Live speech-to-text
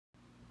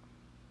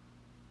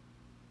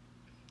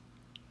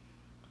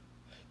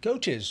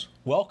Coaches,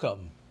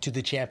 welcome to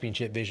the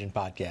Championship Vision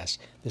Podcast.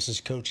 This is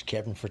Coach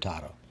Kevin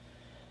Furtado.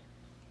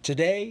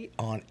 Today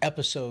on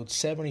episode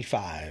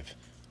 75,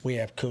 we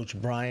have Coach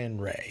Brian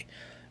Ray.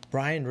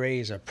 Brian Ray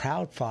is a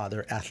proud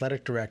father,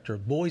 athletic director,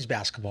 boys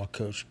basketball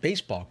coach,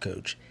 baseball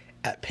coach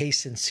at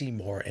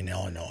Payson-Seymour in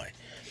Illinois.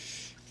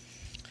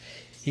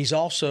 He's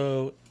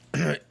also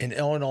an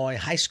Illinois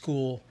High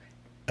School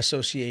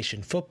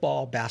Association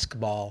football,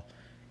 basketball,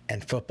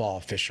 and football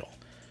official.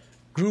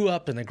 Grew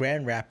up in the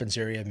Grand Rapids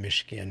area of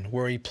Michigan,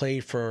 where he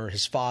played for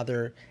his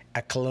father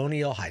at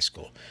Colonial High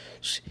School.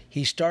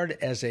 He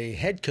started as a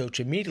head coach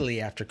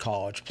immediately after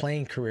college,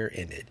 playing career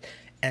ended,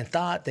 and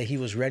thought that he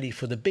was ready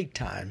for the big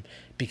time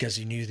because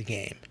he knew the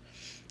game.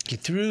 He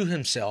threw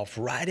himself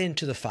right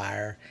into the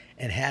fire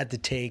and had to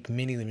take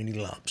many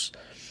lumps.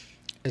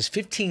 His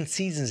 15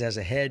 seasons as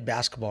a head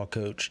basketball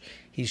coach,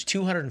 he's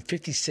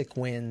 256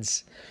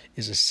 wins,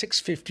 is a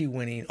 650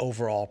 winning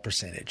overall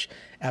percentage.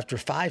 After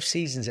 5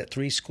 seasons at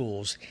 3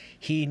 schools,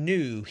 he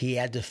knew he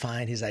had to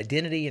find his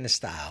identity and a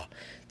style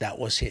that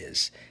was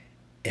his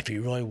if he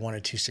really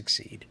wanted to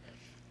succeed.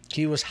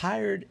 He was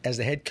hired as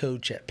the head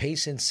coach at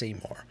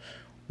Payson-Seymour,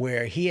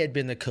 where he had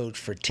been the coach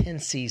for 10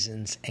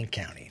 seasons and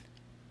counting.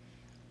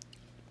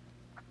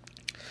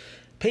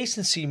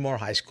 Payson-Seymour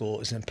High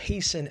School is in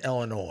Payson,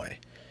 Illinois,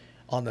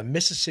 on the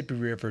Mississippi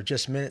River,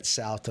 just minutes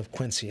south of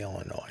Quincy,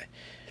 Illinois.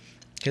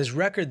 His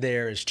record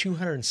there is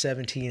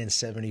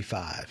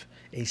 217-75,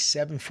 a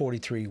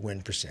 743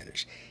 win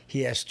percentage.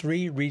 He has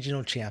 3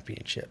 regional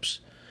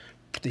championships.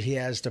 He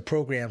has the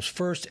program's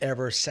first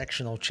ever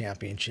sectional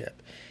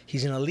championship.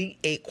 He's an Elite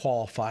 8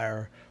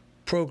 qualifier,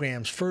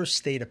 program's first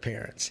state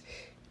appearance.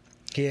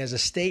 He has a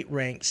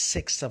state-ranked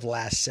 6th of the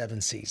last 7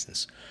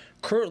 seasons,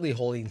 currently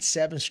holding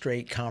 7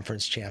 straight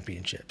conference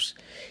championships.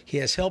 He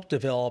has helped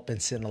develop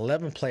and send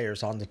 11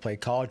 players on to play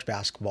college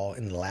basketball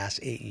in the last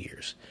 8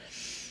 years.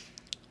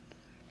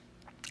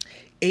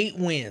 8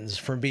 wins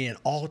from being an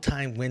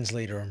all-time wins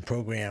leader in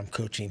program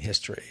coaching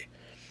history.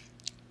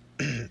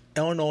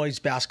 Illinois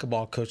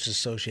Basketball Coaches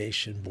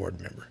Association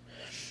board member.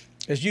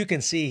 As you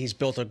can see, he's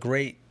built a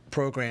great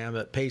program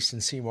at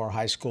Payson-Seymour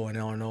High School in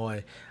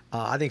Illinois.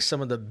 I think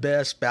some of the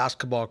best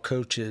basketball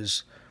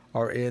coaches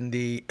are in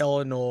the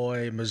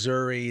Illinois,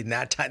 Missouri, and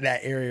that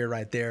area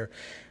right there.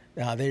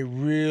 They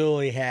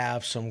really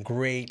have some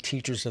great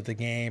teachers of the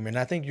game, and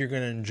I think you're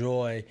going to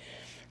enjoy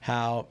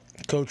how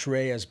Coach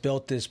Ray has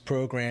built this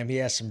program. He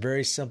has some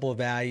very simple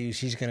values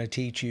he's going to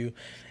teach you,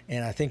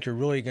 and I think you're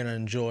really going to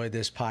enjoy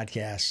this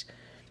podcast.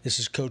 This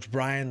is Coach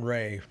Brian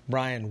Ray.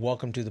 Brian,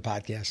 welcome to the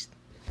podcast.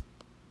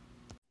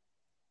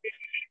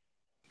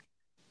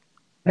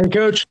 Hey,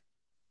 Coach.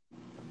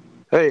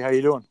 Hey, how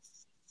you doing?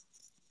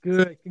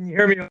 Good. Can you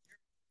hear me?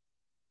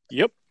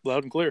 Yep,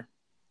 loud and clear.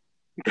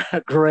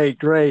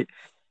 Great.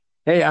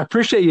 Hey, I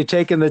appreciate you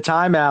taking the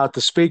time out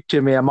to speak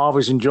to me. I'm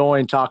always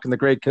enjoying talking to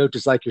great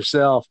coaches like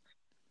yourself,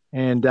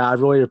 and I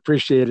really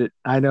appreciate it.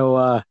 I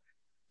know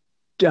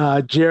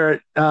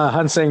Jarrett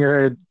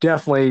Hunsinger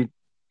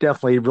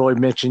definitely really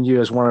mentioned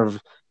you as one of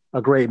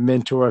a great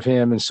mentor of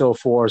him and so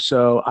forth.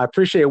 So I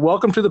appreciate it.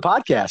 Welcome to the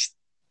podcast.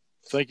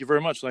 Thank you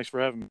very much. Thanks for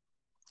having me.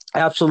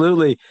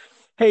 Absolutely.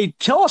 Hey,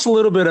 tell us a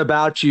little bit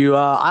about you.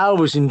 I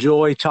always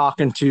enjoy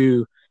talking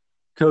to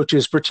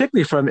coaches,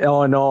 particularly from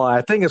Illinois.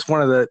 I think it's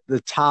one of the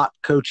top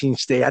coaching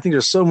states. I think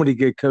there's so many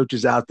good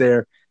coaches out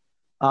there.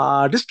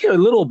 Just give a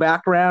little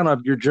background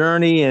of your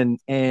journey and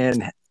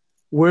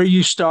where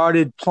you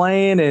started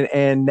playing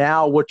and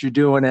now what you're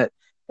doing at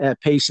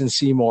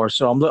Payson-Seymour.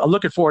 So I'm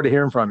looking forward to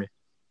hearing from you.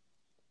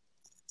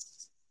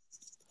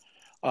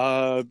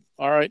 All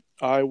right.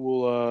 I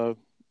will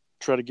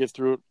try to get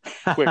through it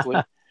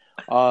quickly.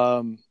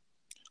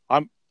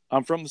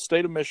 I'm from the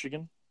state of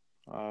Michigan,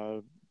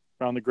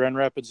 around the Grand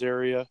Rapids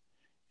area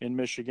in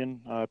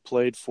Michigan. I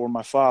played for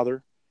my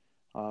father,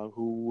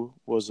 who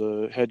was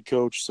a head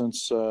coach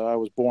since I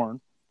was born.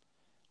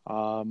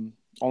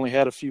 Only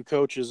had a few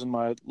coaches in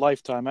my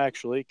lifetime,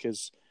 actually,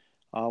 because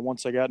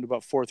once I got into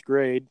about 4th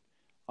grade,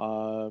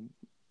 a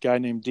guy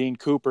named Dean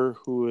Cooper,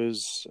 who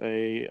is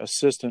a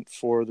assistant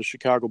for the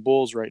Chicago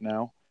Bulls right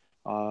now,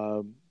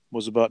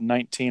 was about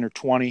 19 or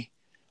 20,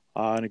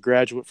 and a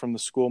graduate from the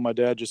school my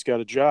dad just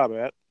got a job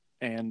at,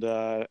 and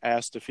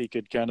asked if he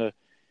could kind of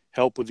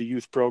help with the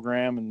youth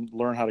program and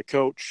learn how to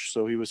coach.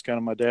 So he was kind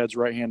of my dad's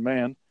right-hand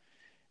man.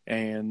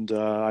 And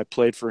I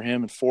played for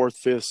him in 4th,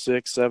 5th,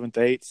 6th,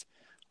 7th,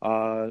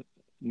 8th,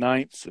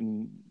 9th,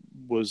 and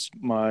was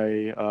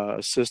my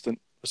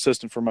assistant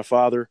for my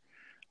father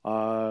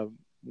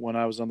when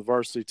I was on the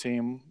varsity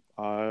team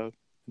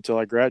until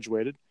I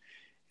graduated.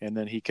 And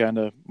then he kind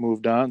of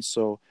moved on.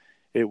 So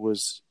it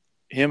was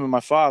him and my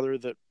father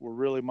that were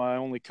really my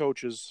only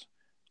coaches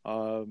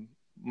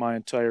my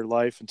entire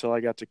life until I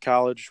got to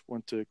college.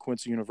 Went to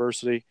Quincy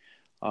University,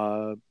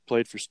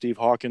 played for Steve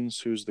Hawkins,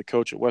 who's the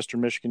coach at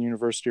Western Michigan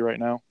University right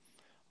now.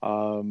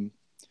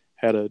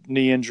 Had a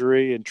knee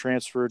injury and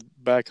transferred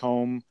back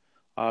home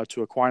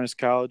to Aquinas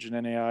College, an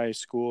NAIA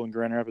school in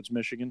Grand Rapids,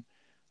 Michigan.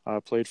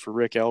 Played for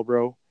Rick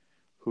Elbro,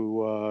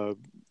 who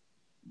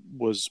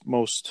was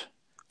most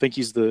think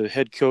he's the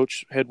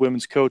head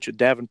women's coach at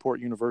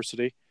Davenport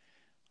University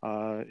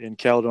in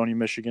Caledonia,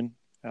 Michigan.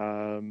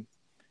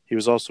 He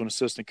was also an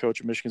assistant coach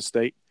at Michigan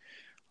State.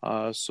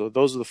 So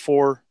those are the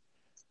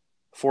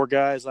four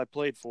guys I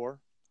played for.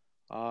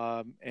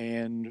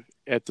 And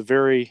at the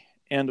very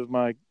end of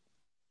my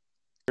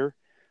career,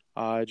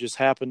 I just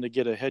happened to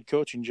get a head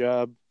coaching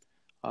job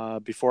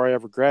before I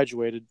ever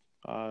graduated.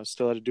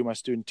 Still had to do my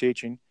student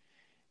teaching.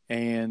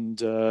 And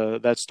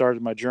that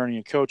started my journey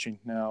in coaching.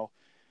 Now,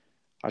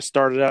 I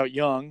started out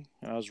young.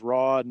 I was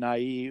raw and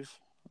naive.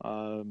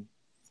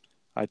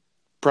 I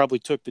probably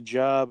took the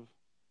job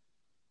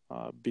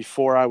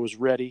before I was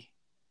ready.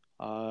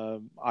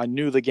 I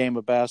knew the game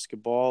of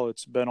basketball.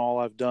 It's been all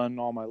I've done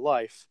all my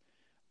life.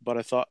 But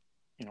I thought,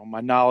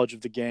 my knowledge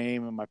of the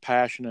game and my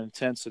passion and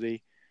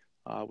intensity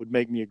would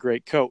make me a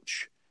great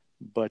coach.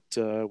 But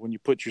when you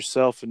put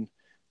yourself in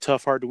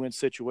tough, hard-to-win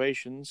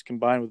situations,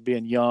 combined with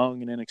being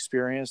young and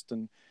inexperienced,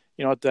 and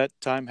at that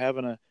time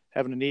having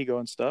an ego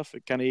and stuff,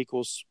 it kind of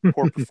equals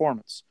poor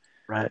performance.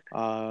 Right.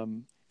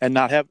 And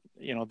not have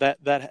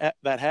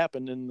that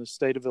happened in the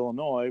state of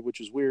Illinois, which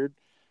is weird.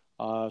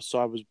 So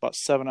I was about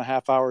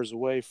 7.5 hours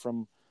away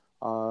from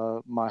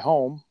my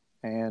home,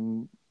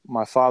 and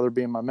my father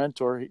being my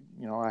mentor,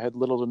 I had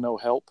little to no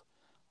help,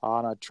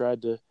 and I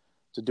tried to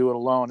do it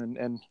alone.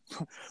 And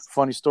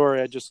funny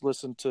story, I just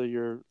listened to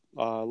your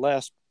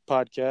last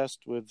podcast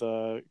with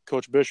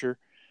Coach Bisher.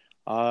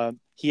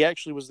 He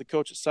actually was the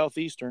coach at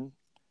Southeastern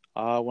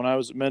when I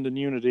was at Mendon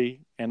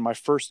Unity, and my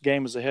first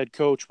game as a head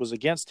coach was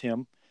against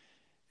him,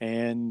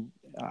 and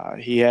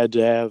he had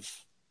to have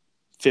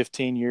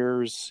 15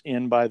 years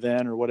in by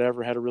then or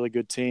whatever, had a really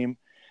good team.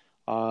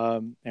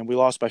 And we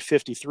lost by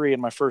 53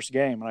 in my first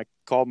game. And I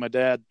called my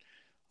dad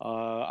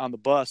on the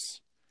bus,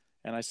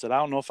 and I said, I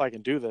don't know if I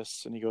can do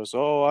this. And he goes,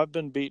 oh, I've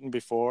been beaten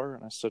before.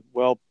 And I said,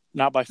 well,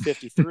 not by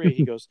 53.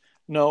 He goes,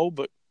 no,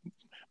 but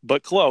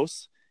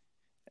close.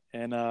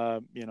 And,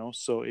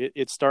 so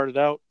it started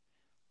out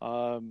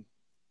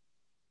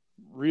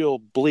real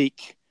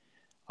bleak.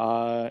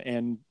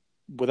 And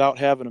without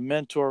having a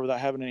mentor, without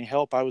having any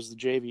help, I was the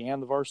JV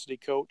and the varsity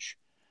coach.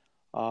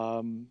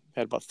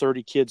 Had about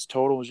 30 kids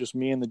total. It was just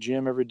me in the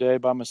gym every day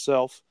by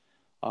myself.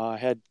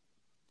 Had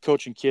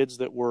coaching kids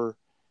that were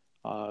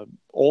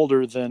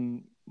older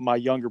than my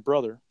younger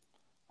brother.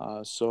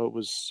 So it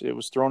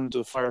was thrown into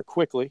the fire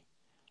quickly.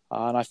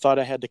 And I thought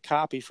I had to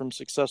copy from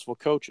successful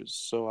coaches.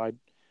 So I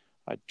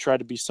tried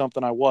to be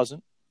something I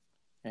wasn't.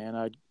 And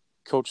I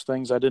coached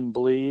things I didn't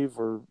believe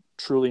or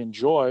truly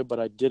enjoy, but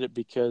I did it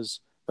because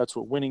that's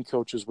what winning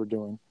coaches were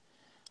doing.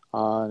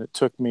 And it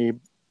took me,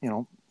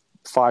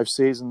 5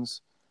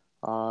 seasons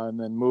and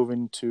then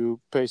moving to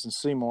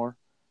Payson-Seymour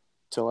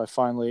till I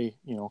finally,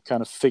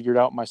 kind of figured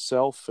out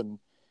myself and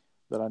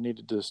that I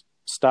needed to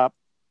stop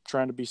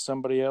trying to be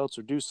somebody else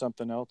or do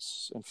something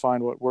else and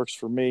find what works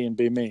for me and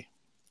be me.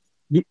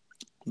 And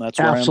that's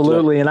where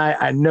Absolutely. I am today.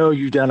 And I know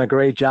you've done a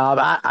great job.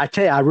 I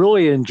tell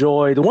you,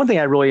 the one thing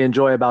I really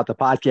enjoy about the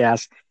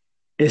podcast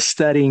is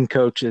studying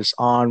coaches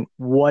on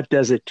what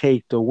does it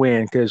take to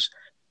win, because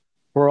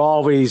we're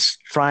always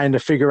trying to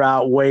figure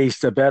out ways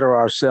to better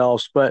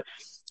ourselves. But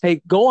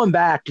hey, going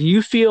back, do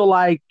you feel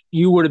like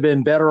you would have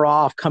been better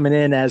off coming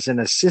in as an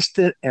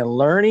assistant and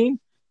learning,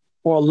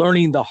 or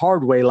learning the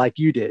hard way like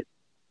you did?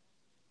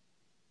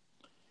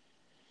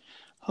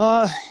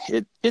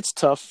 It's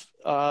tough.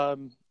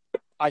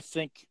 I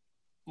think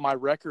my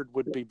record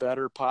would be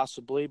better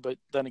possibly, but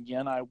then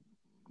again, I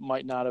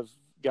might not have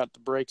got the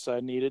breaks I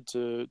needed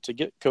to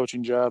get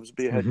coaching jobs,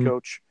 be a head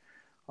coach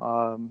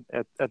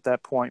at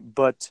that point.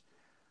 But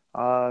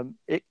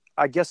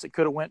I guess it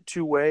could have went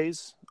two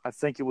ways. I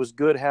think it was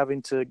good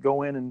having to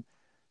go in and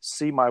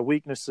see my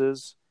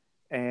weaknesses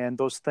and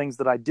those things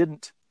that I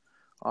didn't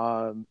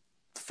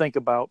think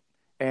about.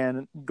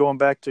 And going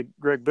back to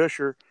Greg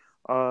Bisher,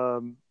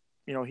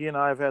 he and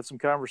I have had some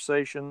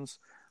conversations.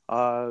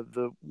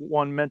 The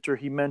one mentor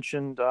he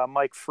mentioned,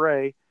 Mike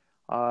Frey,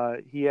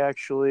 he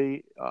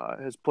actually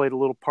has played a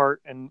little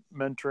part in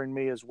mentoring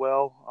me as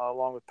well,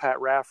 along with Pat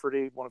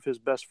Rafferty, one of his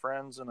best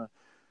friends and a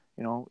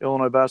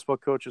Illinois Basketball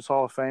Coaches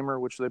Hall of Famer,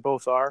 which they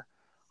both are.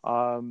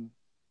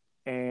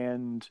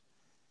 And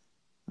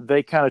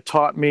they kind of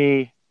taught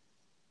me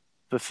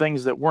the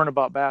things that weren't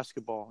about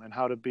basketball and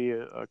how to be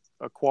a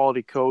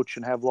quality coach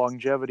and have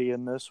longevity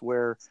in this,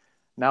 where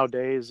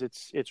nowadays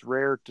it's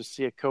rare to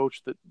see a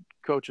coach that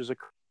coaches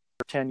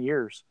for 10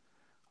 years.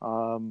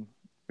 And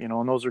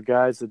those are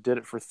guys that did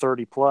it for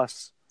 30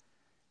 plus.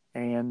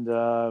 And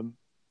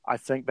I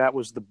think that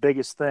was the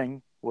biggest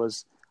thing,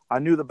 was I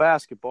knew the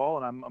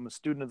basketball, and I'm a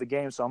student of the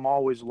game, so I'm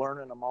always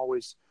learning. I'm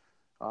always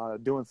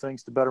doing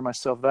things to better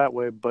myself that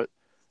way. But,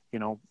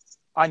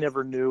 I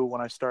never knew when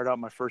I started out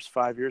my first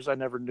 5 years, I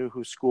never knew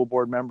who school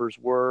board members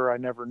were. I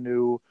never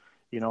knew,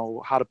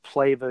 how to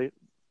play the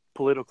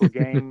political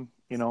game,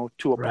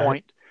 to a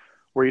point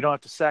where you don't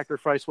have to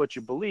sacrifice what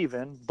you believe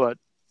in, but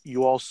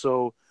you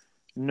also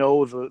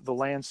know the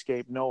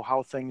landscape, know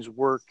how things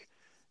work,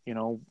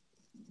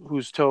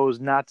 whose toes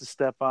not to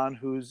step on,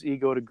 whose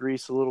ego to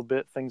grease a little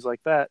bit, things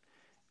like that.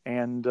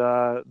 and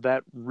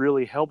that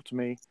really helped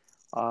me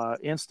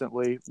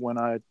instantly when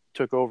I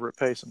took over at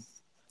Payson.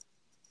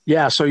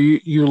 Yeah, so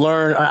you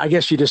learn. I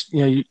guess you just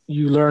you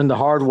learn the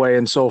hard way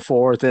and so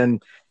forth.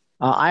 And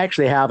I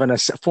actually have a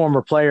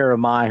former player of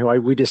mine who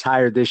we just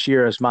hired this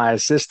year as my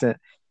assistant,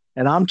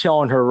 and I'm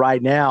telling her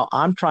right now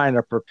I'm trying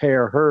to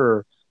prepare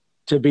her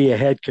to be a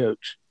head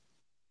coach.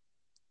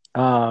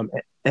 And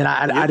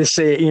I Yep. just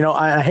say,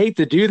 I hate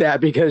to do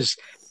that because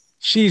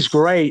she's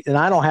great, and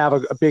I don't have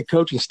a big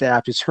coaching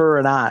staff. It's her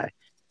and I.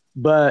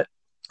 But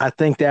I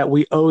think that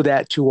we owe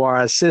that to our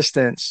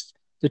assistants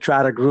to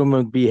try to groom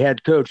them to be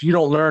head coach. You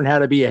don't learn how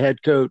to be a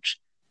head coach,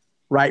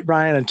 right,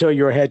 Brian, until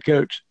you're a head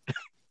coach.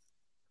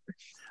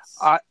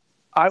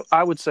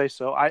 I would say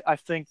so. I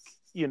think,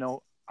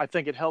 I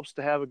think it helps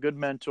to have a good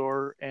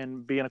mentor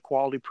and be in a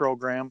quality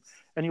program.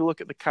 And you look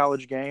at the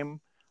college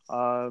game,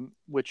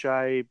 which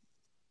I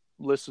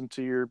listened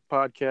to your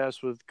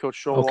podcast with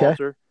Coach Okay.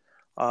 Showalter,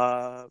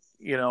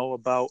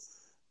 about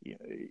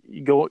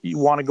you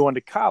want to go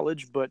into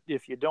college, but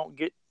if you don't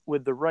get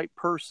with the right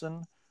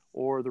person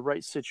or the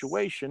right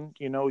situation,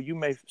 you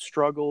may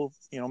struggle,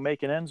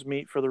 making ends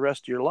meet for the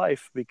rest of your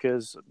life,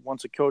 because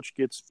once a coach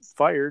gets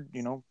fired,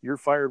 you're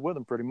fired with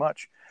them pretty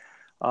much.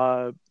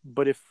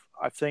 But if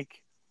I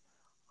think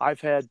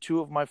I've had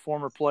two of my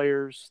former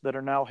players that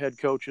are now head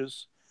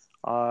coaches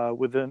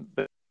within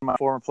my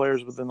former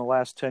players within the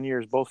last 10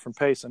 years, both from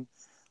Payson,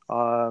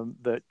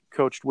 that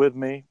coached with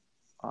me.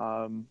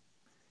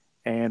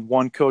 And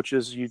one coach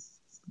is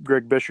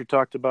Greg Bisher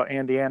talked about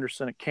Andy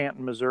Anderson at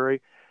Canton,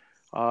 Missouri.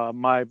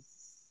 My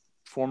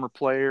former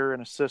player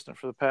and assistant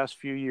for the past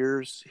few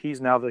years,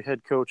 he's now the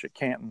head coach at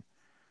Canton.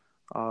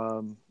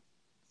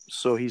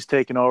 So he's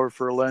taken over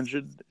for a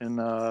legend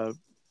and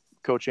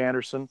Coach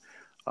Anderson.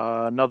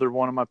 Another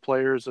one of my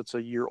players that's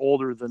a year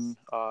older than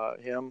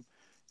him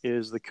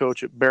is the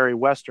coach at Barry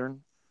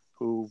Western,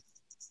 who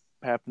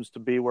happens to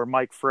be where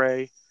Mike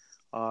Frey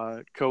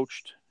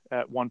coached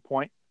at one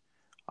point.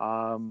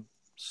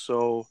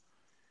 So,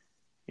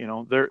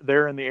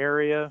 they're in the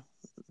area.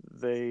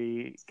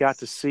 They got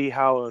to see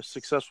how a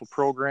successful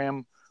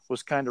program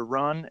was kind of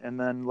run. And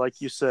then,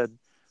 like you said,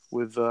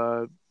 with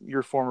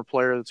your former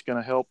player that's going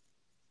to help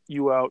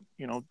you out,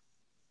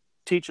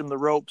 teach them the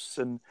ropes,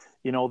 and,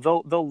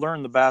 they'll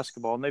learn the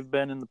basketball, and they've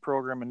been in the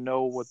program and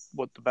know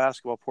what the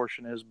basketball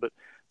portion is, but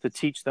to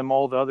teach them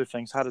all the other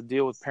things, how to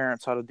deal with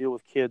parents, how to deal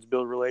with kids,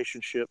 build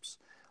relationships,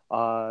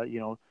 try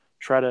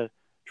to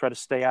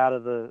stay out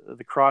of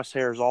the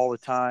crosshairs all the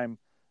time.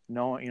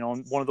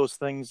 One of those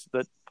things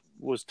that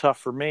was tough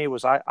for me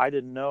was I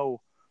didn't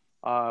know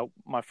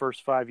my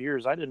first 5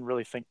 years. I didn't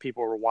really think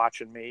people were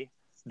watching me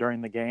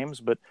during the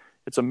games, but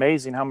it's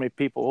amazing how many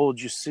people, oh,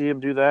 did you see him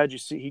do that? Did you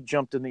see he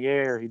jumped in the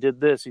air? He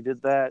did this, he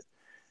did that,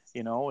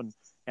 and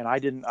I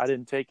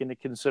didn't take into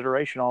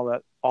consideration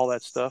all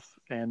that stuff.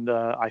 And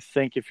I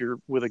think if you're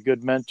with a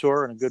good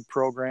mentor and a good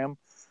program,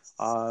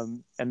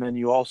 and then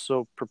you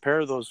also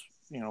prepare those,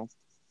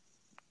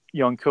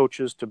 young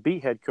coaches to be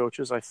head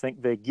coaches, I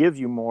think they give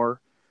you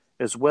more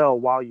as well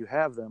while you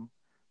have them,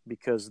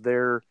 because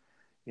they're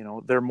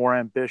more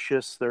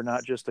ambitious. They're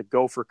not just a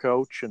gopher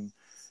coach and,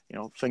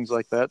 things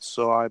like that.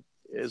 So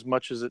as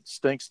much as it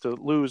stinks to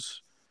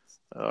lose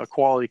a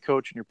quality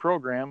coach in your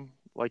program,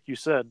 like you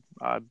said,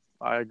 I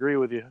agree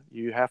with you.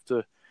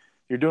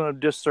 You're doing a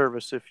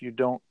disservice if you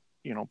don't,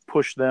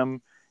 push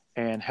them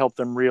and help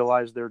them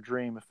realize their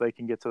dream if they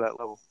can get to that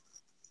level.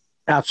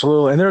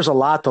 Absolutely. And there's a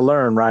lot to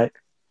learn, right?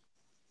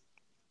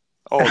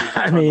 Oh, there's a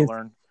ton to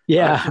learn.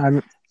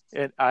 Yeah.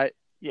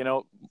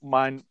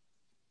 Mine,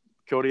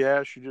 Cody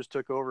Ash, who just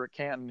took over at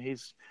Canton,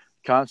 he's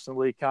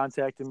constantly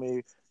contacting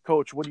me.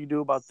 Coach, what do you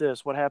do about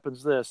this? What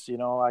happens this?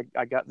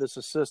 I got this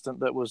assistant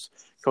that was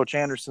Coach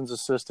Anderson's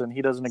assistant.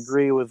 He doesn't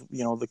agree with,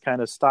 the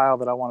kind of style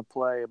that I want to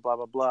play, blah,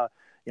 blah, blah.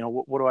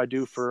 What do I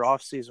do for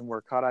off-season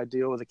work? How do I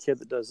deal with a kid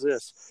that does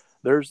this?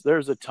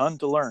 There's a ton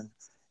to learn.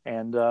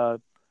 And,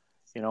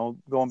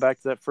 going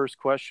back to that first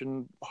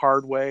question,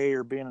 hard way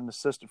or being an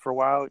assistant for a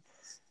while,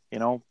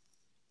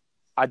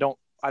 I don't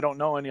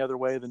know any other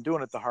way than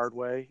doing it the hard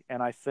way.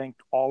 And I think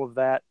all of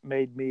that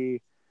made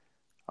me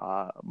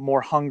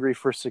more hungry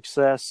for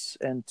success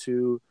and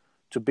to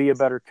be a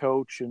better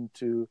coach and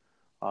to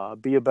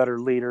be a better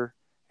leader.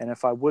 And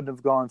if I wouldn't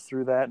have gone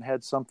through that and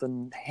had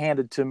something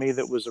handed to me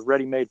that was a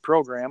ready-made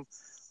program,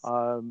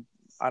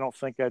 I don't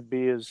think I'd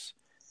be as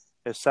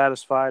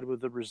satisfied with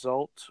the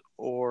result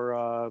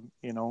or,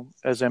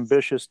 as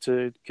ambitious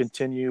to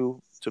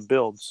continue to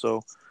build.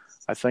 So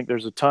I think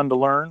there's a ton to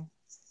learn,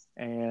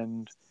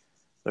 and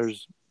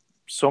there's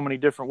so many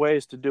different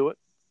ways to do it.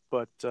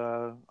 But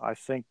I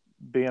think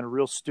being a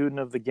real student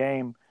of the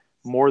game,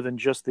 more than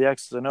just the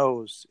X's and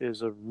O's,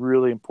 is a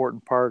really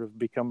important part of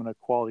becoming a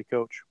quality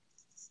coach.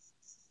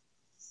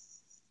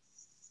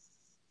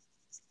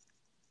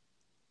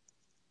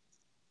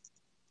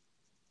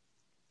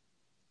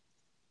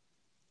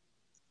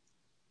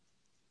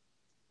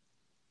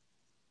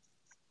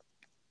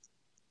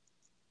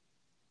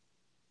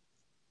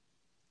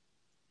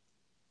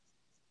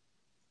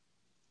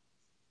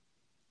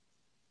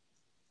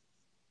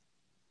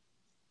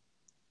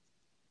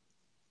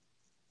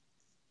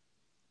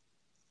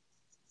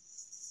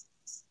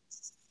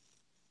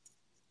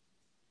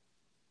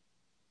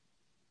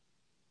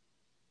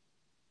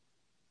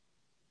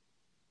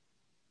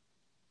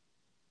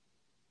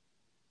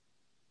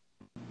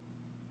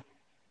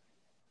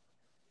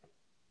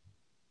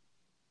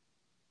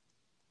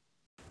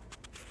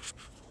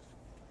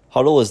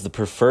 Huddle is the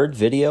preferred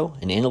video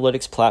and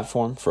analytics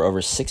platform for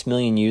over 6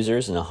 million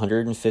users and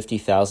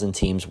 150,000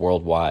 teams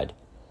worldwide.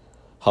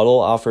 Huddle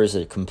offers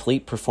a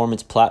complete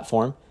performance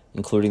platform,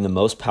 including the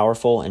most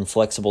powerful and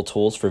flexible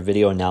tools for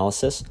video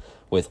analysis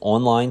with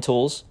online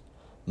tools,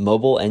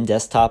 mobile and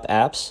desktop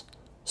apps,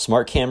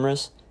 smart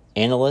cameras,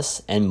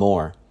 analysts, and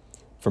more.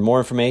 For more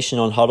information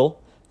on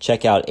Huddle,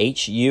 check out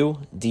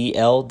hudl.com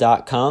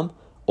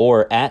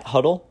or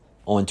 @Huddle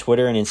on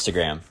Twitter and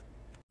Instagram.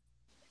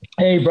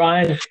 Hey,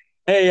 Brian.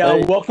 Hey,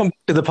 welcome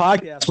to the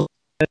podcast.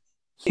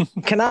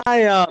 Can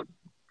I,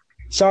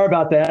 sorry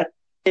about that.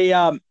 Hey,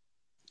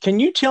 can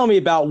you tell me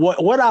about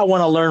what I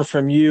want to learn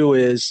from you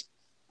is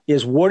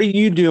what are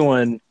you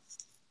doing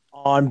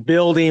on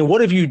building,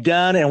 what have you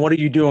done and what are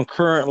you doing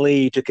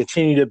currently to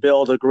continue to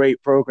build a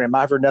great program?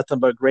 I've heard nothing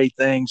but great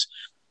things.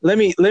 Let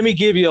me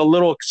give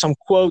you some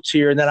quotes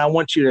here, and then I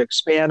want you to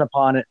expand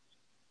upon it.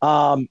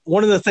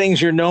 One of the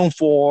things you're known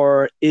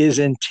for is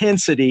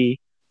intensity,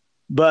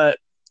 but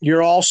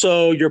your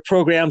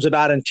program's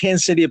about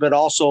intensity, but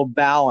also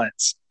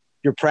balance.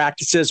 Your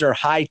practices are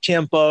high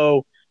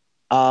tempo,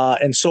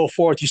 and so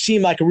forth. You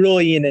seem like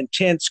really an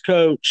intense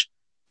coach,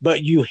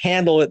 but you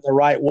handle it the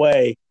right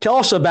way. Tell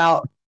us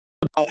about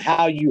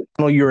how you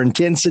handle your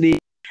intensity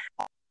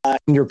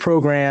in your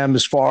program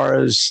as far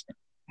as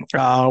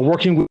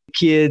working with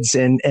kids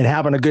and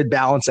having a good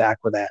balance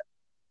act with that.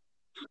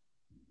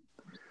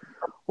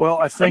 Well,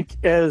 I think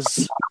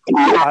as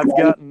I've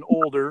gotten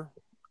older,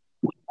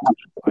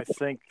 I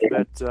think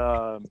that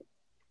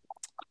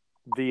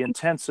the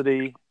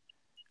intensity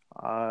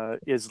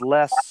is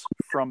less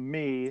from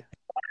me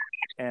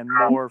and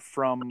more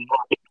from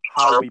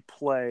how we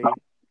play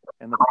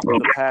and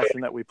the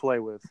passion that we play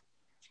with.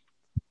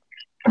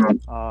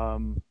 I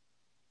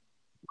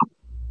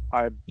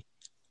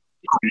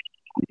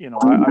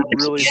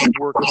really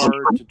work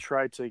hard to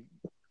try to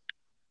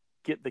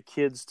get the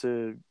kids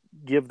to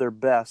give their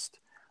best.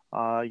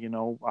 I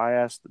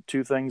ask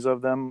two things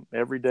of them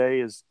every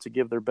day is to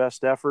give their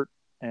best effort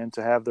and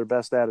to have their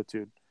best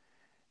attitude.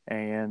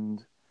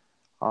 And,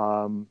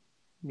 with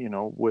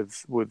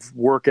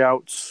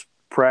workouts,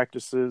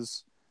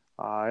 practices,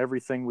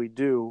 everything we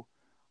do,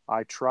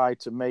 I try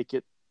to make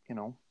it,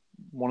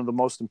 one of the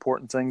most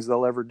important things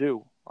they'll ever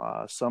do.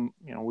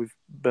 We've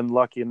been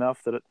lucky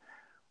enough that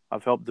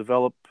I've helped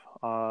develop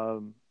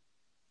 11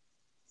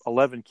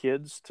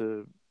 kids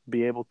to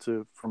be able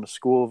to, from a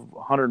school of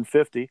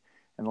 150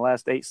 in the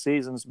last 8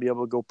 seasons, be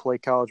able to go play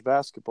college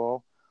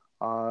basketball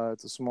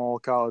at the small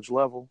college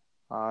level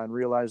and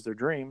realize their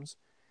dreams.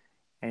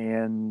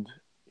 And,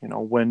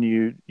 when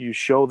you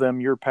show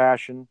them your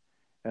passion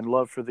and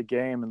love for the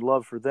game and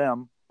love for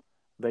them,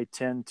 they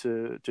tend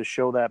to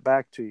show that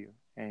back to you.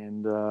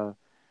 And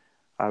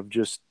I've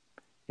just,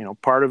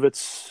 part of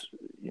it's,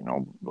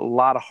 a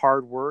lot of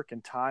hard work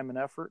and time and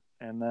effort.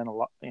 And then a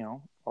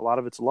lot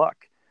of it's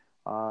luck,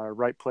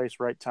 right place,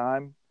 right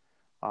time.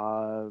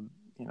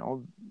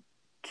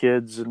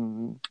 Kids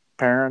and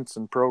parents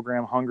and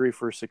program hungry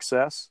for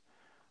success.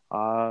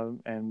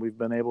 And we've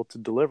been able to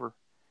deliver,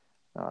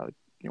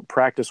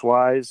 practice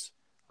wise.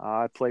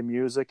 I play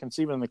music, and it's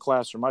even in the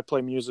classroom. I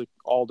play music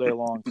all day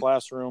long,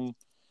 classroom,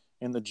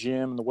 in the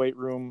gym, in the weight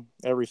room,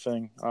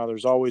 everything.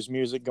 There's always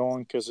music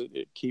going because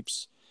it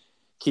keeps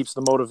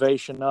the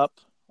motivation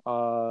up.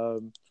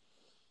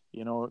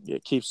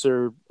 It keeps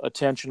their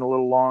attention a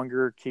little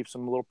longer, keeps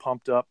them a little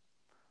pumped up.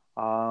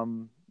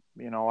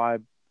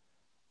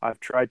 I've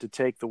tried to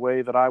take the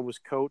way that I was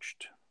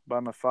coached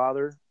by my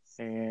father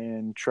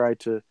and try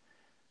to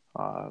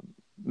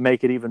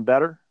make it even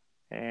better.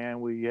 And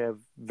we have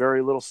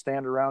very little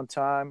stand around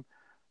time.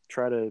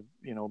 Try to,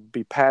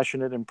 be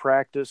passionate in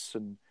practice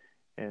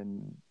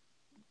and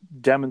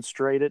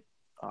demonstrate it,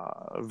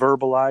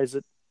 verbalize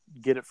it,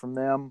 get it from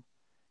them.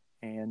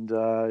 And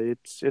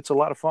it's a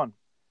lot of fun.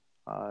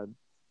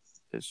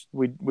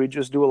 We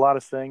just do a lot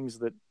of things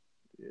that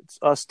it's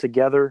us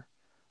together,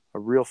 a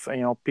real,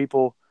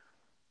 people,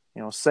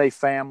 say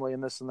family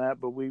and this and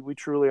that, but we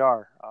truly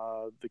are.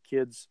 The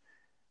kids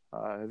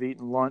have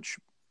eaten lunch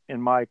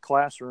in my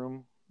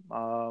classroom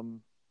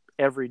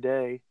every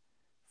day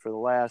for the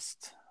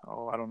last,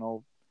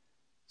 7-8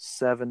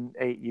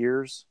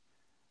 years.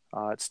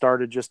 It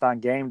started just on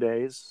game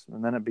days,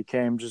 and then it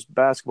became just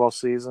basketball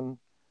season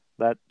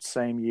that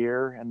same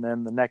year. And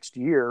then the next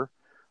year,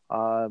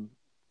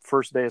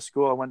 first day of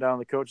school, I went down to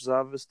the coach's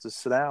office to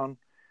sit down,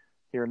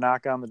 hear a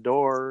knock on the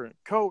door.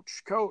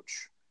 Coach,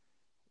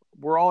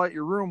 we're all at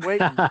your room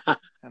waiting.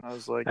 And I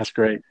was like, that's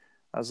great.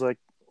 I was like,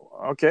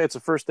 okay, it's the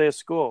first day of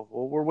school.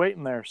 Well, we're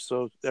waiting there.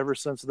 So ever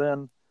since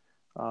then,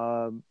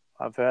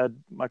 I've had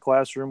my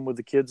classroom with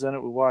the kids in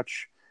it. We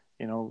watch,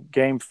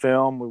 game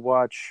film. We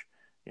watch,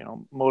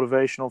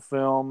 motivational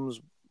films,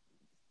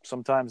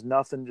 sometimes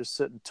nothing, just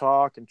sit and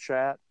talk and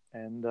chat.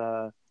 And,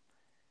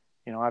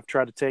 I've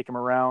tried to take them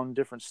around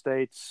different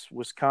states,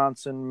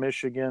 Wisconsin,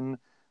 Michigan,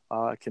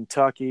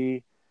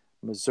 Kentucky,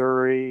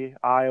 Missouri,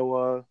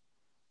 Iowa,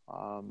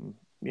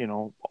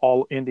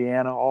 all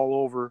Indiana, all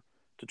over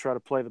to try to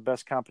play the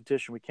best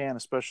competition we can,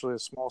 especially a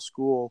small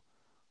school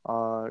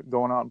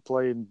going out and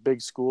playing in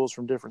big schools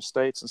from different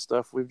states and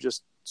stuff. We've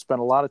just spent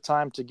a lot of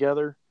time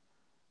together,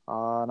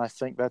 and I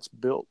think that's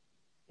built,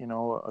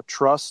 a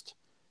trust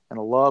and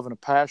a love and a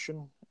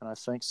passion. And I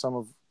think some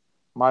of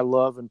my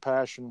love and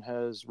passion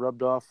has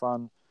rubbed off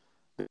on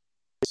the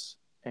guys,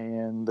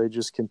 and they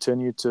just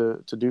continue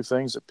to do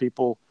things that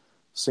people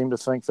seem to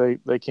think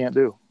they can't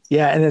do.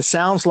 Yeah, and it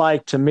sounds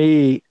like to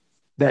me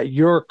that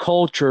your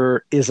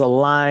culture is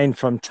aligned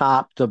from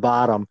top to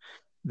bottom,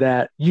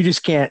 that you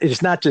just can't,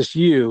 it's not just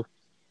you,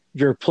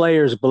 your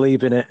players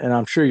believe in it, and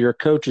I'm sure your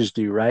coaches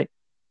do, right?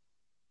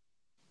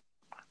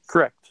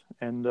 Correct.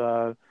 And,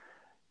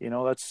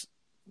 that's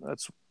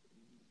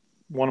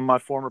one of my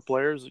former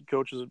players that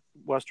coaches at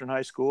Western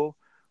High School.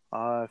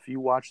 If you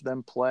watch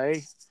them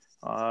play,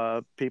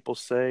 people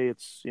say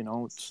it's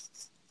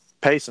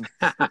Payson.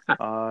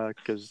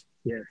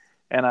 Yeah.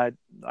 And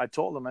I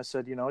told him, I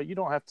said, you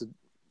don't have to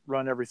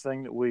run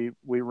everything that we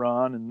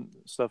run and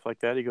stuff like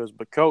that. He goes,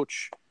 but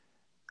coach,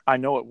 I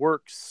know it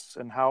works,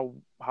 and how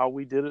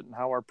we did it and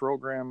how our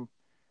program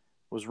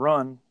was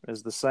run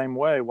is the same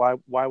way. Why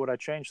would I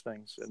change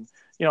things? And,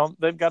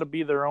 they've got to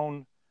be their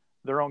own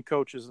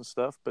coaches and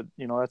stuff, but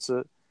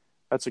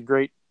that's a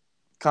great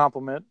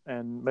compliment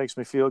and makes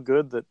me feel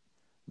good that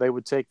they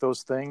would take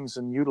those things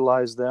and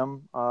utilize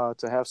them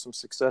to have some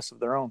success of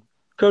their own.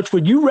 Coach,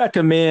 would you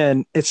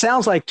recommend, it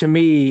sounds like to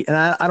me, and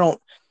I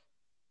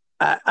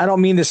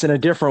don't mean this in a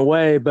different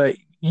way, but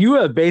you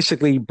have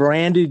basically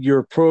branded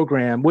your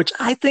program, which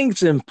I think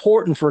is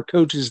important for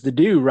coaches to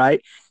do,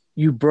 right?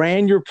 You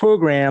brand your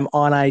program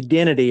on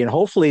identity, and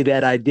hopefully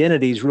that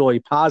identity is really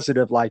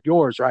positive like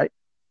yours, right?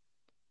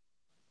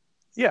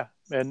 Yeah.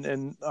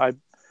 And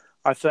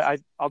I'll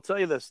tell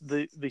you this,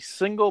 the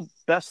single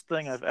best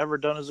thing I've ever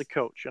done as a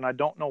coach, and I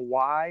don't know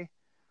why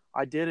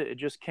I did it. It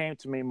just came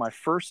to me my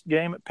first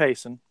game at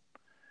Payson.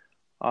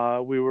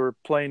 We were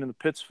playing in the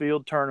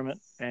Pittsfield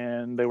tournament,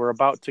 and they were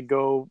about to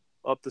go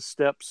up the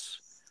steps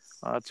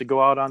to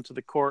go out onto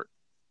the court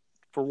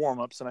for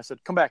warm-ups. And I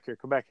said, come back here.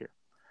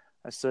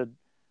 I said,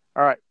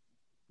 all right,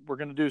 we're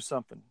going to do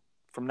something.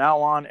 From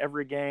now on,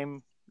 every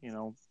game,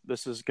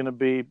 this is going to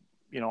be,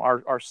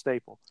 our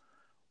staple.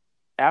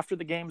 After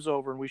the game's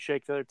over and we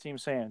shake the other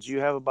team's hands,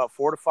 you have about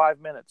 4 to 5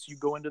 minutes. You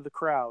go into the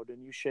crowd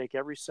and you shake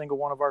every single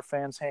one of our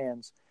fans'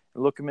 hands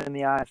and look them in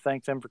the eye and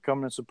thank them for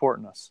coming and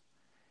supporting us.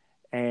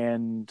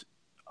 And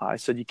I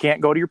said, you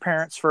can't go to your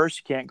parents first.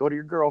 You can't go to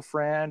your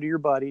girlfriend or your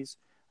buddies.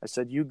 I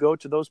said, you go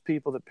to those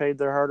people that paid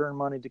their hard-earned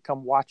money to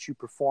come watch you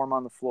perform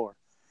on the floor,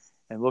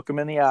 and look them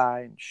in the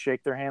eye and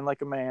shake their hand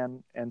like a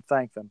man and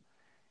thank them.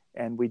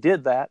 And we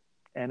did that,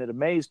 and it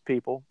amazed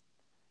people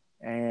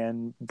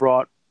and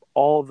brought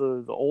all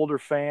the older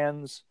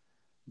fans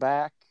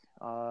back.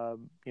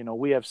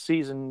 We have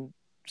season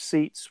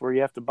seats where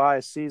you have to buy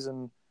a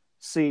season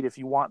seat if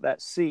you want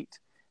that seat,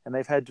 and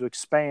they've had to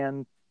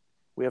expand.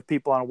 We have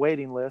people on a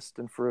waiting list,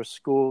 and for a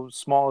school as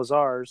small as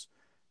ours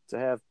to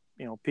have,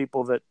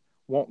 people that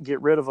won't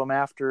get rid of them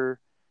after,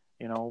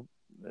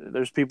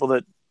 there's people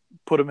that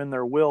put them in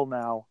their will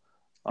now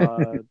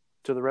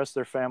to the rest of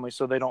their family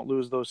so they don't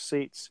lose those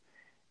seats.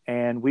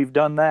 And we've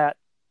done that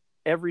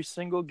every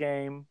single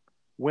game,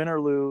 win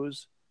or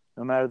lose,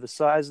 no matter the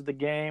size of the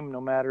game,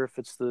 no matter if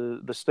it's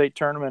the state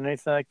tournament,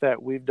 anything like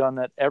that. We've done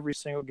that every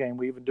single game.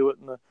 We even do it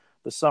in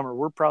the summer.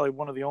 We're probably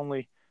one of the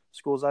only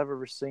schools I've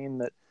ever seen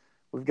that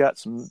we've got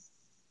some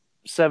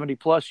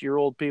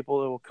 70-plus-year-old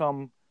people that will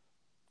come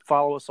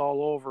follow us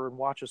all over and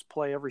watch us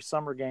play every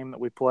summer game that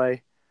we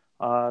play,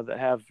 that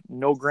have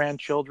no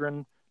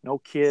grandchildren, no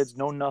kids,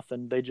 no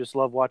nothing. They just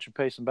love watching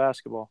Payson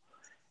basketball.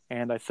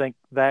 And I think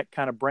that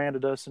kind of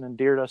branded us and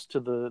endeared us to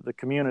the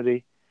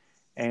community.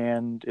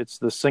 And it's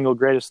the single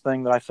greatest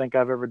thing that I think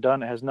I've ever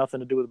done. It has nothing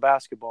to do with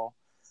basketball,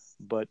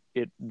 but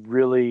it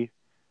really,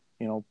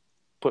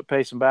 put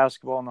Payson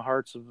basketball in the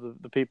hearts of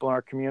the people in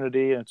our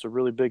community. And it's a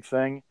really big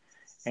thing.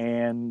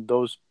 And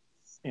those,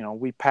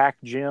 we pack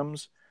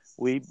gyms.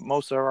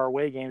 Most of our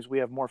away games, we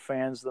have more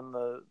fans than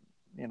the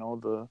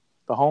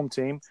home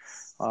team.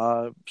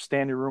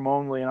 Standing room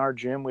only in our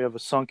gym. We have a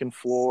sunken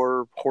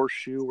floor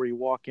horseshoe where you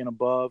walk in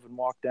above and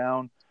walk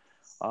down.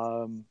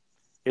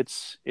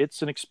 It's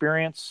an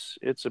experience.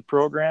 It's a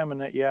program,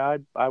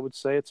 and I would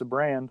say it's a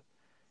brand,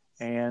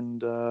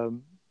 and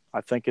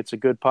I think it's a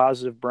good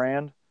positive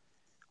brand.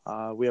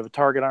 We have a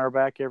target on our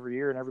back every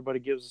year, and everybody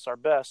gives us our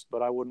best,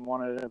 but I wouldn't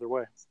want it any other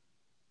way.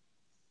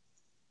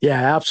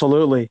 Yeah,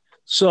 absolutely.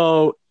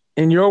 So,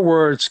 in your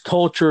words,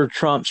 culture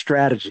trumps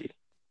strategy.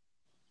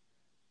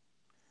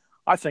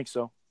 I think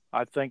so.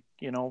 I think,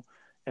 and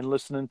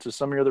listening to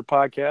some of your other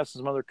podcasts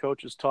and some other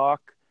coaches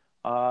talk,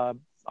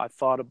 I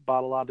thought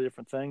about a lot of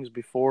different things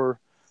before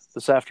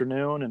this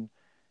afternoon,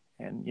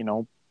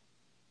 and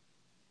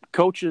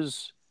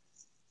coaches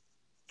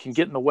can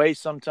get in the way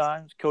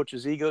sometimes.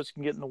 Coaches' egos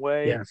can get in the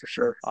way. Yeah, for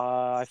sure.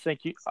 I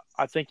think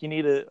you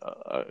need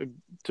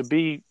to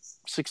be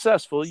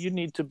successful. You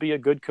need to be a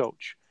good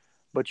coach,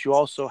 but you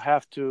also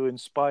have to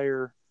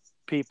inspire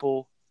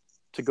people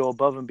to go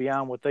above and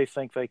beyond what they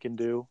think they can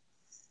do.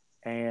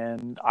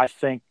 And I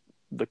think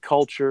the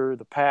culture,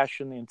 the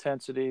passion, the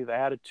intensity, the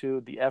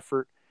attitude, the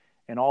effort,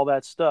 and all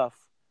that stuff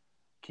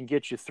can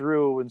get you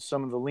through in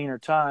some of the leaner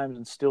times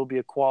and still be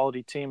a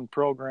quality team and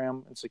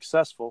program and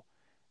successful,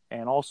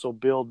 and also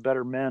build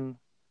better men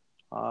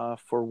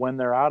for when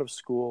they're out of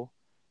school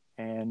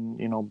and,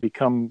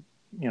 become,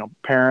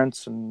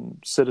 parents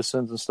and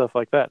citizens and stuff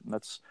like that. And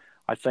that's,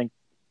 I think,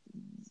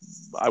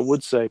 I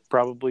would say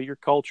probably your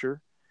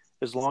culture,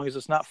 as long as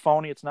it's not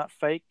phony, it's not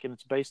fake, and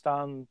it's based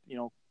on,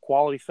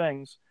 quality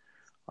things,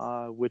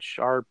 which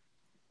are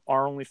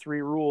our only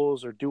three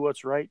rules are: do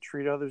what's right,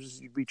 treat others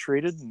as you'd be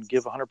treated, and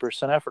give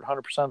 100% effort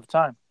 100% of the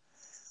time.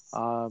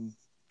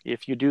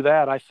 If you do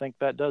that, I think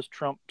that does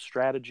trump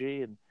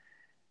strategy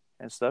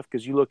and stuff,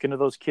 because you look into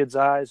those kids'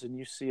 eyes and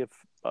you see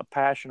a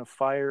passion, a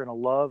fire, and a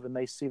love, and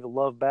they see the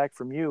love back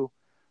from you,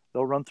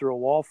 they'll run through a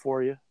wall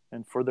for you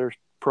and for their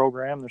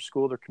program, their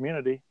school, their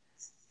community,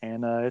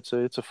 and it's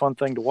a fun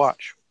thing to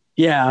watch.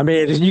 Yeah, I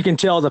mean, you can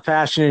tell the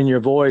passion in your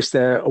voice,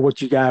 that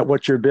what you got,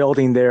 what you're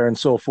building there, and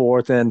so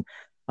forth. And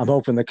I'm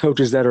hoping the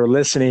coaches that are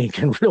listening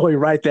can really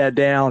write that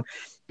down,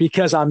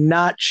 because I'm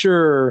not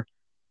sure.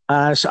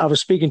 So I was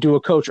speaking to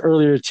a coach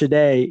earlier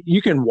today.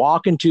 You can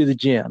walk into the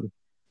gym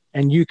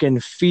and you can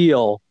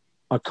feel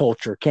a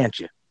culture, can't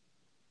you?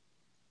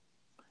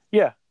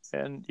 Yeah,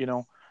 and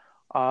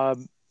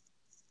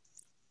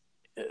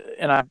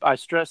and I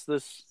stress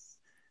this,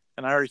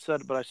 and I already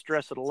said it, but I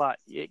stress it a lot.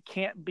 It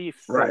can't be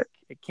fake. Right.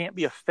 It can't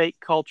be a fake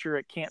culture.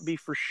 It can't be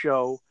for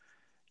show.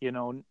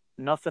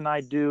 Nothing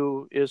I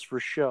do is for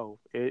show.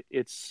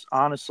 It's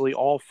honestly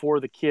all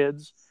for the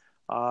kids.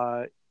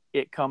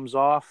 It comes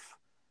off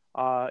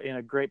in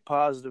a great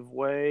positive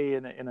way,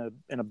 in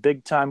a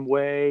big time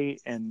way,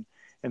 and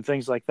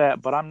things like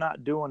that. But I'm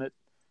not doing it,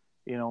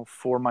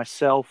 for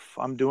myself.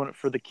 I'm doing it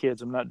for the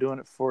kids. I'm not doing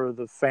it for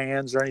the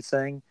fans or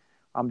anything.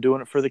 I'm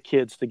doing it for the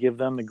kids, to give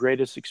them the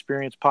greatest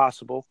experience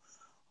possible.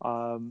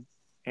 And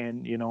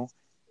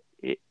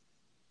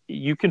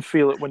you can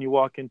feel it when you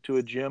walk into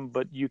a gym,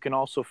 but you can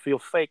also feel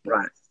fake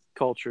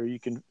culture.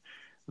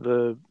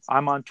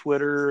 I'm on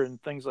Twitter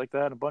and things like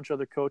that. A bunch of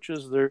other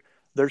coaches,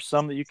 there's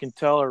some that you can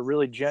tell are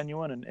really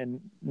genuine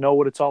and know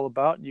what it's all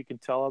about. And you can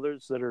tell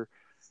others that are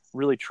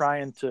really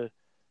trying to,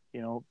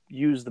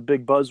 use the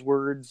big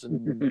buzzwords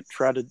and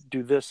try to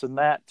do this and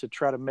that to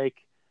try to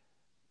make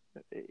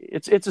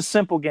it's a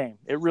simple game.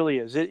 It really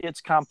is. It's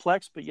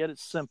complex, but yet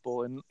it's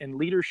simple. And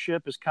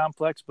leadership is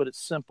complex, but it's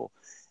simple.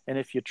 And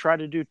if you try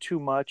to do too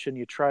much and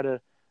you try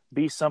to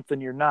be something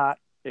you're not,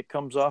 it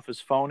comes off as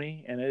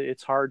phony, and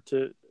it's hard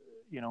to,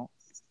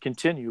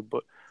 continue.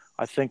 But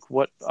I think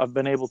what I've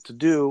been able to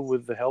do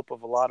with the help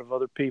of a lot of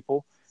other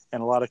people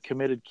and a lot of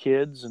committed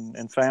kids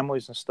and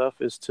families and stuff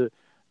is to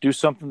do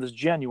something that's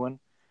genuine,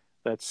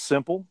 that's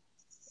simple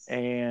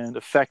and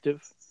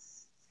effective,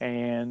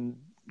 and,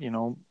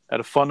 at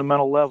a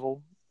fundamental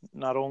level,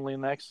 not only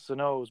in the X's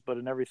and O's, but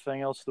in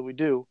everything else that we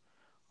do,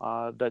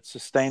 that's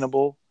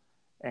sustainable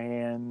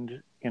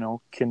and,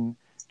 can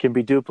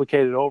be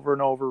duplicated over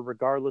and over,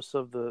 regardless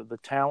of the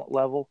talent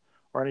level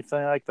or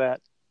anything like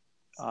that.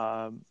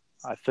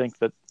 I think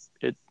that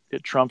it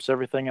trumps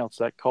everything else.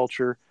 That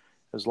culture,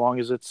 as long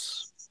as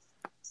it's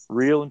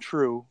real and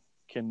true,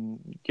 can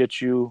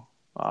get you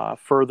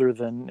further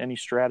than any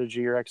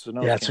strategy or X's and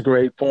O's. Yeah, that's a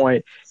great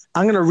point.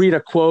 I'm going to read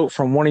a quote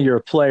from one of your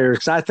players,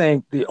 because I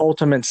think the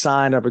ultimate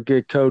sign of a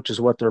good coach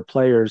is what their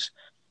players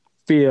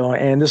feel.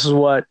 And this is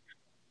what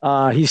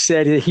he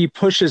said. He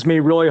pushes me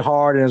really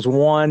hard and is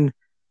one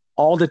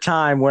all the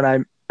time when I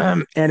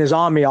and is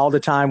on me all the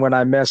time when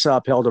I mess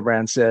up,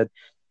 Hildebrand said.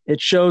 It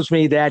shows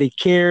me that he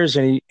cares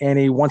and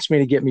he wants me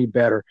to get me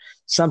better.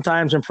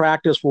 Sometimes in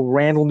practice, we'll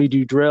randomly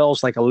do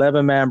drills like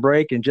 11-man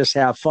break and just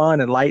have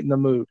fun and lighten the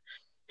mood.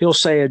 He'll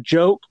say a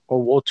joke,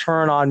 or we'll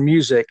turn on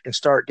music and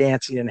start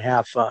dancing and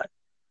have fun.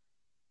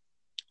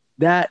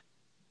 That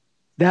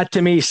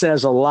to me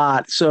says a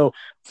lot. So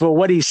for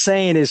what he's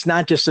saying is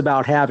not just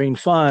about having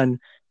fun,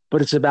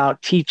 but it's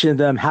about teaching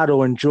them how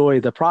to enjoy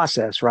the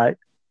process, right?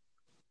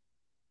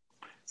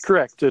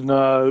 Correct. And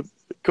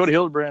Cody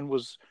Hildebrand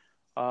was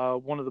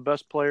one of the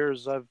best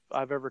players I've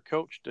ever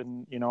coached.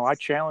 And, I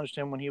challenged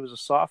him when he was a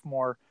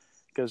sophomore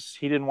because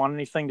he didn't want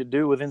anything to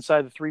do with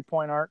inside the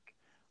three-point arc.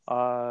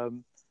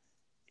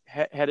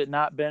 Had it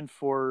not been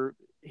for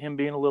him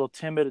being a little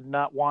timid and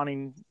not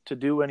wanting to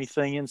do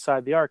anything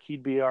inside the arc,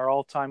 he'd be our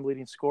all-time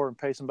leading scorer in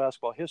Payson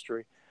basketball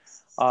history.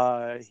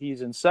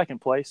 He's in second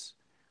place,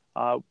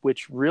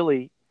 which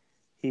really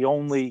he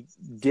only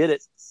did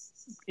it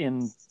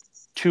in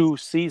 2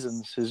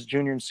 seasons, his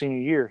junior and senior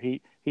year.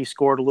 He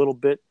scored a little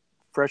bit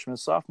freshman and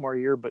sophomore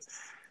year, but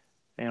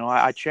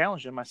I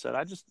challenged him. I said,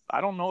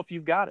 I don't know if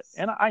you've got it.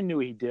 And I knew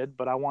he did,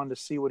 but I wanted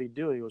to see what he'd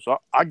do. He goes, oh,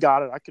 I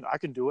got it. I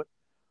can do it.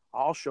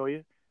 I'll show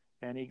you.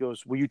 And he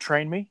goes, will you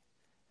train me?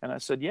 And I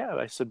said, yeah.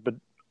 I said, but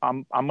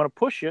I'm going to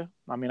push you.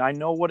 I mean, I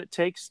know what it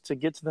takes to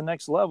get to the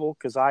next level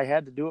because I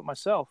had to do it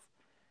myself.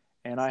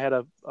 And I had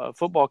a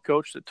football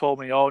coach that told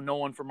me, oh, no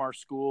one from our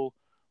school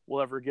will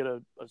ever get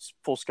a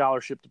full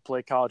scholarship to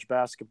play college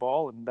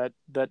basketball. And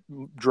that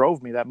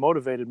drove me, that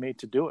motivated me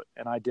to do it.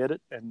 And I did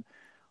it. And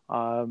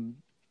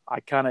I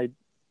kind of,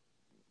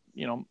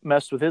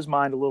 messed with his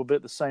mind a little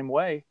bit the same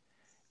way.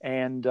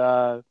 And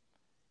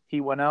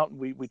he went out and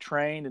we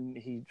trained, and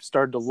he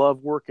started to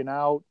love working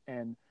out.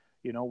 And,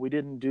 we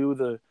didn't do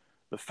the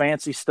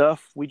fancy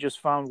stuff. We just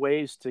found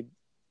ways to,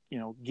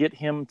 get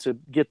him to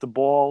get the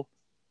ball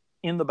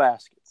in the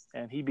basket.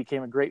 And he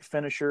became a great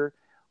finisher.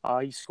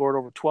 He scored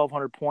over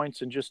 1,200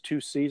 points in just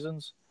 2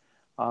 seasons,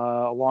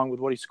 along with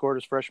what he scored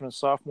his freshman and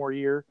sophomore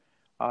year.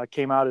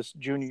 Came out his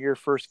junior year,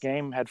 first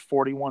game, had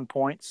 41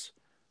 points,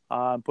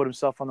 put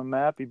himself on the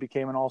map. He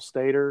became an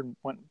all-stater and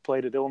went and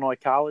played at Illinois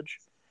College.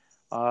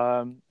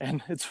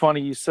 And it's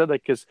funny you said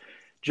that, because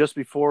just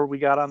before we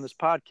got on this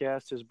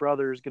podcast, his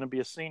brother is going to be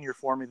a senior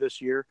for me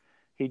this year.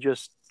 He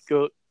just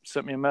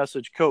sent me a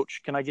message,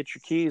 "Coach, can I get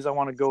your keys? I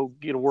want to go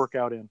get a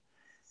workout in."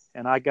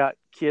 And I got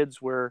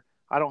kids where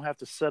I don't have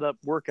to set up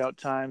workout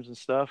times and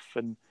stuff.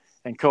 And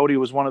Cody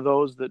was one of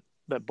those that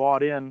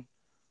bought in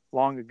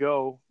long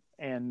ago.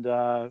 And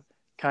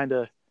kind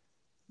of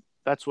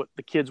that's what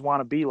the kids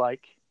want to be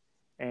like.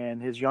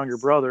 And his younger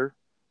brother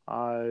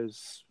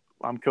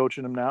I'm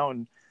coaching him now,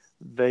 and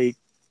they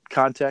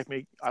contact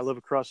me. I live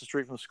across the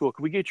street from the school.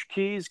 "Can we get your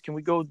keys? Can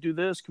we go do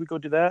this? Can we go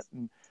do that?"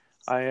 And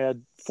I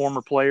had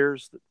former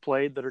players that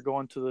played that are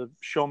going to the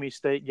Show Me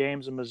State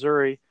games in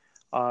Missouri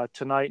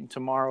tonight and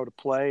tomorrow to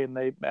play, and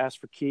they asked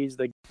for keys.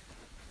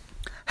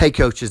 Hey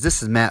coaches,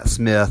 this is Matt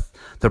Smith,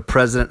 the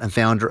president and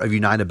founder of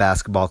United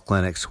Basketball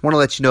Clinics. I want to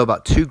let you know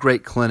about 2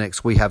 great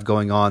clinics we have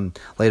going on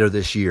later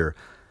this year.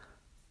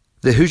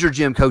 The Hoosier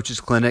Gym Coaches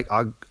Clinic,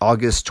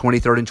 August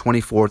 23rd and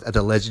 24th at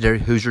the legendary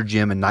Hoosier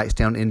Gym in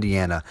Knightstown,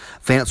 Indiana.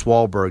 Vance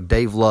Wahlberg,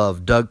 Dave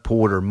Love, Doug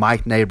Porter,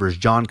 Mike Neighbors,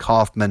 John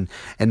Kaufman,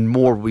 and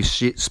more will be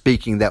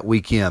speaking that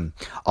weekend.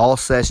 All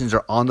sessions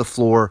are on the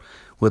floor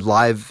with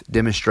live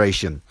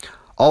demonstration.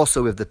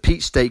 Also, we have the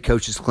Peach State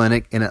Coaches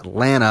Clinic in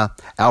Atlanta,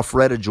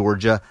 Alpharetta,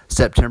 Georgia,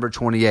 September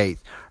 28th.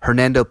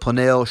 Hernando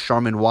Planell,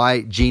 Charmin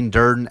White, Gene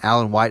Durden,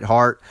 Alan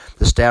Whitehart,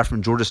 the staff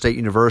from Georgia State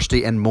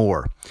University, and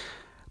more.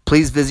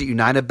 Please visit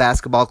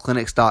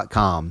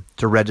UnitedBasketballClinics.com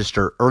to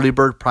register. Early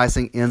bird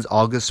pricing ends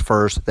August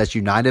 1st. That's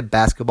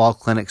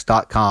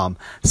UnitedBasketballClinics.com.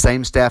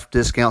 Same staff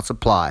discounts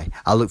apply.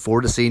 I look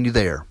forward to seeing you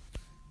there.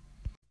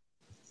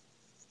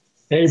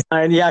 Hey,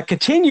 Brian,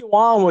 continue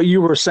on what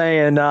you were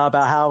saying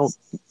about how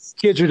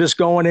kids are just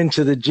going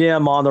into the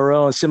gym on their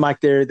own. It seems like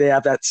they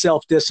have that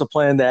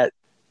self-discipline that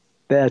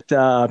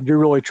you're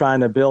really trying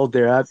to build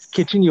there.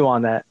 Continue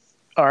on that.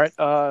 All right.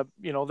 I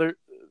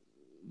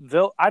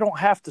don't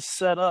have to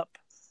set up,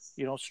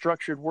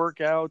 structured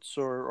workouts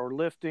or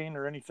lifting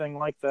or anything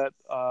like that.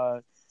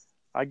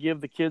 I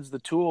give the kids the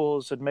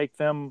tools and make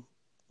them,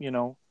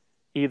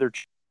 either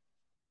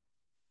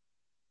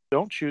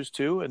don't choose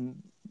to,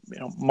 and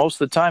most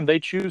of the time they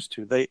choose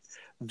to.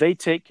 They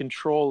take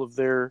control of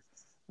their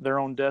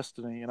own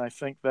destiny, and I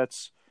think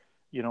that's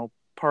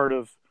part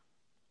of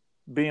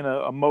being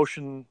a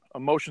motion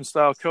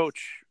style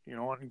coach.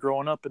 And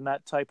growing up in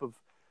that type of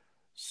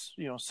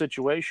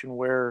situation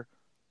where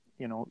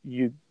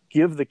you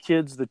give the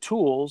kids the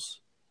tools,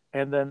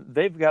 and then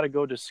they've got to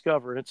go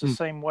discover. It's the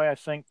same way, I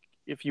think,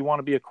 if you want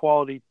to be a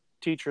quality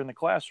teacher in the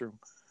classroom.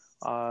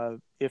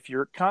 If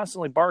you're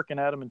constantly barking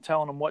at them and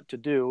telling them what to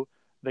do,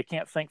 they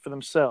can't think for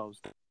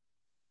themselves. I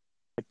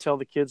tell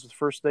the kids the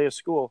first day of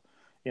school,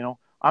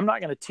 I'm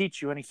not going to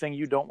teach you anything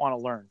you don't want to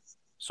learn.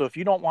 So if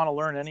you don't want to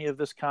learn any of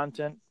this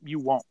content, you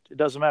won't. It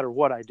doesn't matter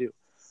what I do.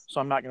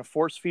 So I'm not going to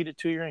force feed it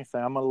to you or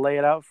anything. I'm going to lay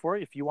it out for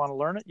you. If you want to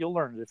learn it, you'll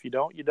learn it. If you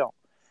don't, you don't.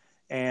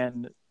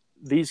 And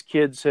these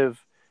kids have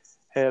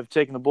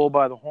taken the bull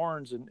by the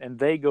horns, and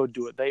they go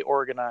do it. They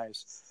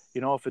organize.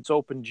 If it's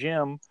open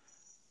gym,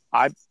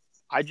 I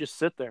just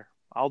sit there.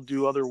 I'll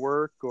do other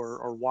work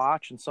or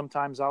watch, and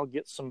sometimes I'll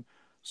get some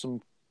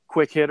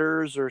quick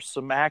hitters or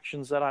some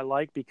actions that I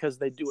like because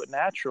they do it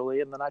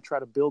naturally, and then I try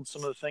to build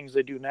some of the things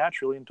they do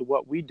naturally into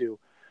what we do.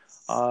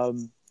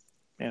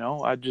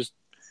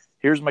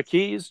 Here's my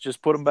keys.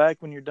 Just put them back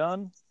when you're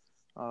done.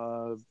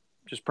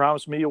 Just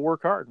promise me you'll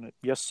work hard. And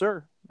yes,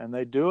 sir. And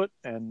they do it,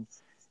 and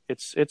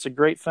it's a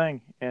great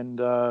thing. And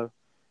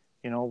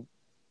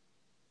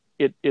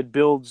it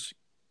builds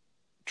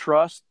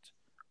trust.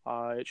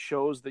 It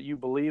shows that you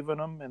believe in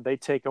them, and they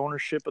take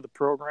ownership of the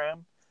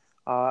program.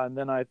 And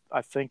then I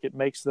think it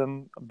makes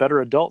them better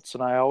adults.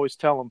 And I always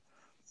tell them,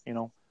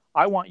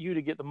 I want you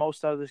to get the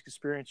most out of this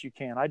experience you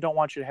can. I don't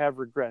want you to have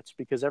regrets,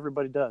 because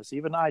everybody does.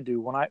 Even I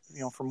do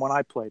from when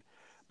I played.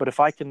 But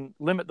if I can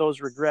limit those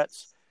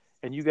regrets,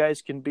 and you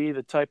guys can be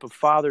the type of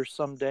father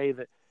someday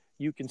that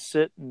you can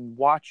sit and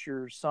watch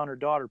your son or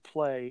daughter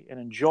play and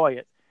enjoy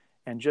it,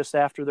 and just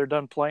after they're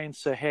done playing,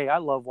 say, "Hey, I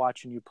love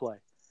watching you play,"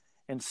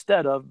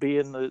 instead of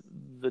being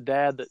the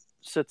dad that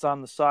sits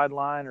on the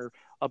sideline or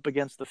up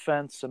against the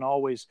fence and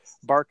always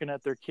barking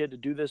at their kid to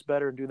do this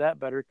better and do that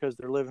better because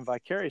they're living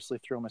vicariously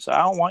through them. I say,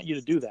 I don't want you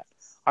to do that.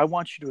 I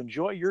want you to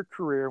enjoy your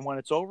career, and when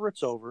it's over,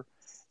 it's over.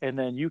 And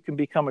then you can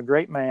become a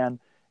great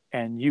man,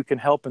 and you can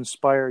help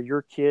inspire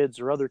your kids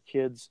or other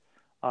kids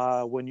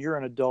when you're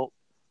an adult,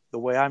 the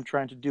way I'm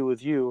trying to do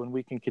with you, and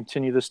we can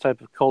continue this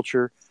type of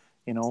culture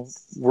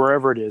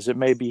wherever it is. It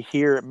may be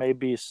here, it may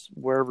be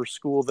wherever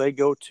school they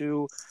go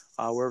to,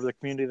 wherever the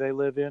community they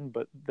live in,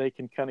 but they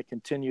can kind of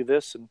continue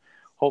this, and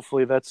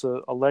hopefully that's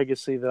a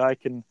legacy that I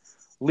can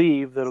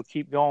leave that'll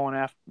keep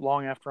going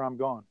long after I'm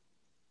gone.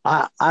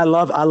 I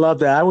love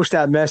that. I wish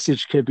that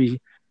message could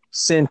be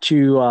sent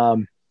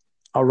to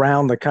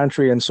around the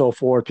country and so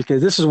forth,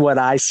 because this is what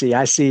I see.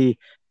 I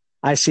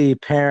see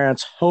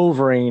parents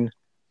hovering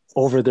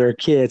over their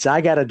kids.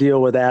 I got to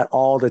deal with that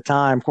all the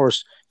time. Of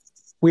course,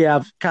 we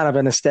have kind of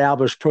an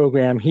established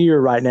program here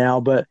right now,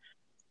 but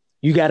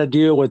you got to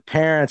deal with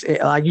parents.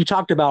 Like you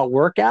talked about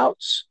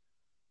workouts.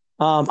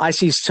 I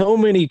see so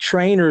many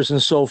trainers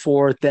and so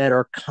forth that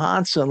are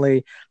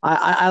constantly,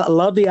 I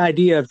love the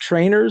idea of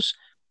trainers,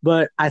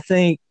 but I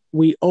think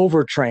we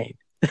overtrain.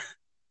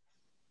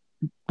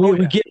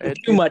 We get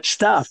too much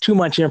stuff, too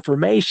much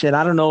information.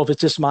 I don't know if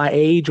it's just my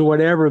age or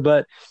whatever,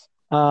 but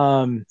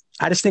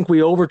I just think we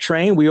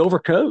overtrain, we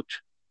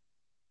overcoach.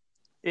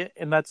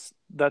 And that's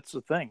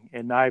the thing.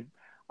 And I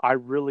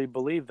really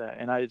believe that.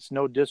 And it's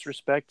no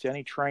disrespect to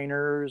any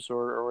trainers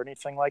or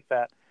anything like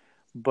that.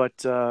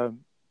 But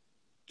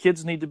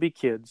kids need to be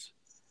kids.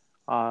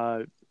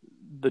 Even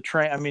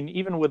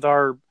with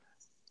our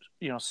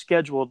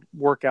scheduled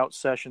workout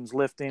sessions,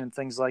 lifting and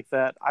things like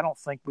that, I don't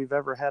think we've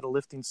ever had a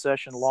lifting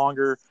session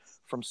longer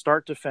from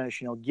start to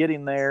finish.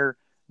 Getting there,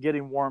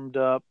 getting warmed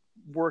up,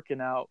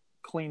 working out,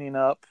 cleaning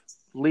up,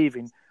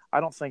 leaving. I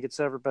don't think it's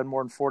ever been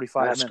more than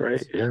 45 minutes. That's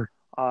great. Yeah.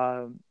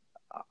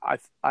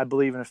 I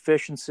believe in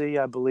efficiency.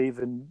 I believe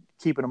in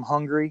keeping them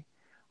hungry.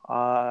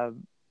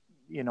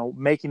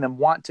 Making them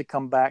want to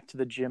come back to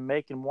the gym,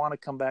 making them want to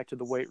come back to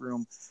the weight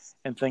room,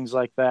 and things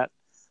like that.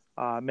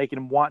 Making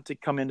them want to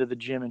come into the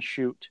gym and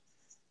shoot,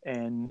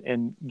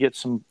 and get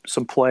some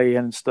play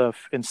and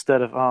stuff,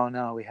 instead of, oh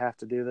no, we have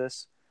to do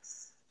this.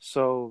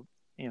 So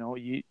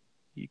you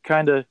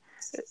kind of,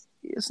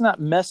 it's not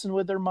messing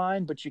with their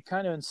mind, but you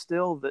kind of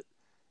instill that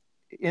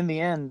in the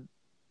end,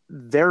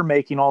 they're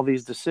making all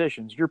these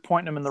decisions. You're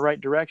pointing them in the right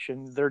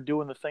direction. They're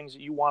doing the things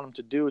that you want them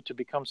to do to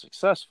become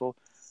successful,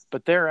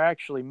 but they're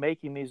actually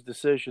making these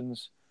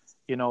decisions,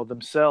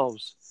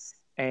 themselves.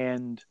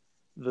 And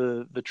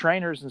the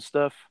trainers and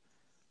stuff,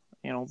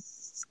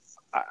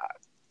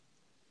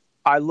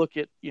 I look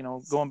at,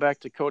 going back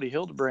to Cody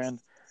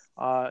Hildebrand,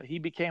 he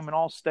became an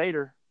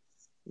all-stater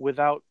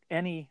without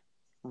any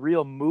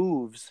real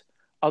moves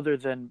other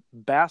than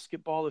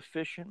basketball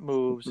efficient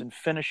moves and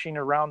finishing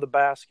around the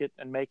basket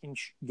and making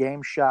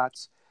game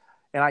shots.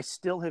 And I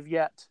still have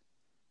yet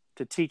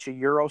to teach a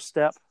Euro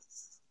step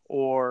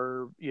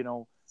or,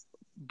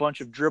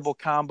 bunch of dribble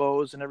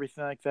combos and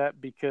everything like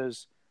that,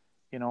 because,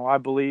 I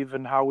believe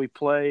in how we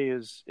play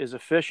is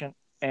efficient,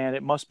 and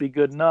it must be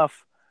good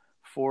enough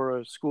for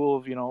a school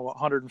of,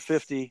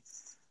 150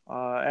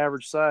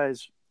 average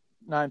size,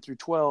 9 through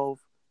 12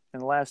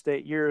 in the last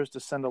 8 years, to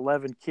send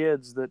 11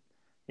 kids that,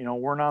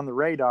 weren't on the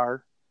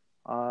radar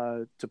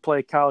to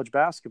play college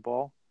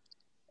basketball.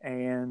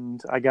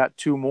 And I got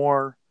 2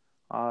 more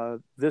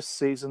this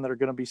season that are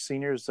going to be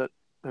seniors that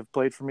have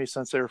played for me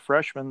since they were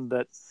freshmen,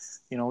 that,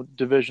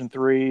 Division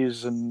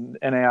IIIs and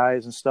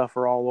NAIs and stuff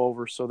are all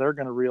over. So they're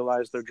going to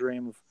realize their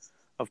dream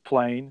of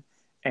playing.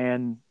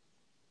 And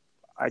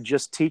I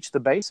just teach the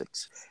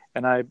basics.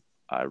 And I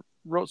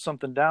wrote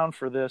something down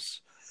for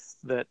this,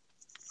 that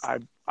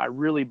I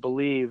really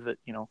believe that,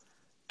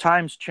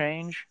 times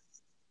change,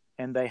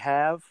 and they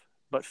have,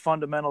 but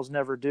fundamentals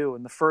never do.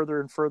 And the further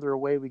and further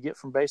away we get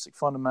from basic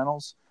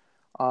fundamentals,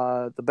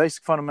 the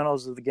basic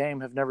fundamentals of the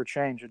game have never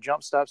changed. A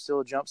jump stop still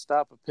a jump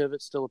stop, a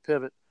pivot still a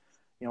pivot.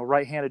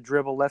 Right-handed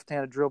dribble,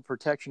 left-handed dribble,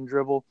 protection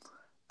dribble,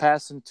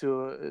 passing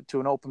to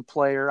an open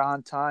player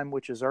on time,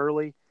 which is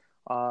early.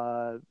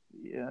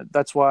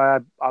 That's why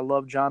I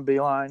love John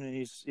Beilein, and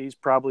he's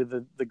probably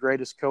the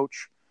greatest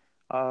coach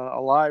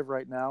alive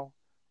right now,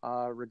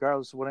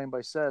 regardless of what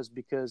anybody says,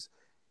 because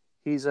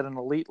he's at an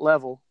elite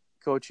level,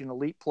 coaching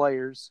elite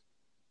players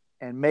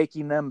and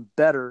making them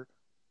better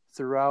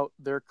throughout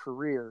their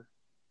career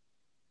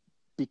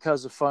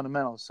because of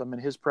fundamentals. I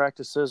mean, his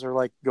practices are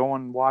like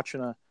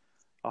watching a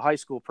high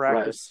school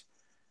practice,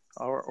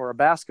 right, or a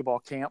basketball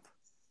camp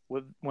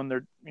when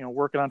they're,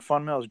 working on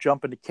fundamentals,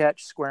 jumping to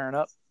catch, squaring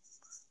up.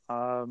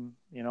 And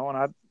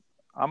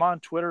I'm on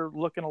Twitter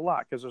looking a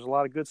lot, because there's a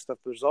lot of good stuff.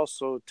 There's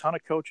also a ton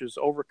of coaches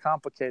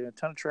overcomplicating, a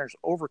ton of trainers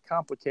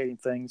overcomplicating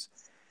things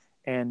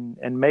and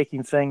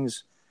making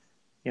things,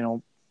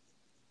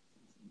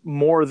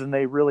 more than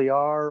they really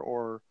are,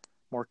 or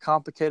more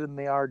complicated than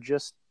they are,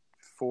 just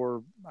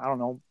for, I don't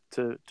know,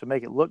 to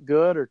make it look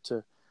good, or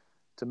to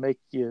make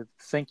you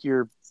think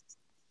you're,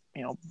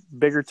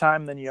 bigger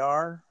time than you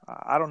are.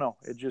 I don't know.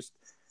 It just,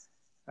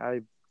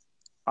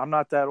 I'm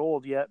not that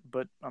old yet,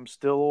 but I'm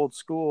still old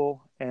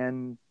school,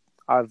 and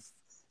I've,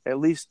 at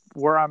least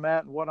where I'm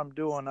at and what I'm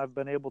doing, I've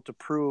been able to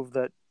prove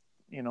that,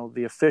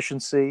 the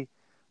efficiency,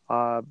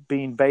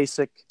 being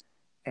basic,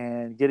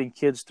 and getting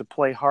kids to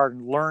play hard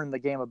and learn the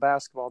game of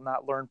basketball,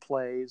 not learn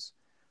plays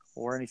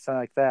or anything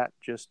like that.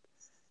 Just,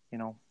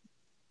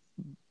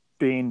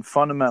 being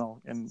fundamental,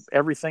 and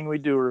everything we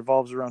do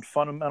revolves around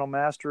fundamental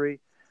mastery,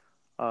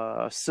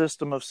 a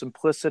system of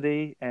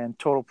simplicity, and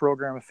total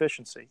program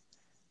efficiency.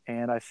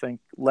 And I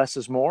think less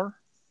is more,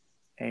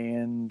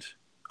 and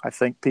I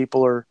think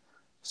people are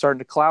starting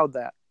to cloud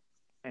that.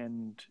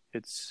 And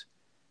it's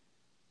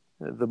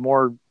the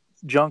more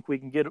junk we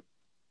can get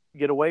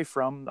away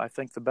from, I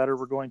think the better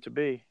we're going to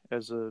be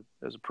as a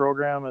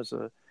program, as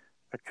a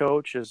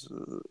coach, as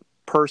a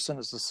person,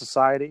 as a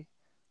society.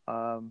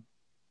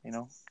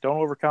 Don't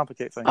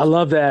overcomplicate things. I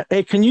love that.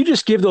 Hey, can you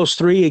just give those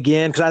three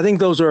again? Because I think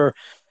those are,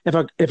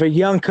 if a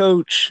young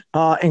coach,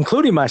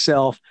 including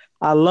myself,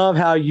 I love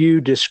how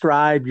you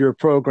describe your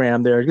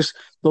program there. Just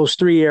those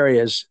three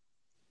areas.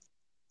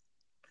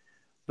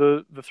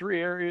 The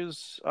three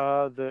areas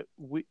that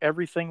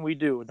everything we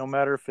do, no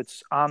matter if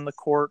it's on the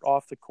court,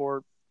 off the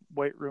court,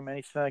 weight room,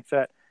 anything like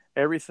that,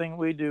 everything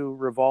we do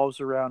revolves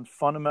around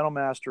fundamental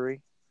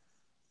mastery,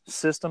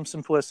 system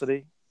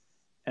simplicity,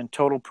 and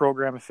total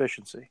program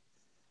efficiency.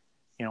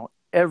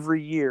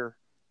 Every year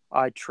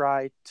I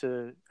try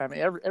to,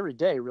 every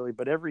day really,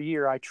 but every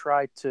year I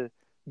try to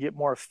get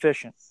more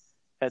efficient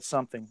at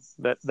something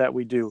that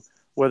we do,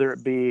 whether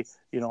it be,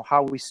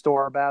 how we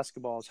store our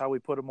basketballs, how we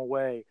put them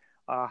away,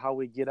 how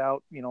we get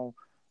out,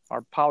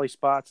 our poly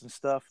spots and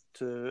stuff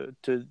to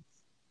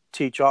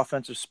teach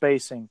offensive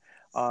spacing,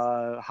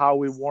 how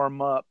we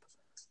warm up,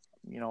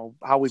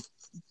 how we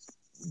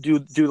do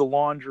the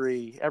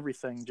laundry,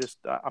 everything. Just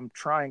I'm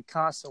trying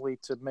constantly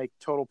to make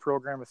total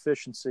program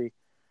efficiency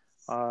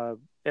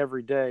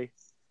every day,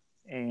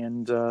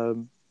 and I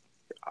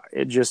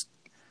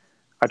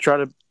try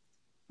to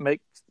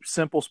make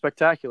simple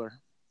spectacular,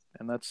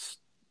 and that's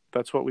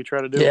what we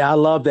try to do. Yeah, I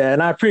love that,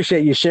 and I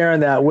appreciate you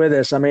sharing that with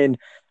us.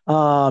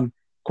 Of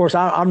course,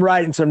 I'm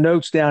writing some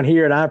notes down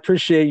here, and I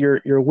appreciate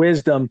your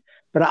wisdom.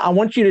 But I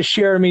want you to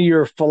share with me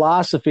your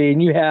philosophy,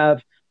 and you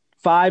have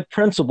 5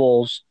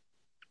 principles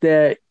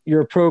that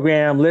your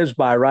program lives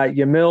by, right?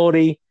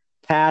 Humility,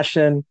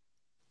 passion,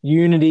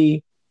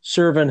 unity,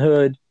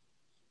 servanthood,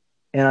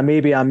 and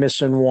maybe I'm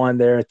missing one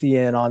there at the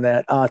end on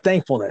that.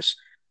 Thankfulness.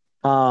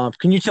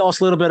 Can you tell us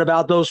a little bit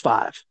about those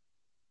 5?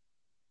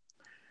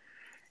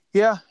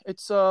 Yeah,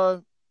 it's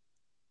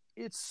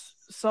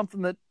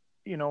something that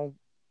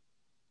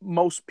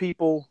most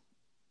people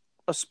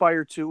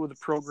aspire to with the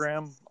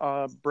program.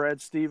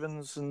 Brad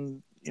Stevens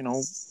and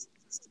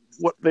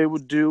what they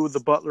would do the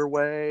Butler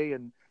way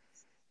and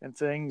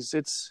things.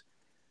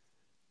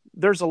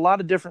 There's a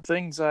lot of different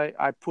things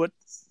I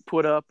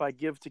put up. I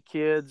give to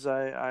kids.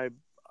 I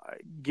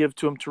give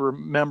to them to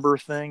remember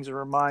things and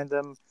remind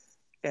them.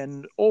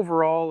 And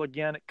overall,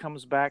 again, it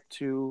comes back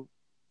to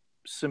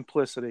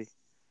simplicity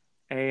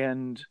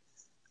and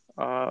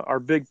our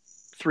big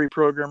 3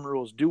 program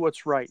rules. Do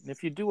what's right. And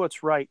if you do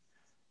what's right,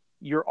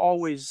 you're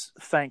always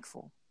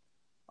thankful.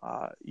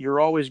 You're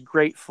always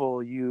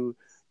grateful. You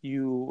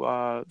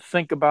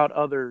think about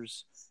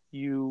others.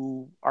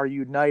 You are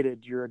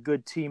united. You're a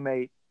good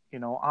teammate,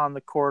 on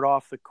the court,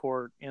 off the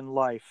court, in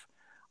life.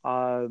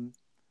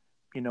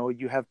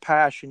 You have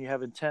passion, you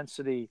have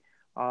intensity.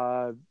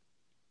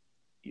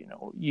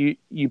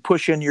 You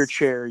push in your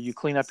chair, you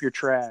clean up your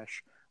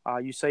trash.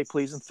 You say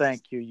please and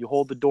thank you. You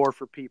hold the door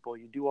for people.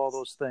 You do all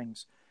those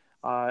things.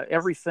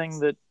 Everything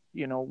that,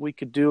 we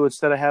could do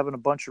instead of having a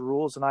bunch of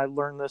rules. And I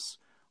learned this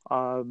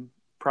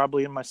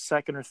probably in my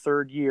 2nd or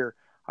 3rd year.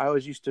 I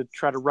always used to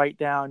try to write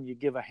down, you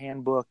give a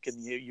handbook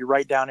and you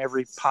write down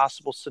every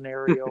possible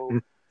scenario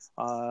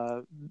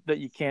that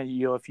you can,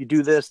 if you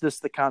do this is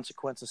the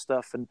consequence of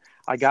stuff. And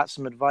I got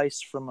some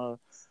advice from a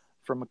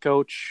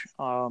coach,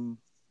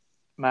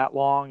 Matt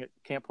Long at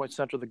Camp Point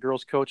Central, the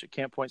girls coach at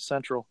Camp Point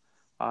Central.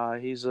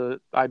 He's a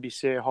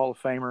IBCA Hall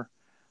of Famer.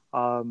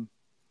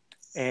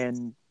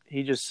 And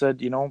he just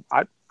said,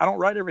 I don't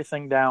write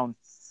everything down.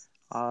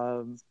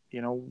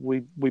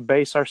 We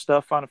base our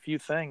stuff on a few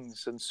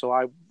things. And so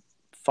I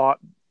thought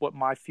what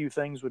my few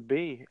things would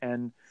be,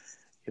 and,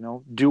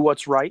 do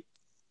what's right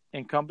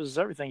encompasses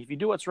everything. If you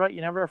do what's right,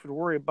 you never have to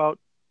worry about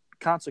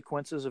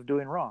consequences of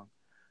doing wrong.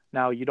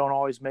 Now, you don't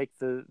always make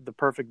the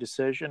perfect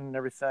decision and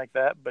everything like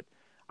that, but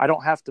I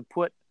don't have to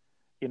put,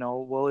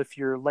 well, if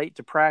you're late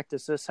to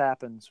practice, this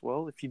happens.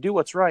 Well, if you do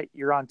what's right,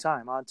 you're on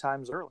time. On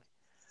time's early.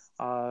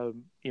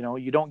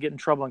 You don't get in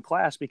trouble in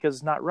class because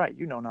it's not right.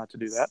 You know not to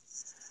do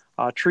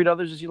that. Treat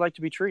others as you like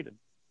to be treated.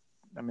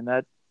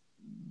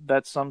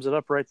 That sums it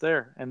up right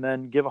there. And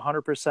then give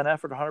 100%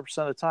 effort 100%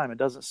 of the time. It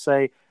doesn't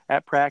say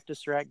at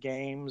practice or at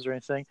games or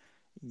anything.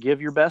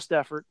 Give your best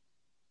effort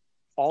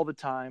all the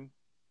time,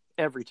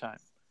 every time,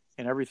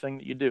 in everything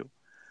that you do.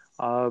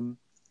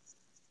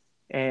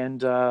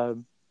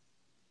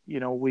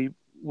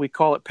 We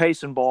call it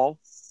pace and ball.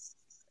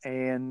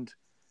 And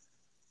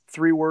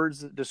 3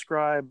 words that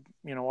describe,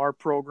 our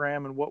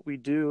program and what we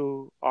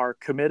do are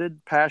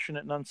committed,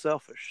 passionate, and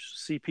unselfish.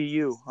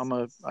 CPU.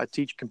 I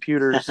teach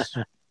computers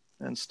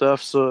and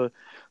stuff. So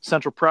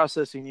central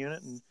processing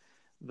unit. And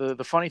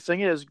the funny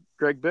thing is,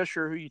 Greg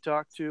Bisher, who you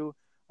talked to,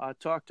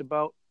 talked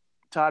about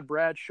Todd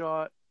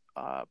Bradshaw,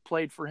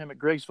 played for him at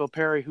Griggsville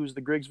Perry, who's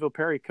the Griggsville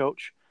Perry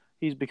coach.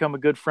 he's become a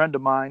good friend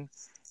of mine.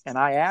 And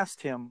I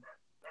asked him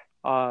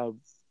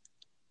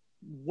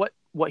what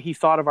he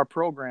thought of our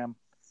program,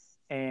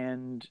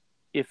 and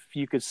if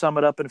you could sum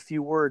it up in a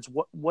few words,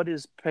 what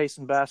is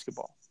Payson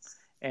basketball?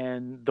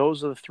 And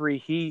those are the three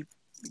he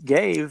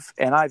gave,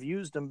 and I've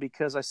used them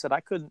because I said I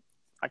couldn't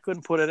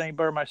put it any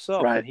better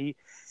myself. Right. And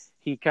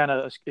he kind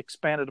of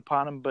expanded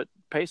upon them. But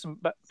Payson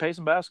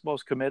basketball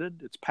is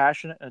committed, it's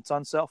passionate, and it's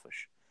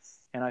unselfish.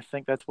 And I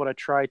think that's what I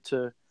try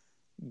to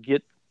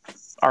get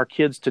our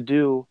kids to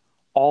do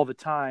all the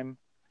time,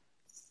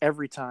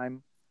 every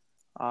time,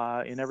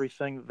 in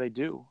everything that they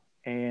do.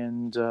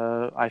 And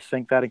I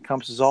think that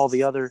encompasses all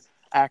the other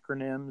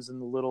acronyms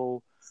and the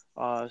little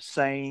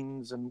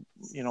sayings and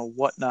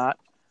whatnot.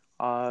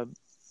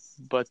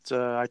 But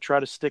I try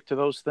to stick to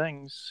those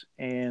things,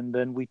 and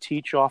then we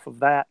teach off of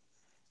that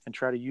and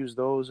try to use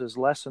those as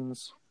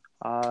lessons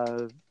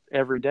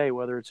every day,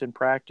 whether it's in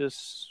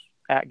practice,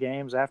 at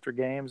games, after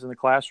games, in the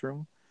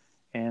classroom,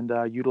 and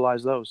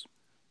utilize those.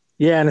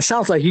 Yeah, and it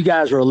sounds like you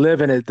guys are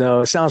living it,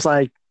 though. It sounds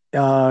like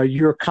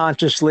you're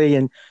consciously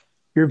and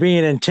you're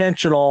being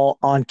intentional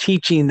on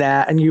teaching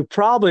that. And you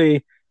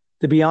probably,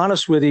 to be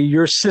honest with you,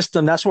 your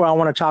system, that's what I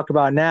want to talk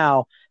about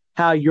now,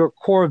 how your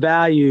core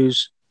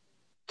values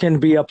can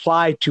be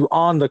applied to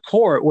on the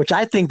court, which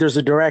I think there's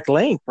a direct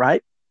link,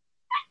 right?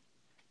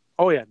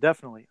 Oh yeah,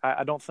 definitely.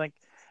 I don't think,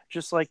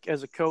 just like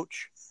as a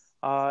coach,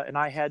 and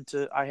I had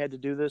to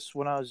do this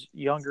when I was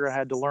younger. I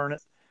had to learn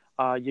it.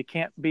 You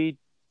can't be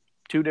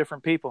two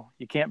different people.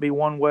 You can't be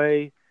one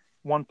way,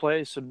 one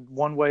place, and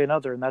one way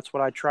another. And that's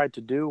what I tried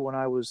to do when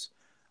I was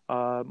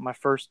my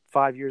first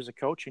 5 years of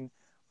coaching.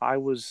 I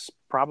was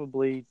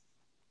probably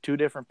two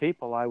different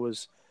people. I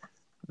was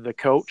the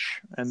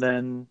coach, and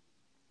then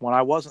when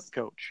I wasn't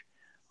coach.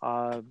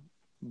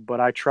 But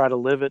I try to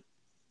live it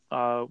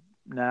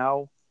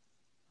now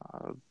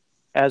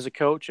as a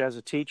coach, as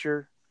a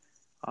teacher,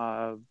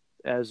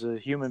 as a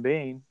human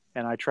being,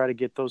 and I try to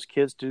get those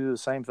kids to do the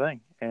same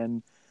thing.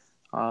 And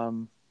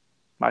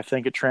I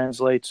think it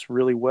translates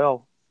really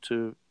well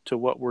to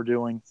what we're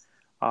doing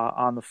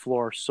on the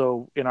floor.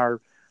 So in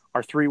our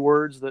three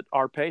words that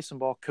are Payson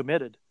ball,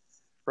 committed,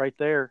 right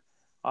there,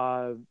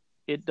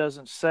 it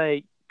doesn't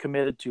say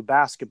committed to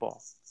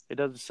basketball. It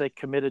doesn't say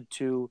committed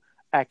to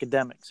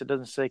academics. It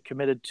doesn't say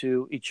committed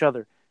to each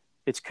other.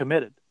 It's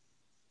committed.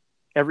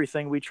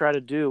 Everything we try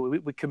to do,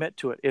 we commit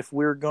to it. If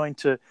we're going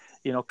to,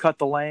 cut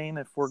the lane,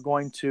 if we're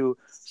going to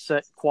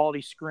set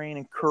quality screen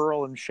and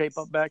curl and shape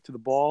up back to the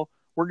ball,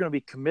 we're going to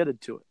be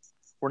committed to it.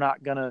 We're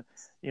not going to,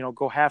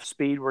 go half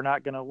speed. We're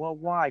not going to, well,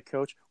 why,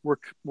 coach?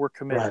 We're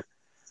committed.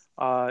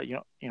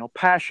 Right.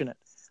 Passionate.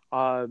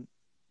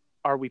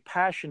 Are we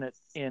passionate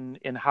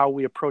in how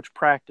we approach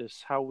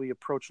practice, how we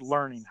approach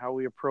learning, how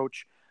we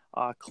approach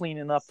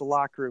cleaning up the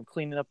locker room,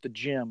 cleaning up the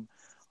gym?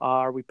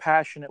 Are we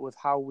passionate with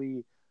how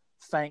we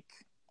thank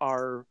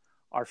our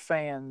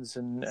fans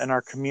and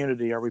our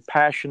community? Are we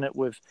passionate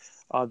with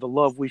the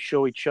love we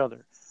show each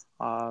other?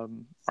 Are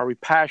we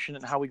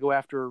passionate in how we go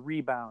after a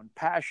rebound?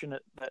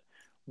 Passionate that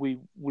we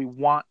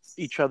want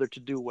each other to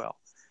do well?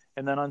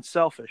 And then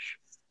unselfish.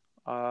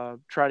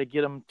 Try to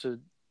get them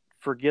to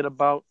forget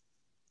about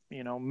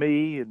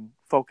me and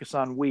focus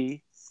on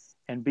we,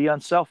 and be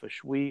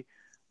unselfish. We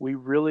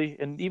really,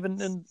 and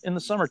even in the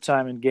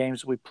summertime in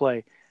games we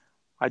play,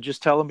 I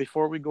just tell them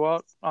before we go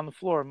out on the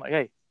floor, I'm like,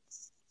 hey,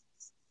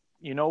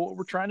 you know what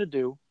we're trying to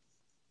do,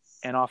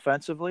 and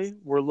offensively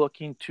we're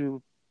looking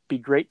to be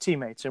great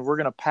teammates, and we're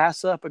going to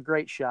pass up a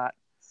great shot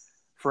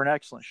for an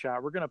excellent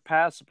shot. We're going to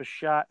pass up a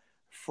shot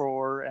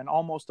for an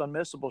almost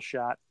unmissable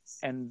shot,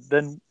 and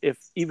then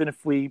even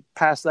if we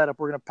pass that up,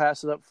 we're going to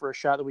pass it up for a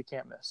shot that we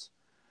can't miss.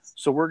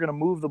 So we're going to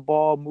move the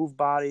ball, move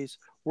bodies,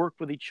 work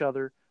with each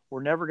other.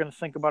 We're never going to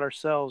think about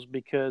ourselves,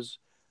 because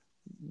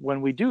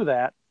when we do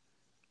that,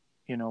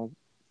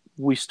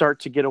 we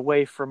start to get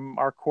away from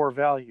our core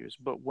values.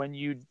 But when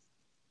you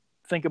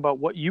think about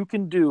what you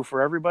can do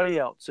for everybody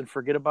else and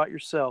forget about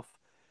yourself,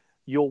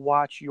 you'll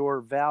watch your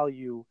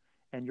value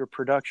and your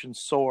production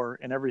soar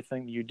in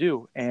everything you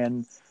do.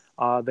 And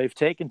they've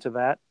taken to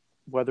that,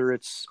 whether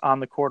it's on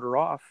the court or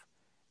off,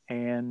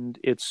 and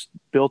it's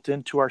built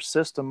into our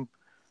system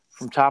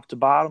from top to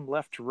bottom,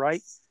 left to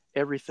right.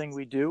 Everything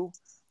we do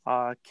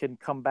can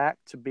come back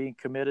to being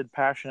committed,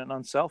 passionate, and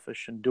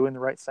unselfish, and doing the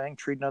right thing,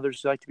 treating others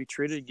as they like to be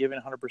treated, giving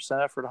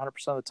 100% effort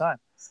 100% of the time.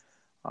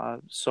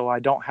 So I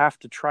don't have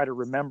to try to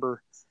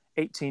remember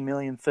 18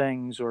 million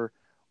things or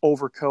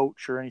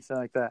overcoach or anything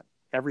like that.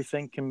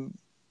 Everything can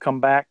come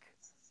back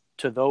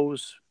to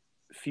those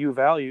few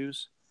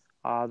values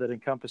that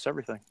encompass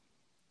everything.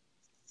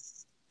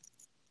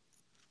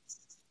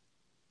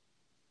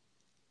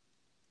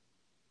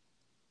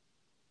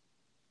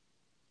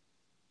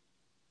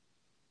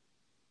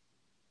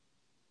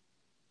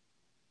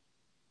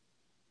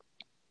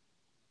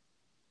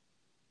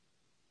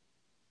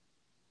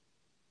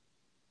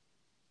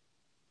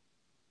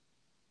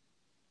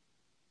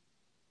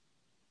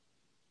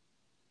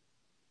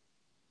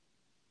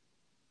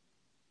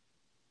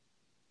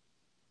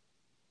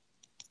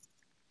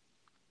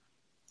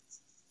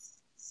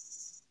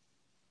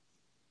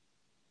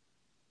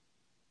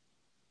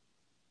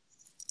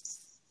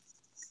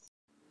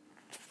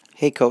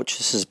 Hey, Coach,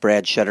 this is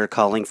Brad Shutter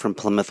calling from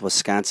Plymouth,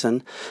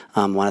 Wisconsin.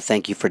 I want to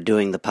thank you for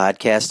doing the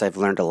podcast. I've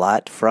learned a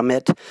lot from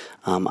it.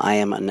 I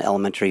am an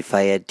elementary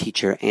phy-ed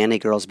teacher and a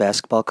girls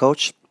basketball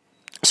coach,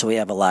 so we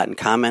have a lot in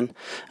common.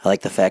 I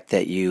like the fact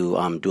that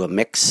you do a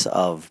mix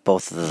of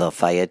both the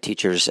phy-ed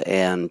teachers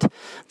and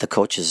the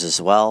coaches as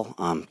well.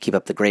 Keep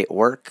up the great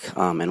work,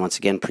 and once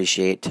again,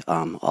 appreciate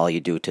all you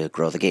do to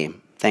grow the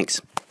game.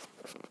 Thanks.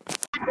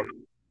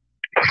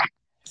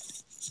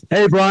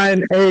 Hey,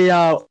 Brian. Hey,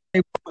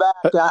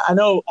 back. I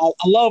know I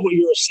love what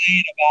you were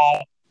saying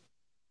about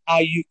how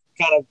you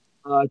kind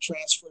of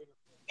transfer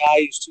your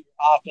values to your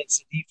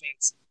offense and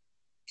defense.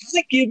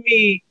 Kind of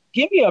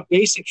give me a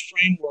basic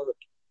framework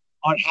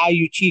on how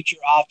you teach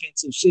your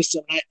offensive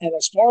system. And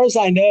as far as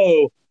I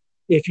know,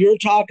 if you're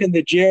talking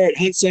to Jarrett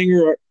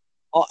Hunsinger,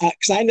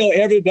 because I know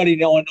everybody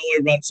in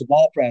Illinois runs the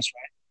ball press,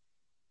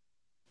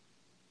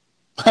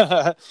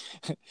 right?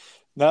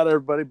 Not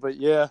everybody, but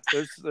yeah,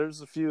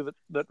 there's a few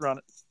that run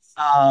it.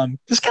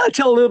 Just kind of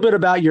tell a little bit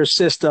about your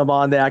system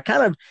on that.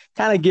 Kind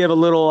of give a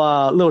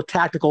little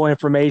tactical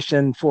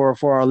information for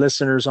our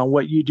listeners on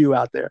what you do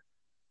out there.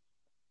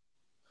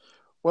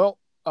 Well,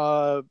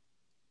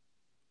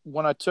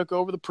 when I took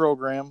over the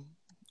program,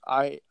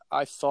 I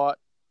thought,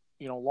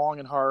 long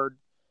and hard,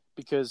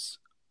 because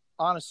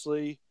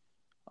honestly,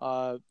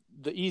 the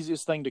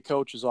easiest thing to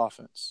coach is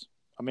offense.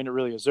 I mean, it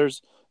really is.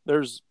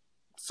 There's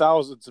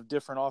thousands of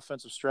different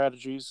offensive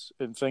strategies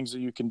and things that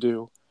you can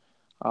do.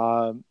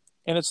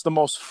 And it's the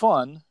most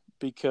fun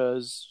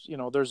because,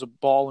 there's a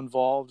ball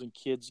involved and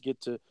kids get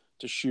to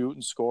shoot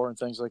and score and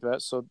things like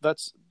that. So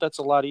that's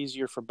a lot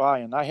easier for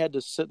buy-in. I had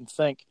to sit and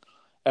think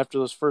after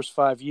those first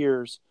 5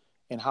 years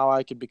and how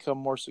I could become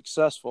more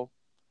successful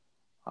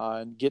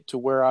and get to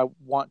where I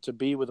want to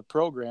be with a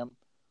program.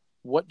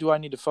 What do I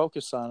need to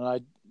focus on?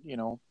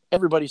 And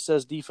everybody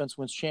says defense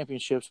wins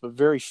championships, but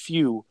very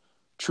few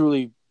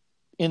truly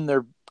in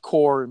their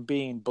core and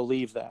being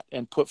believe that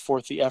and put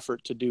forth the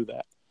effort to do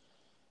that.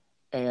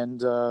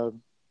 And,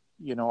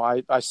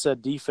 I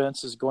said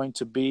defense is going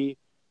to be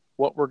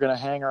what we're going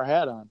to hang our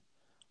hat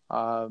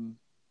on.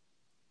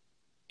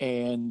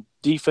 And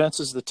defense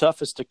is the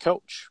toughest to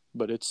coach,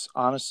 but it's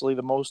honestly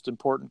the most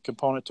important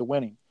component to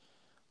winning.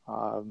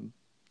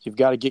 You've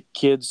got to get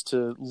kids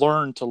to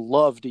learn to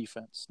love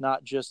defense,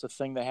 not just a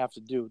thing they have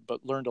to do,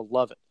 but learn to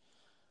love it.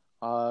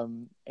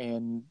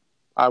 And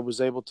I was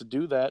able to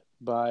do that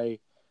by,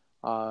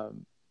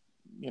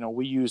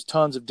 we use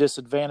tons of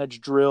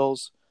disadvantage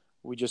drills.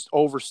 We just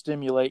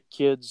overstimulate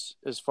kids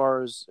as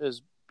far as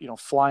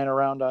flying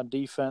around on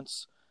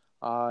defense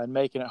and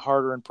making it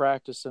harder in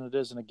practice than it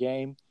is in a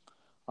game.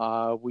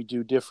 We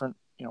do different,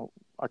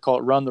 I call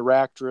it run the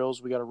rack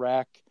drills. We got a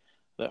rack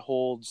that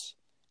holds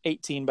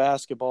 18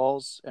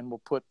 basketballs, and we'll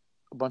put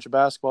a bunch of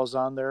basketballs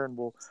on there, and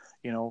we'll,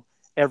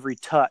 every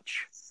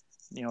touch,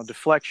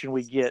 deflection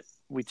we get,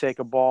 we take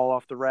a ball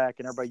off the rack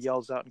and everybody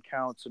yells out and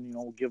counts, and,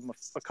 we'll give them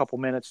a couple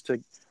minutes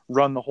to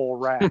run the whole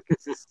rack.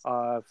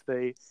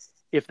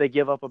 If they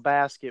give up a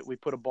basket, we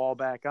put a ball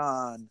back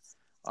on.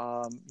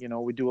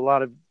 We do a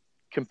lot of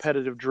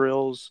competitive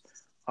drills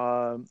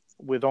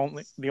with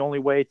the only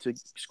way to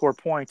score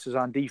points is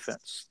on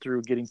defense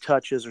through getting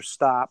touches or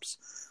stops.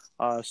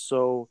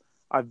 So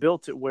I've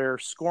built it where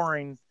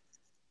scoring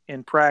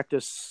in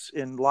practice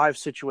in live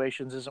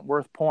situations isn't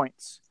worth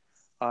points.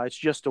 It's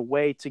just a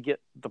way to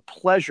get the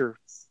pleasure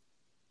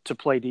to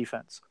play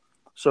defense.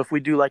 So if we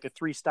do like a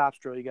 3 stops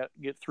drill, you got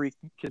to get 3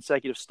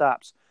 consecutive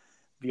stops.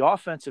 The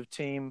offensive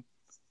team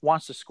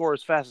wants to score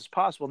as fast as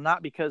possible,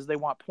 not because they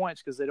want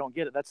points, because they don't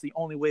get it. That's the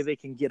only way they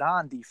can get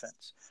on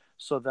defense.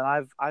 So then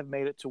I've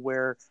made it to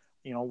where,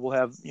 we'll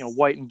have,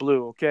 white and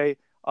blue. Okay.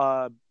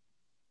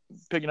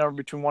 Pick a number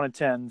between 1 and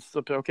 10.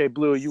 So, okay,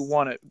 blue, you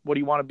want it. What do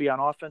you want to be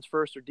on, offense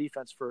first or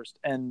defense first?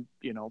 And,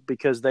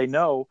 because they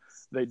know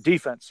the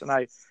defense, and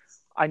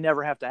I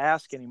never have to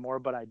ask anymore,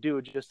 but I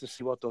do just to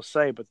see what they'll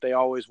say, but they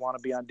always want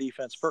to be on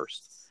defense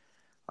first.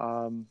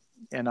 And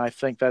I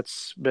think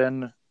that's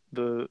been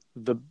the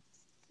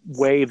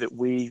way that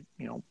we,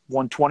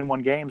 won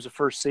 21 games the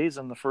first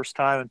season, the first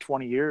time in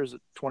 20 years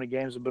that 20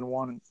 games have been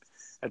won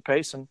at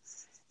Payson.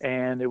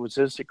 And it was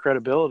instant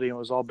credibility, and it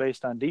was all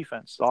based on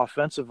defense.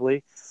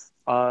 Offensively,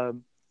 I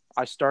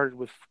started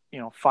with,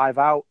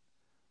 5-out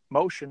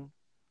motion,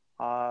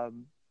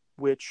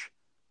 which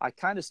I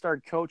kind of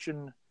started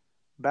coaching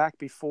back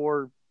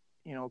before,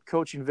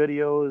 coaching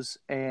videos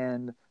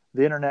and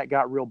the internet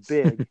got real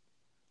big.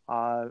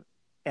 And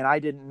I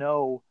didn't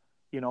know,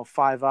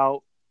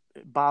 5-out.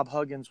 Bob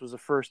Huggins was the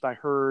first I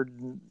heard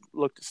and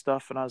looked at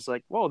stuff, and I was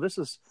like, whoa, this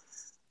is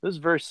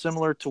very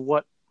similar to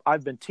what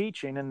I've been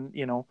teaching. And,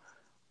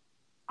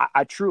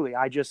 I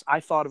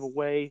thought of a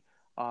way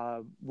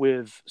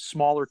with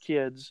smaller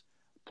kids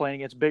playing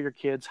against bigger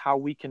kids, how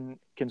we can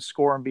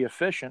score and be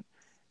efficient.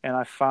 And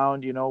I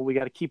found, we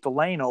got to keep the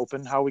lane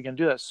open. How are we going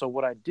to do that? So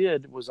what I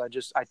did was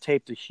I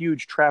taped a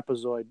huge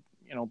trapezoid,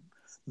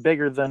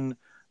 bigger than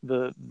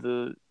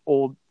the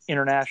old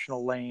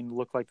international lane,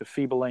 looked like the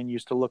FIBA lane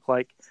used to look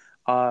like.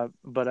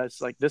 But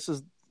it's like, this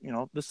is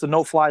the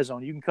no-fly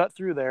zone. You can cut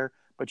through there,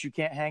 but you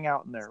can't hang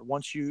out in there.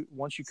 Once you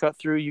cut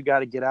through, you got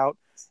to get out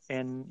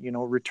and,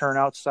 return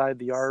outside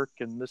the arc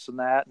and this and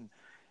that. And,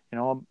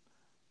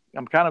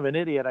 I'm kind of an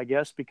idiot, I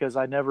guess, because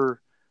I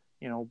never,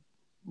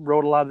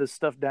 wrote a lot of this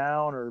stuff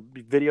down or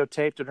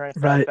videotaped it or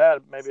anything like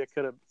that. Maybe I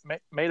could have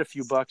made a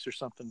few bucks or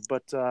something,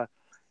 but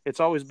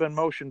it's always been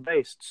motion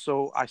based.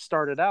 So I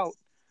started out,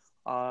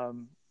 5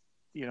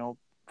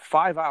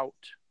 out.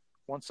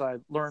 Once I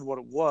learned what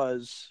it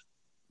was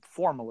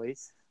formally,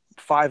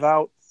 5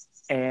 out,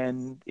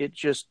 and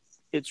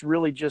it's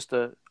really just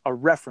a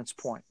reference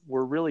point.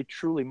 We're really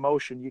truly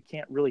motion. You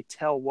can't really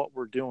tell what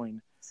we're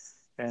doing,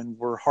 and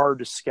we're hard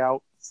to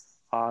scout.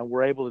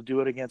 We're able to do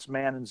it against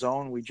man and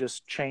zone. We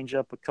just change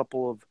up a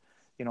couple of,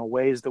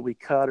 ways that we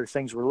cut or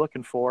things we're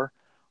looking for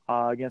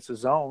against the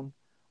zone.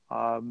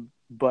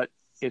 But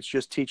it's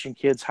just teaching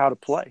kids how to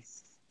play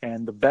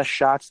and the best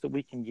shots that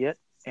we can get,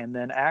 and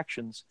then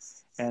actions.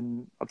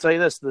 And I'll tell you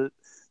this, the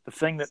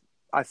thing that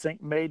I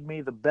think made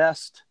me the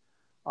best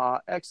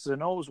X's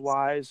and O's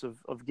wise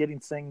of getting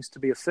things to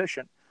be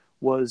efficient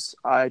was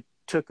I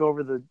took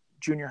over the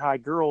junior high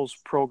girls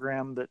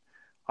program that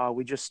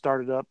we just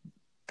started up.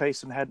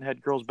 Payson hadn't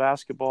had girls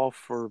basketball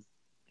for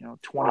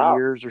 20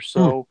 years or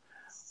so,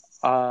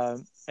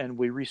 and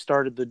we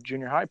restarted the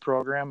junior high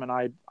program, and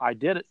I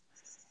did it,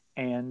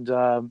 and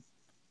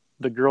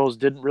the girls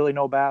didn't really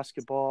know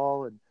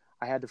basketball, and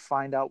I had to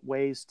find out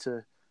ways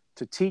to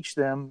teach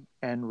them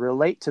and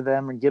relate to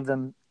them and give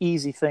them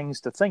easy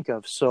things to think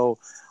of. So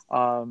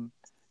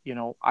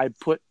I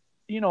put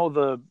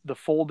the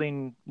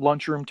folding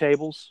lunchroom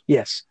tables.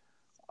 Yes.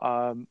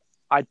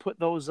 I'd put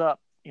those up,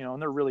 and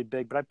they're really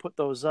big, but I put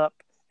those up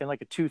in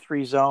like a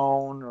 2-3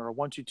 zone or a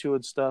 1-2-2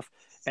 and stuff.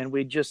 And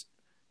we just,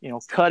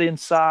 cut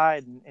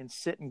inside and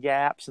sit in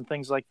gaps and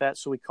things like that.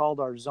 So we called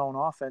our zone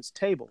offense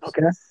tables.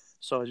 Okay.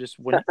 So just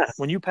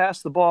when you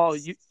pass the ball,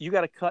 you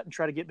got to cut and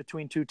try to get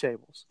between 2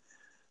 tables.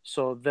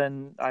 So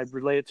then I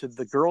related to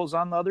the girls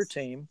on the other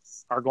team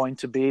are going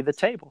to be the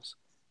tables.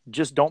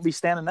 Just don't be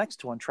standing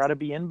next to one. Try to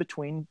be in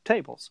between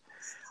tables.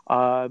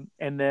 And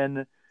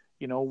then,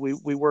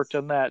 we worked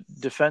on that.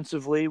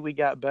 Defensively, we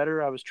got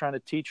better. I was trying to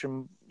teach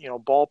them,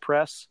 ball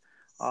press,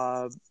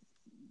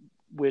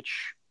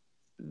 which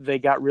they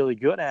got really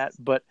good at.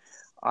 But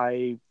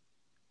I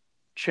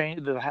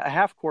changed the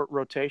half-court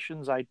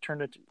rotations. I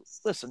turned it to,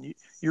 listen,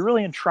 you're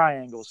really in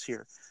triangles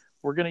here.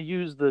 We're going to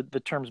use the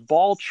terms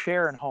ball,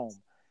 chair, and home.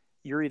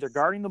 You're either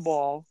guarding the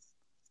ball,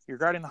 you're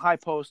guarding the high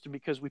post, and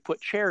because we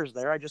put chairs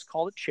there, I just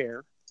called it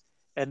chair.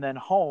 And then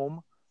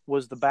home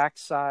was the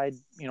backside,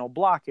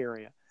 block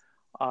area.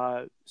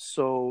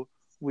 So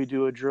we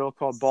do a drill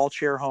called ball,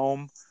 chair,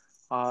 home.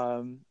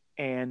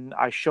 And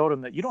I showed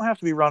them that you don't have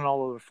to be running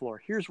all over the floor.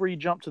 Here's where you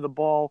jump to the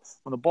ball.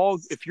 When the ball,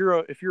 if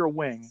you're a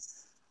wing,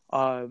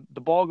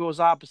 the ball goes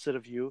opposite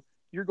of you,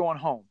 you're going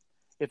home.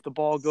 If the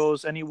ball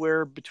goes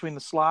anywhere between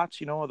the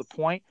slots, or the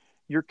point,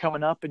 you're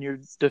coming up and you're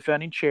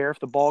defending chair. If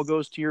the ball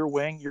goes to your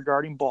wing, you're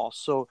guarding ball.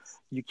 So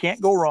you can't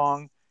go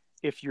wrong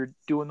if you're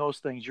doing those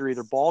things. You're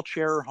either ball,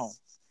 chair, or home.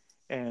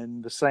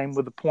 And the same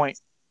with the point.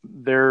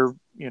 They're,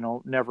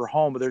 never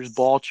home, but they're just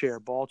ball, chair,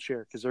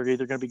 because they're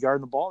either going to be guarding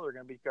the ball or they're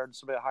going to be guarding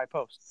somebody at high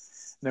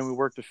post. And then we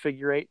work the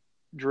figure 8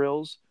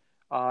 drills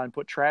and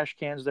put trash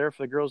cans there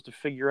for the girls to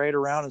figure 8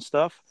 around and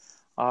stuff.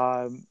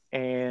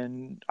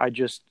 And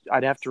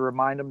I'd have to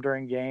remind them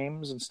during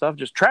games and stuff,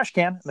 just trash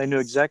can. And they knew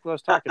exactly what I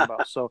was talking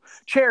about. So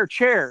chair,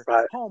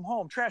 right.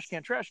 home, trash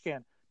can,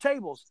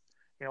 tables,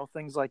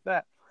 things like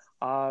that.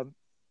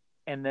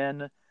 And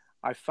then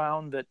I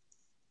found that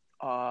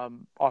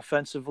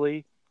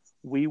offensively,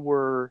 we'd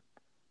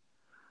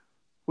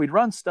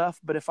run stuff,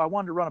 but if I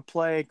wanted to run a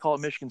play, call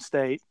it Michigan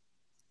State,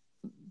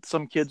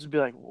 some kids would be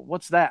like, well,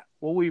 what's that?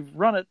 Well, we've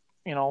run it,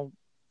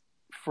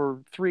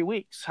 for 3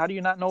 weeks. How do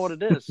you not know what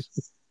it is?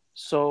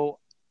 So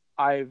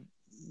I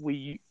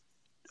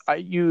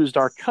used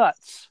our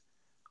cuts,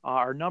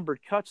 our numbered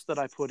cuts that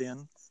I put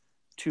in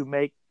to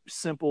make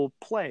simple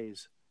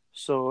plays.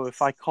 So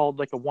if I called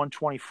like a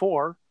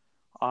 124,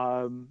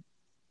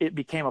 it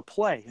became a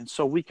play. And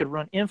so we could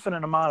run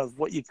infinite amount of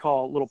what you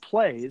call little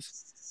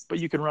plays, but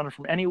you can run it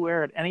from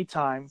anywhere at any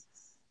time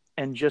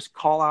and just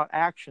call out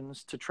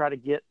actions to try to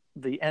get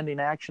the ending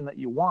action that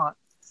you want,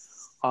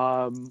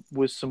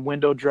 with some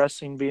window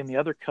dressing being the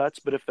other cuts.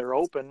 But if they're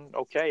open,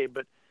 okay.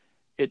 But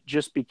it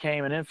just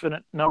became an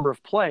infinite number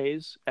of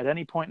plays at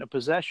any point in a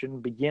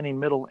possession, beginning,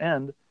 middle,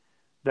 end,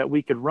 that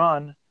we could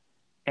run.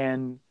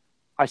 And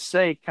I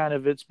say kind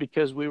of it's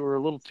because we were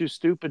a little too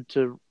stupid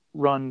to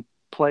run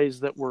plays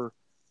that were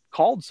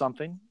called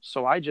something.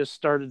 So I just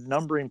started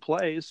numbering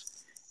plays.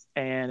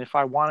 And if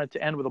I wanted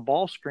to end with a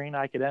ball screen,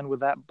 I could end with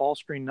that ball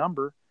screen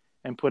number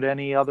and put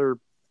any other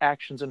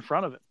actions in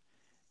front of it.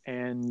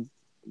 And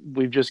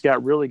we've just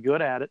got really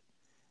good at it.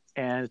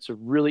 And it's a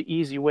really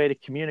easy way to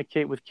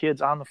communicate with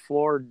kids on the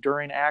floor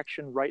during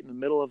action, right in the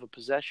middle of a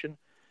possession,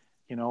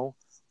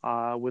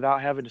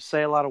 without having to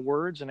say a lot of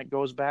words. And it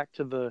goes back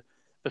to the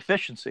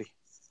efficiency,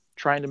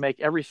 trying to make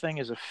everything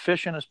as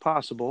efficient as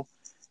possible.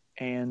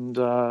 And,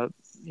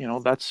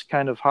 that's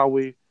kind of how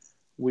we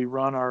we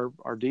run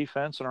our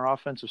defense and our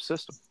offensive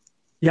system.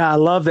 Yeah, I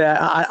love that.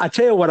 I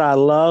tell you what I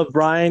love,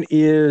 Brian,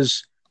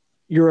 is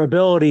your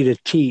ability to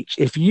teach.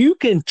 If you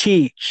can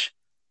teach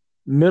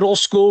middle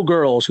school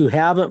girls who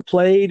haven't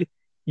played,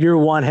 you're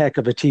one heck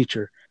of a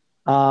teacher.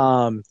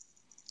 And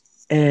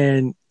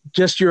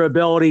just your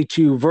ability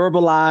to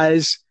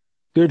verbalize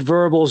good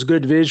verbals,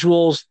 good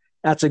visuals,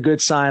 that's a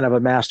good sign of a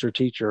master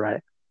teacher,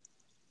 right?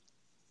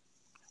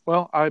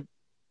 Well, I'd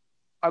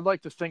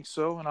like to think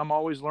so, and I'm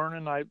always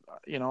learning. I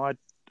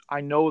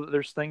know that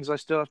there's things I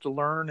still have to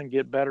learn and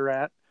get better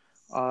at.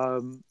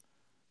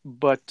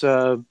 But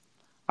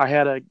I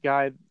had a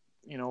guy,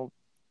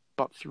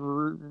 about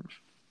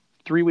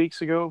 3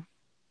 weeks ago,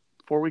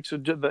 4 weeks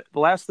ago. The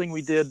last thing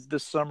we did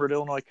this summer at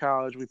Illinois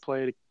College, we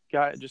played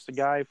a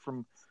guy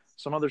from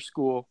some other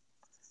school.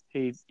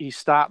 He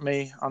stopped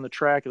me on the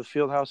track of the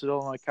field house at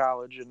Illinois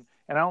College, and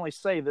I only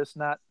say this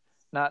not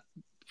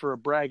for a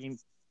bragging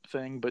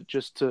thing, but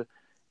just to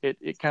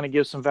it kind of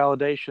gives some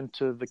validation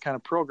to the kind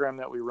of program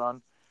that we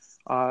run.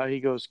 He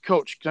goes,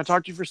 "Coach, can I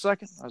talk to you for a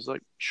second?" I was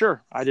like,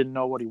 "Sure." I didn't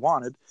know what he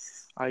wanted.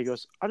 He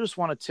goes, "I just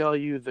want to tell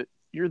you that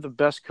you're the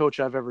best coach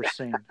I've ever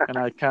seen." And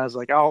I kind of was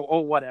like, oh,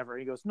 whatever.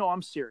 He goes, "No,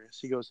 I'm serious."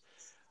 He goes,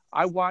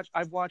 I've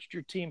watched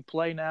your team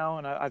play now,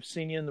 and I've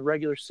seen you in the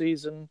regular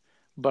season,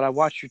 but I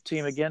watched your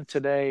team again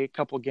today, a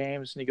couple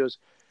games." And he goes,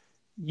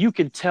 "You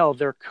can tell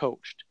they're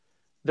coached.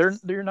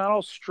 They're not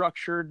all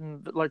structured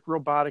and like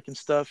robotic and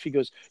stuff." He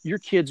goes, "Your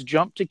kids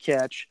jump to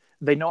catch.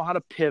 They know how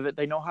to pivot.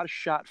 They know how to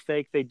shot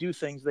fake. They do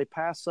things. They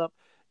pass up,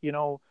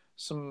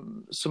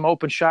 some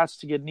open shots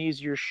to get an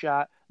easier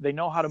shot. They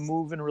know how to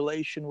move in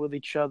relation with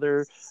each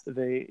other.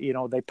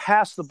 They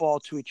pass the ball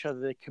to each other.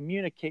 They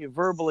communicate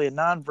verbally and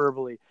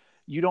non-verbally.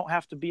 You don't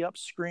have to be up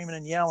screaming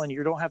and yelling.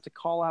 You don't have to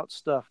call out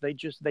stuff.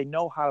 They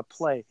know how to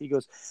play." He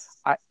goes,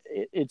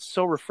 it's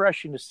so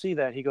refreshing to see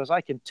that. He goes, "I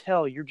can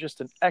tell you're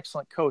just an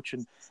excellent coach.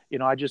 And,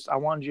 I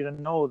wanted you to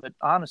know that,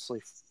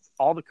 honestly,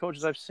 all the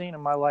coaches I've seen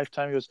in my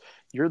lifetime," he goes,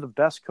 "you're the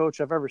best coach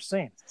I've ever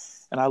seen."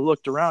 And I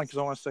looked around because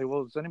I want to say,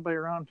 well, is anybody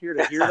around here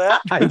to hear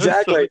that?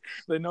 Exactly.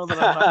 So they know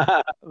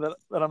that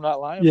I'm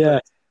not lying. Yeah.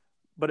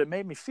 But it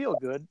made me feel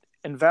good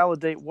and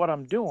validate what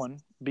I'm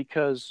doing,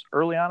 because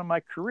early on in my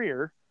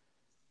career,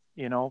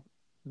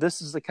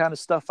 this is the kind of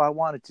stuff I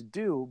wanted to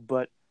do,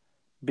 but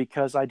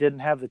because I didn't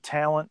have the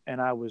talent and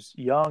I was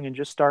young and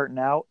just starting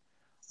out,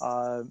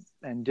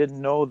 and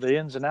didn't know the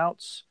ins and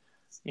outs,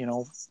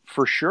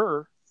 for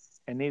sure,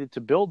 and needed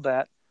to build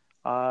that,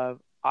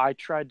 I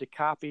tried to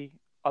copy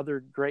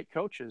other great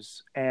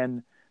coaches,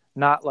 and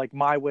not like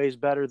my way's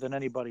better than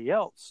anybody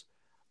else.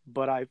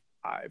 But I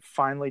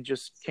finally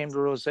just came to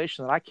the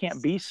realization that I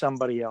can't be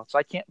somebody else.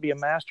 I can't be a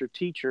master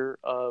teacher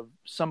of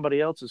somebody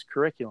else's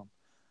curriculum.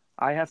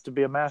 I have to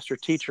be a master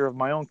teacher of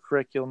my own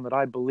curriculum that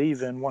I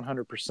believe in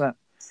 100%.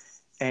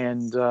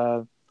 And,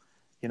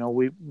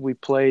 we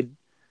played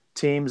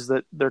teams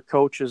that their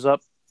coach is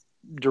up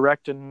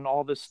directing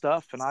all this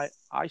stuff. And I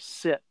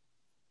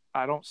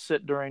don't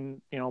sit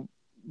during,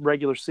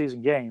 regular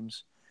season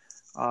games,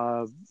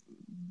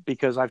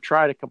 because I've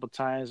tried a couple of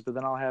times, but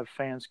then I'll have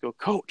fans go,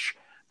 Coach,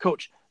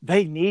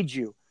 they need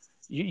you.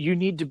 You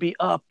need to be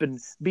up and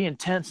be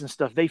intense and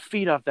stuff. They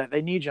feed off that.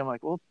 They need you. I'm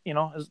like, well,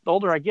 as the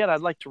older I get,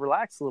 I'd like to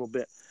relax a little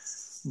bit.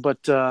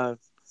 But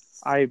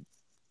I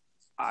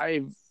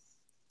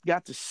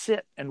got to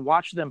sit and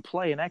watch them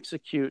play and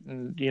execute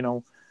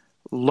and,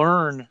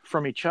 learn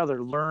from each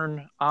other,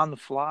 learn on the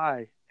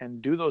fly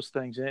and do those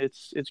things. And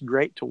it's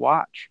great to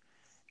watch.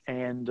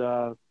 And,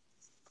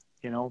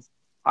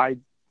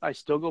 I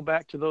still go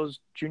back to those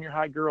junior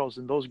high girls,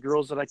 and those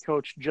girls that I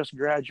coached just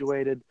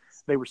graduated.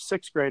 They were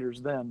sixth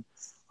graders then.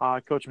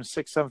 I coached them in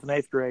 6th, 7th, and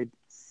 8th grade.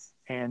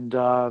 And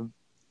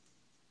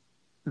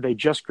they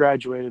just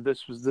graduated.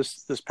 This was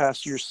this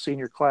past year's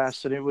senior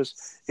class. And it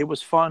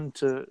was fun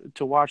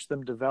to watch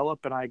them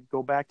develop. And I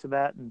go back to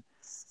that and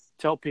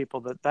tell people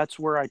that that's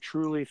where I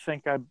truly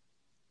think and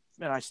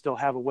I still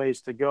have a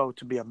ways to go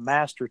to be a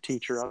master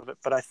teacher of it.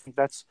 But I think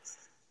that's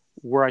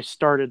where I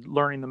started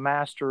learning the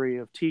mastery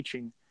of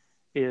teaching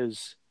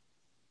is,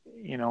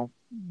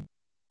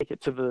 take it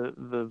to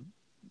the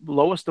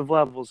lowest of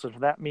levels. If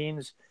that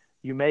means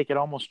you make it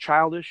almost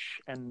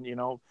childish and,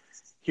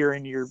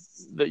 hearing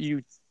that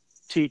you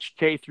teach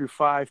K through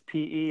 5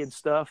 PE and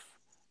stuff,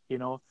 it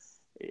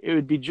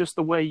would be just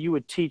the way you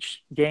would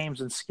teach games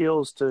and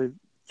skills to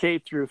K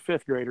through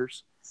 5th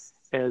graders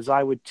as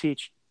I would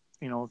teach,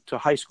 to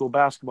high school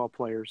basketball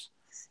players.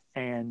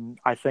 And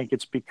I think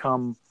it's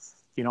become,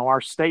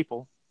 our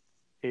staple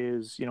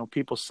is,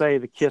 people say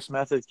the KISS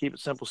method, keep it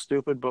simple,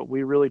 stupid, but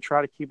we really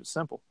try to keep it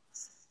simple.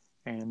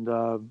 And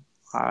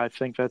I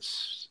think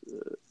that's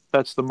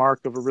the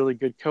mark of a really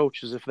good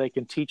coach, is if they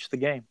can teach the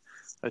game.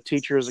 A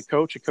teacher is a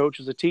coach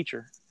is a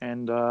teacher.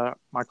 And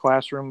my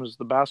classroom is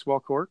the basketball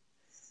court,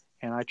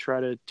 and I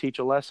try to teach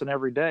a lesson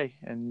every day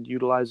and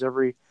utilize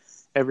every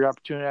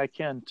opportunity I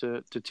can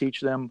to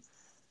teach them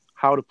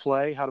how to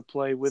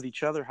play with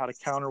each other, how to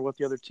counter what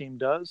the other team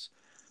does,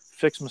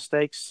 fix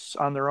mistakes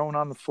on their own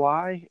on the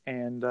fly,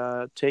 and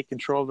take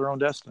control of their own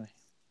destiny.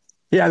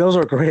 Yeah, those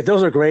are great.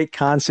 Those are great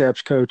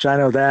concepts, Coach. I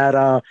know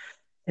that.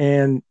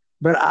 And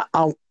but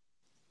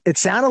it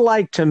sounded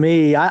like to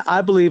me,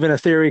 I believe in a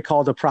theory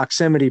called the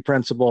proximity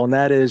principle, and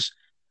that is,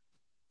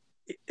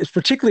 it's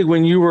particularly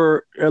when you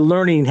were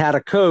learning how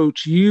to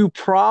coach, you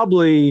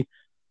probably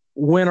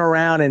went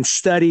around and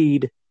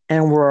studied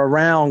and were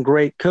around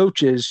great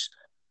coaches.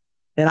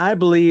 And I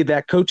believe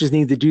that coaches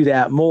need to do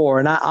that more.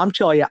 And I'm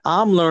telling you,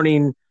 I'm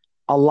learning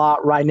a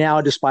lot right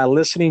now just by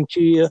listening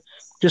to you,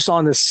 just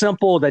on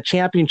the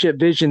championship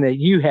vision that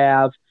you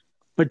have.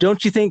 But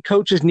don't you think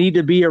coaches need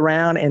to be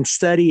around and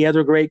study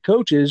other great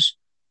coaches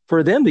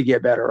for them to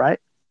get better, right?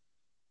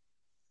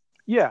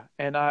 Yeah,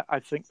 and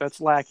I think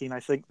that's lacking. I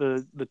think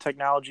the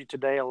technology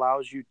today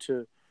allows you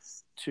to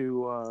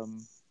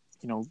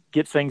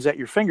get things at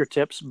your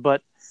fingertips,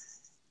 but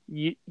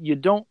you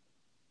don't.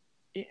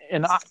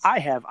 And I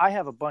have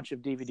a bunch of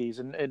DVDs,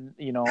 and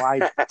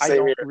I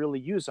don't really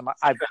use them.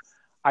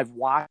 I've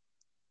watched.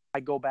 I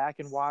go back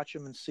and watch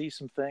them and see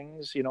some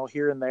things,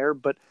 here and there,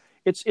 but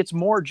it's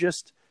more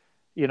just,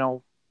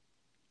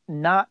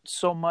 not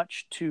so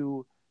much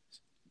to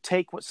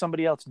take what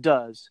somebody else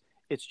does.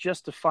 It's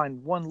just to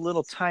find one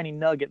little tiny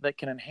nugget that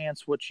can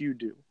enhance what you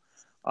do.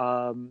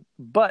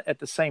 But at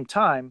the same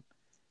time,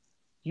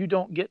 you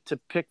don't get to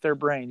pick their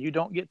brain. You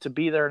don't get to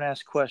be there and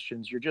ask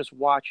questions. You're just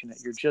watching it.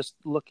 You're just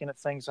looking at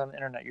things on the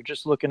internet. You're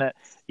just looking at,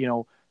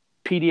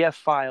 PDF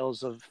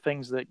files of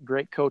things that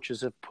great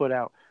coaches have put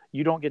out.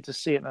 You don't get to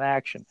see it in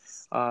action.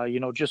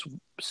 Just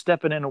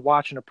stepping in and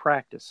watching a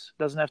practice.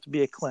 Doesn't have to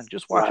be a clinic.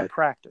 Just watch a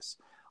practice.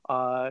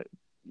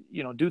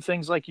 Do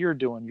things like you're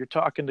doing. You're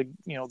talking to,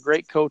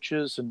 great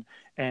coaches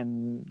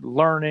and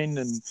learning,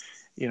 and,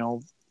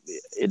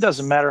 it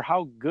doesn't matter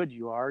how good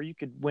you are. You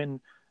could win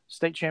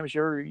state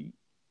championship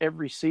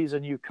every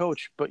season you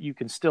coach, but you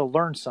can still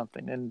learn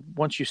something. And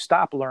once you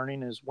stop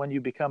learning is when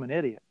you become an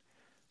idiot.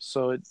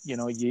 So,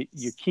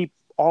 you keep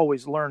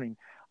always learning.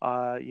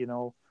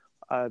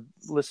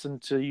 Listen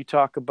to you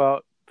talk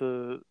about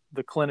the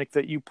clinic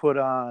that you put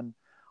on.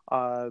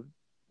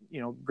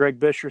 Greg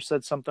Bisher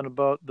said something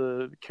about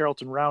the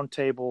Carrollton Round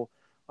Table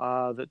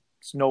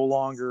that's no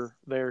longer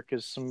there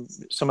because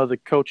some of the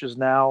coaches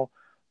now,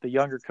 the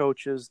younger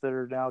coaches that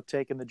are now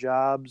taking the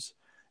jobs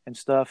and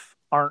stuff,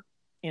 aren't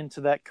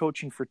into that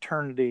coaching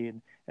fraternity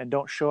and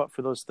don't show up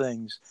for those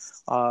things.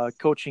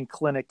 Coaching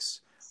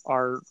clinics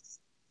are,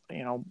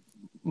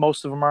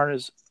 most of them aren't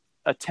as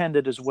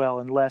attended as well,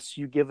 unless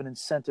you give an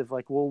incentive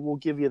like, well, we'll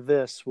give you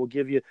this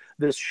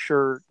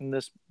shirt and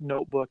this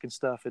notebook and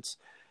stuff. It's,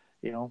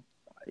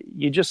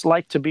 you just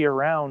like to be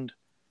around.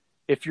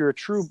 If you're a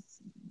true,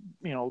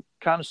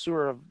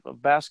 connoisseur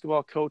of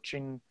basketball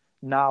coaching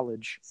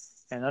knowledge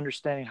and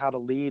understanding how to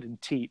lead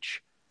and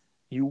teach,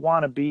 you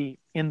want to be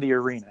in the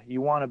arena.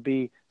 You want to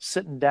be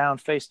sitting down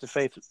face to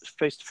face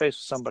with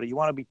somebody. You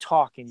want to be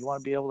talking. You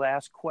want to be able to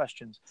ask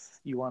questions.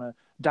 You want to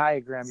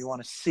diagram. You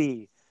want to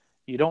see.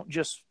 You don't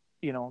just,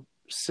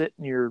 sit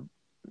in your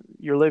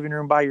living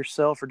room by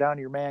yourself or down in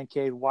your man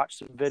cave, watch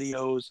some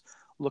videos,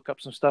 look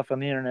up some stuff on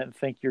the internet and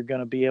think you're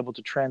going to be able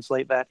to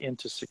translate that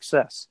into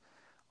success.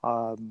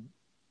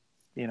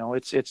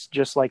 It's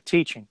just like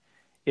teaching.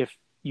 If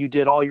you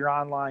did all your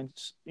online,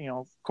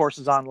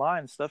 courses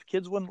online and stuff,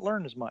 kids wouldn't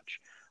learn as much.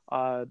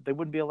 They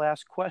wouldn't be able to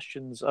ask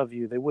questions of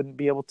you. They wouldn't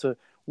be able to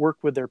work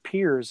with their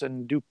peers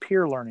and do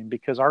peer learning,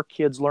 because our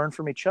kids learn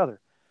from each other.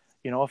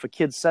 If a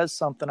kid says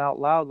something out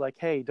loud, like,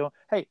 hey,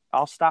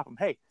 I'll stop them.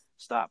 Hey,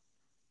 stop.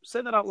 Say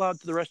that out loud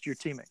to the rest of your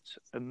teammates.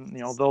 And,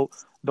 they'll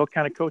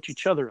kind of coach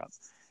each other up.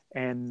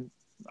 And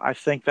I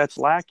think that's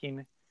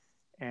lacking.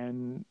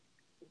 And,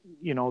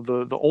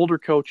 the older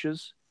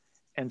coaches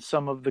and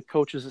some of the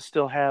coaches that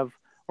still have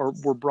or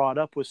were brought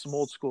up with some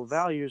old school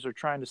values are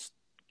trying to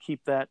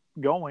keep that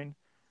going.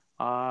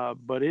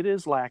 But it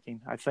is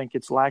lacking. I think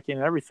it's lacking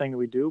in everything that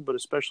we do, but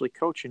especially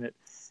coaching it.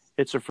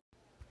 It's a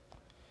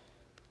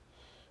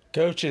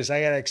Coaches,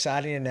 I got an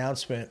exciting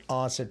announcement.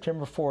 On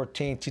September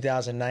 14th,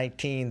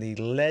 2019, the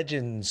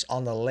Legends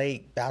on the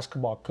Lake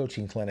Basketball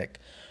Coaching Clinic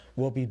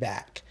will be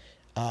back.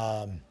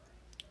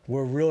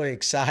 We're really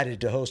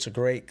excited to host a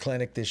great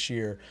clinic this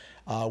year.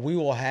 We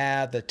will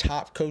have the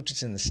top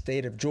coaches in the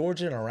state of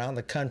Georgia and around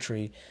the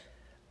country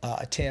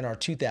attend our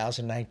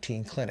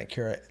 2019 clinic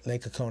here at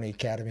Lake Oconee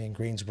Academy in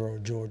Greensboro,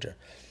 Georgia.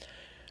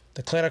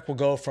 The clinic will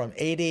go from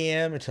 8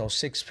 a.m. until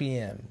 6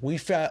 p.m. We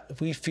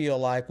feel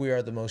like we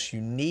are the most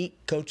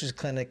unique coaches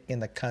clinic in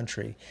the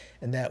country,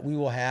 and that we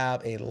will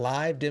have a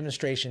live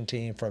demonstration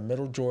team from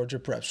Middle Georgia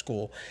Prep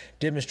School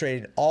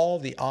demonstrating all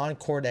the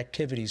on-court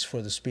activities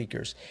for the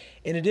speakers.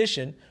 In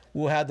addition,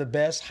 we'll have the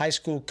best high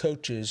school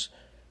coaches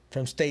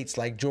from states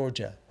like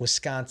Georgia,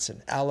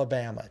 Wisconsin,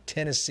 Alabama,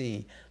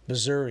 Tennessee,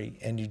 Missouri,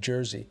 and New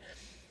Jersey.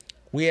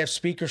 We have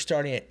speakers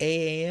starting at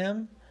 8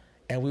 a.m.,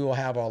 and we will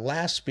have our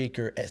last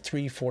speaker at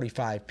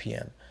 3:45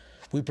 p.m.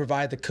 We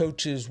provide the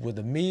coaches with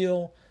a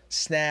meal,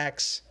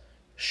 snacks,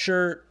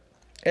 shirt,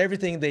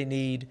 everything they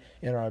need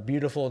in our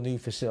beautiful new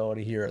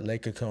facility here at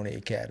Lake Oconee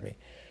Academy.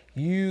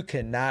 You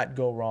cannot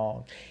go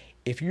wrong.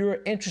 If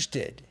you're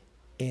interested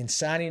in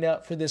signing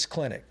up for this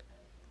clinic,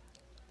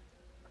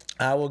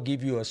 I will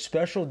give you a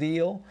special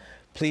deal.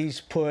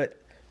 Please put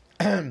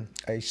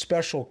a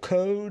special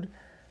code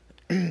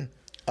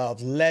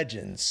of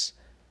Legends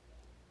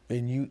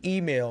when you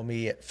email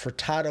me at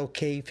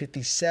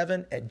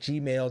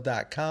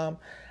furtadok57@gmail.com.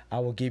 I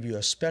will give you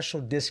a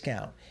special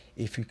discount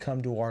if you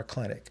come to our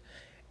clinic.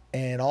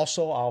 And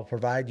also, I'll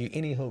provide you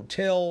any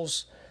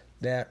hotels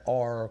that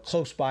are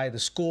close by the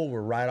school.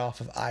 We're right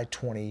off of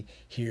I-20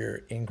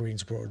 here in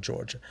Greensboro,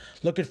 Georgia.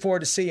 Looking forward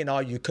to seeing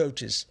all you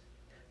coaches.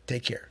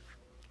 Take care.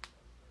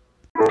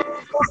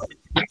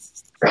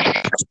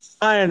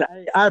 Ryan,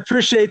 I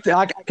appreciate that.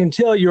 I can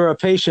tell you're a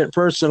patient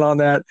person on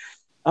that,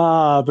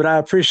 but I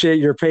appreciate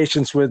your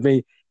patience with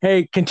me.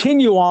 Hey,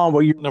 continue on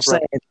what you were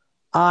saying.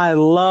 I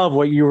love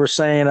what you were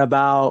saying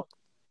about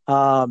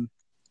the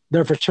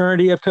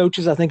fraternity of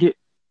coaches. I think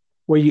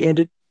where you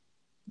ended.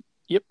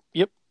 Yep.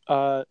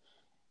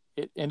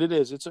 It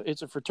is.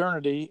 It's a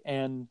fraternity,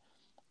 and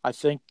I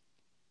think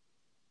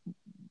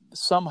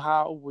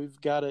somehow we've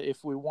got to,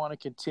 if we want to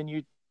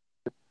continue,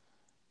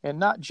 and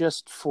not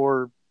just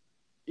for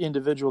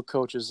individual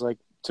coaches, like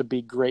to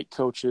be great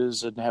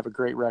coaches and have a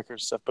great record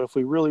and stuff, but if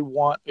we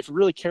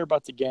really care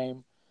about the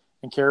game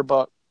and care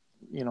about,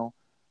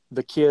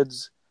 the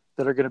kids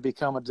that are going to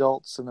become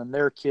adults, and then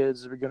their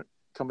kids that are going to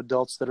become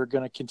adults that are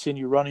going to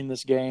continue running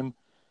this game,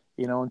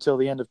 until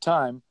the end of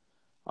time,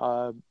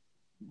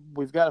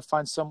 we've got to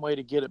find some way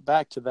to get it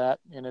back to that.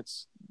 And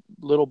it's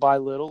little by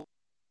little.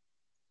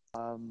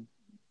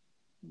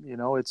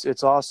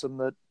 It's awesome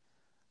that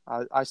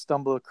I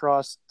stumbled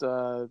across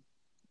your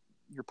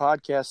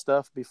podcast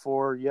stuff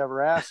before you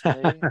ever asked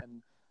me,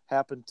 and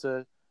happened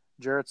to.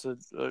 Jarrett's a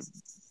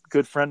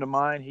good friend of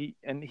mine.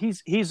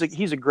 He's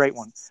a great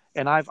one,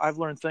 and I've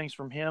learned things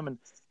from him, and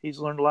he's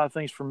learned a lot of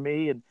things from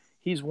me. And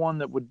he's one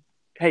that would,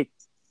 hey,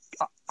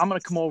 I'm going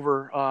to come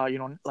over,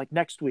 like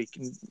next week.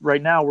 And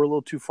right now we're a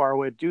little too far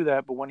away to do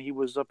that. But when he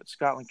was up at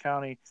Scotland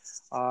County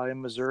in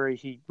Missouri,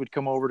 he would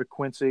come over to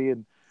Quincy,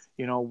 and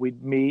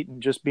we'd meet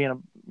and just be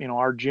in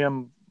our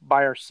gym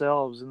by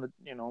ourselves, and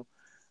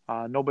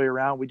nobody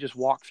around. We just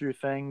walk through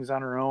things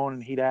on our own,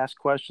 and he'd ask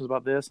questions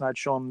about this, and I'd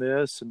show him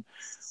this, and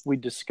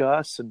we'd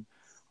discuss and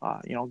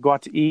go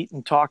out to eat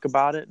and talk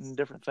about it and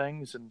different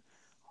things. And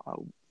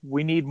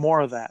we need more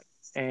of that.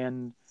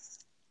 And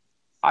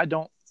I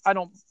don't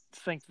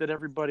think that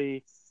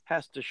everybody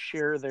has to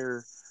share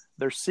their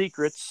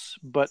secrets,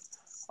 but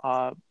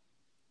no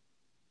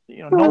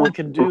one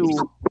can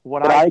do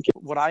what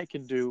I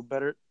can do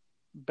better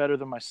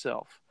than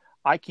myself.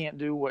 I can't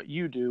do what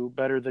you do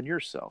better than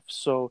yourself.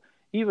 So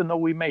even though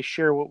we may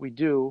share what we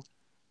do,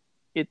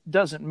 it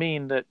doesn't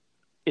mean that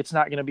it's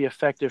not going to be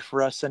effective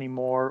for us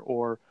anymore,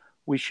 or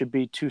we should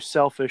be too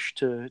selfish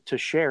to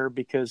share,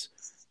 because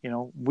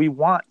we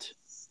want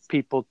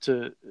people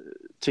to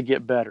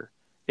get better.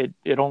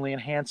 It only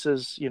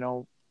enhances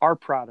our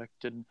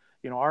product and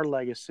our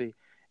legacy.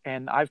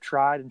 And I've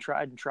tried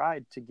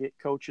to get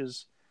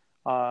coaches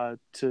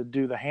to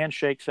do the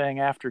handshake thing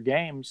after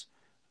games.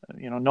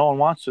 No one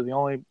wants to. The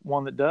only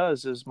one that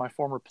does is my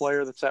former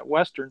player that's at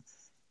Western.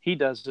 He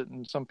does it,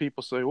 and some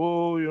people say,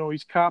 well,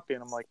 he's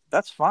copying. I'm like,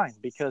 that's fine,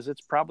 because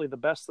it's probably the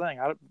best thing.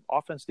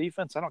 Offense,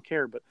 defense, I don't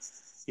care. But,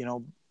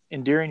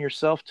 endearing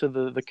yourself to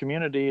the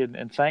community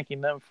and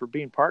thanking them for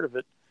being part of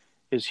it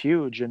is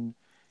huge. And,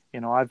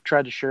 I've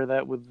tried to share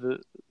that with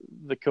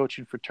the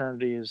coaching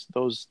fraternity, is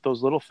those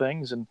little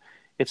things. And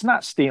it's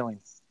not stealing.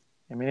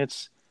 I mean,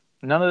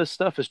 none of this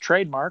stuff is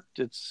trademarked.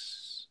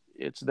 It's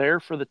there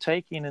for the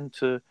taking, and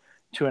to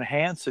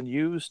enhance and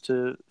use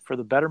for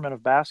the betterment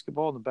of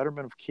basketball and the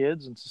betterment of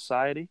kids and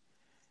society.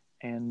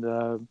 And,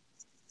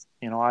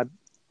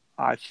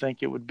 I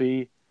think it would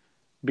be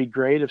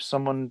great if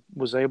someone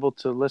was able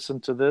to listen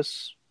to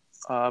this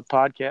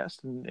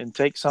podcast and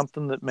take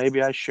something that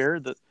maybe I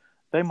shared that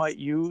they might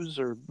use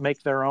or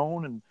make their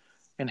own and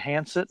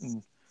enhance it.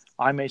 And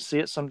I may see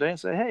it someday and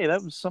say, hey,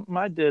 that was something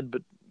I did,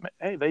 but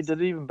hey, they did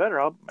it even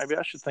better. Maybe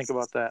I should think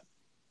about that.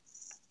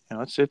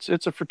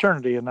 It's a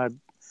fraternity, and I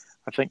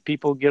think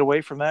people get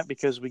away from that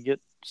because we get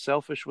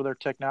selfish with our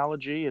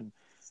technology, and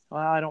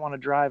I don't want to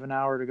drive an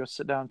hour to go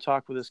sit down and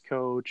talk with this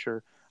coach,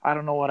 or I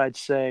don't know what I'd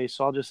say,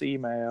 so I'll just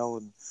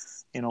email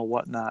and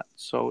whatnot.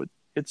 So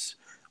it's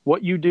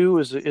what you do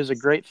is a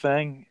great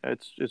thing.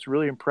 It's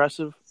really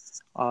impressive.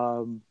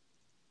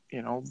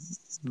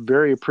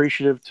 Very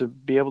appreciative to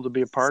be able to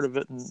be a part of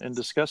it and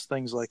discuss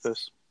things like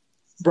this.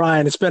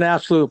 Brian, it's been an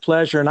absolute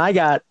pleasure, and I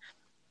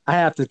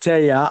have to tell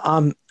you,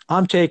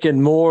 I'm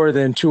taking more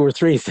than 2 or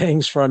 3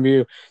 things from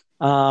you.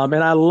 And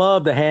I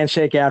love the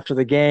handshake after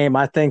the game.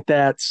 I think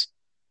that's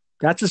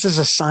just as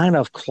a sign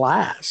of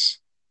class.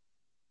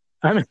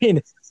 I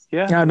mean,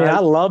 I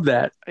love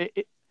that.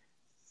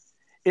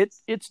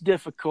 It's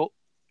difficult,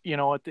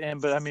 at the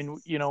end, but I mean,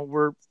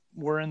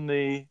 we're in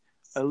the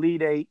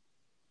Elite Eight,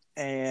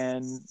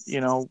 and,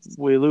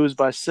 we lose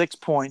by 6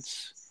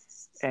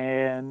 points,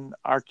 and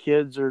our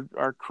kids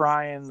are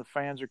crying, the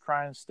fans are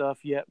crying and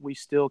stuff, yet we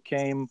still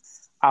came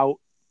out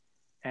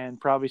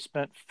and probably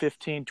spent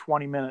 15,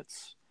 20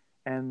 minutes.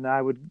 And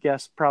I would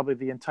guess probably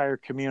the entire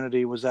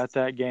community was at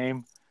that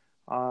game.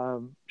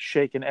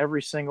 shaking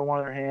every single one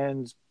of their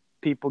hands,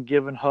 people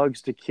giving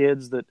hugs to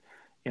kids that,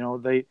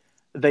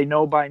 they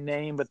know by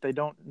name, but they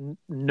don't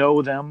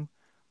know them,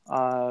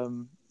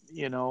 and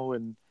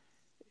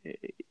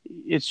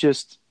it's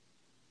just,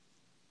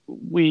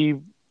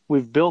 we've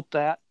built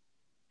that.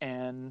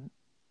 And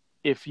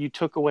if you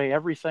took away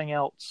everything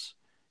else,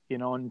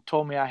 and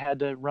told me I had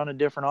to run a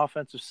different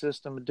offensive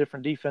system, a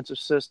different defensive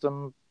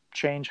system,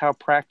 change how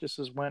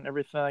practices went,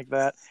 everything like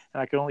that,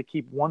 and I could only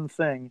keep one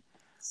thing,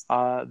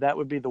 that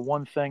would be the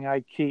one thing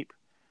I'd keep,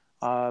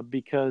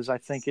 because I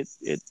think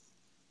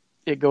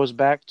it goes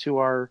back to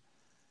our,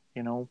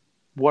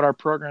 what our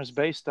program is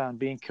based on: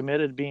 being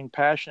committed, being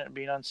passionate,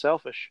 being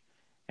unselfish.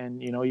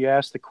 And, you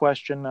asked the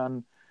question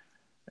on,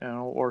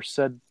 or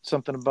said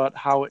something about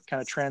how it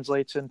kind of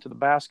translates into the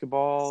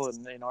basketball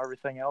and,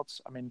 everything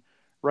else. I mean,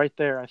 right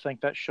there, I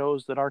think that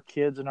shows that our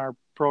kids and our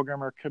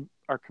program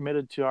are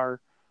committed to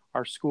our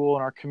school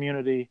and our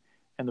community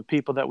and the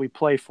people that we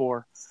play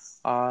for.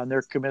 And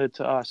they're committed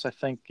to us. I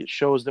think it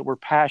shows that we're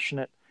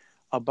passionate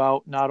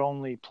about not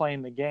only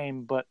playing the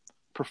game, but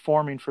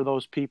performing for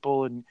those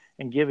people and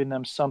giving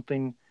them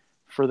something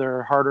for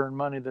their hard-earned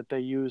money that they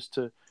use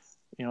to,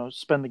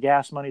 spend the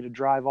gas money to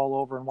drive all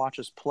over and watch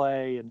us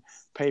play, and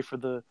pay for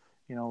the,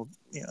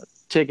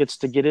 tickets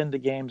to get into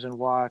games and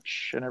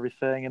watch and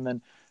everything. And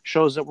then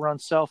shows that we're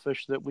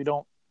unselfish, that we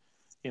don't,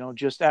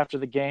 just after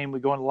the game, we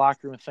go in the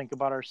locker room and think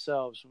about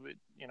ourselves.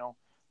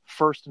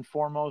 First and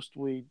foremost,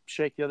 we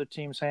shake the other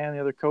team's hand,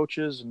 the other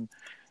coaches,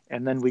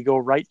 and then we go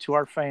right to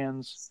our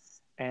fans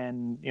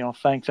and,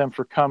 thank them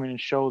for coming, and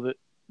show that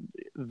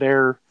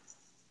they're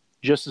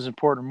just as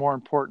important or more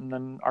important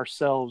than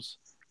ourselves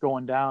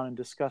going down and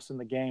discussing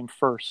the game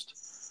first.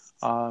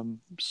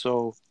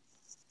 So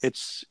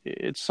it's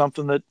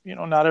something that,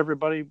 not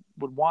everybody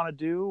would want to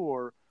do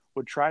or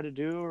would try to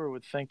do or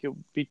would think it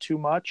would be too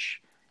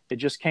much. It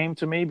just came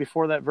to me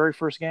before that very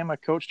first game I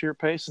coached here at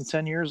Payson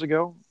 10 years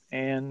ago,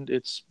 and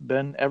it's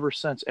been ever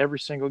since, every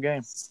single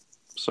game.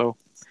 So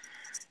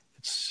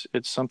it's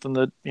something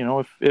that,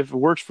 if it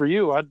works for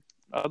you, I'd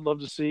love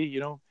to see,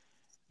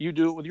 you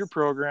do it with your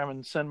program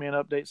and send me an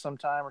update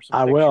sometime, or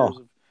some pictures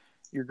of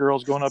your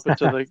girls going up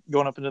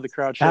into the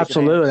crowd.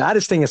 Absolutely. Hands. I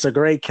just think it's a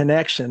great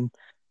connection,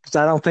 because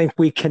I don't think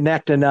we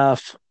connect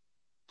enough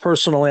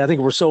personally. I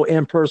think we're so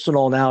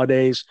impersonal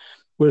nowadays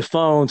with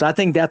phones. I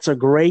think that's a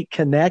great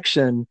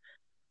connection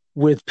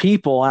with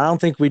people. I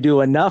don't think we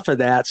do enough of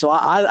that. So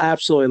I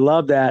absolutely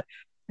love that.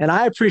 And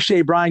I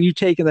appreciate, Brian, you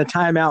taking the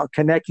time out and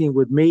connecting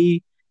with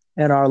me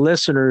and our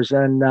listeners.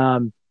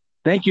 And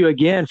thank you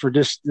again for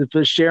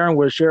sharing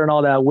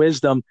all that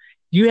wisdom.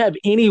 Do you have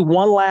any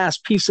one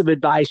last piece of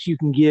advice you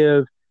can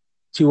give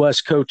to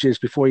us coaches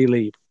before you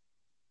leave?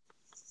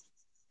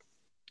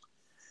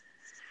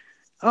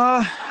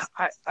 I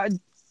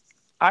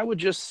would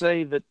just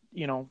say that,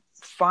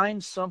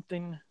 find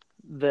something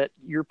that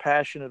you're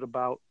passionate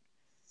about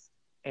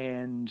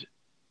and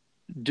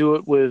do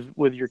it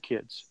with your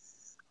kids.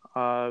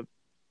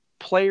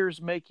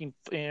 Players making,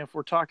 if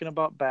we're talking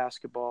about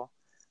basketball,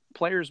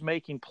 players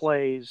making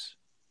plays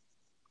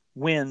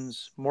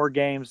wins more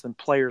games than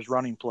players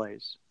running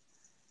plays.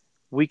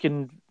 We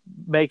can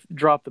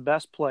drop the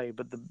best play,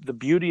 but the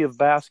beauty of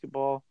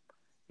basketball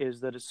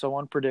is that it's so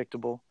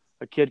unpredictable.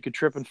 A kid could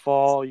trip and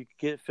fall. You could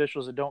get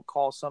officials that don't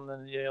call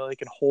something, they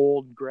can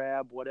hold,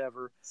 grab,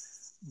 whatever.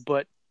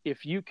 But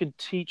if you can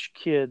teach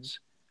kids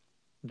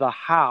the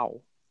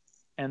how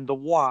and the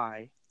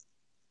why,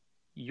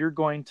 you're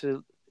going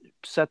to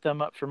set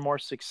them up for more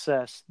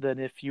success than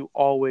if you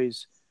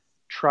always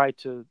try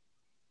to,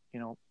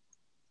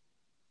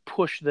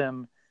 push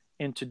them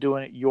into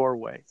doing it your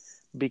way.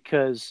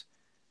 Because,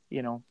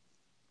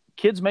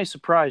 kids may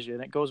surprise you.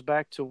 And it goes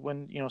back to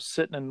when,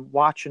 sitting and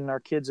watching our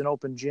kids in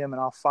open gym,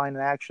 and I'll find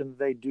an action that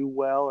they do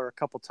well, or a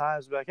couple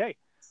times, be like, hey,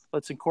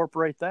 let's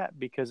incorporate that,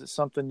 because it's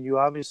something you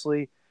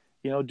obviously,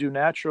 do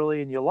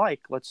naturally and you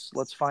like.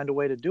 Let's find a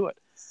way to do it.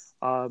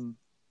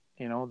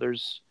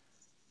 There's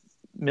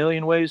a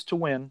million ways to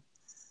win,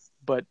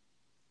 but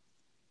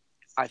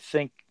I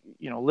think,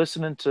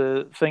 listening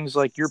to things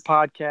like your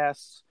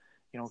podcasts,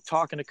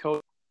 talking to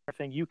coaches, I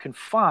think you can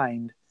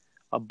find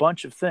a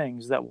bunch of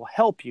things that will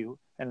help you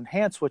and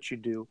enhance what you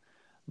do,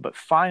 but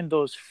find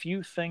those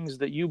few things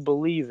that you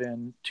believe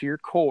in to your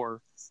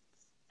core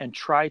and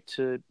try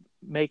to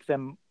make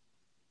them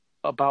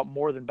about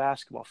more than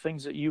basketball,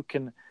 things that you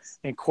can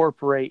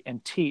incorporate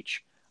and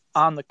teach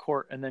on the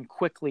court, and then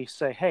quickly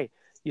say, hey,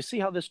 you see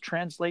how this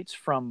translates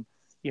from,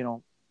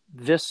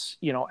 this,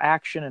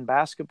 action in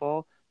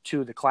basketball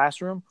to the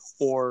classroom,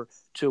 or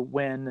to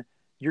when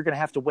you're going to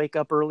have to wake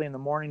up early in the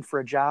morning for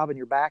a job and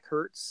your back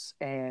hurts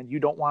and you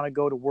don't want to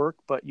go to work,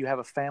 but you have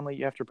a family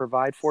you have to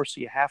provide for,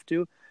 so you have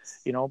to,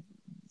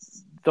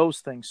 those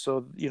things.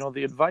 So,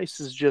 the advice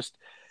is just,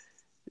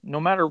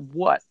 no matter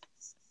what,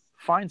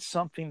 find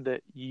something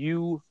that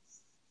you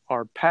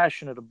are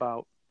passionate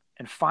about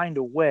and find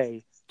a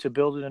way to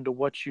build it into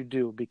what you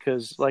do.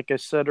 Because like I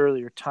said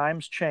earlier,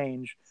 times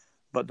change,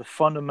 but the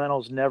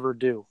fundamentals never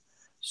do.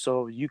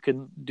 So you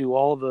can do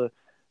all the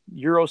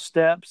Euro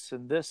steps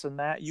and this and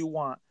that you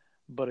want,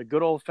 but a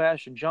good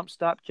old-fashioned jump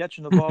stop,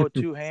 catching the ball with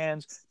two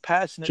hands,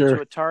 passing it Sure.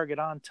 to a target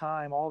on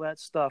time, all that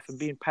stuff, and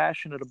being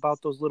passionate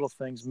about those little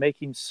things,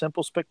 making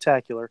simple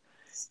spectacular,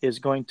 is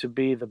going to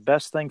be the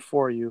best thing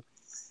for you.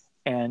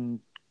 And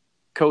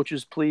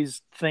coaches,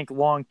 please think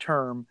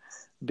long-term,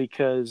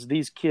 because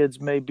these kids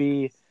may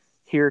be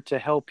here to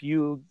help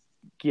you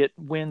get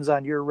wins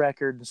on your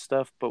record and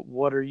stuff, but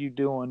what are you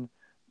doing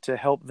to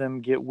help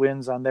them get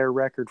wins on their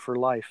record for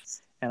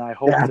life? And I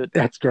hope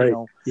that's great. You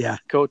know, yeah.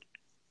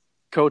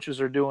 Coaches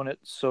are doing it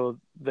so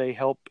they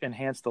help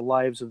enhance the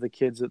lives of the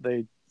kids that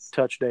they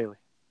touch daily.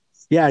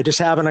 Yeah, just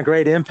having a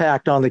great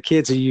impact on the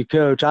kids that you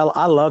coach. I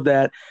love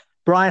that.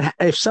 Brian,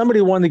 if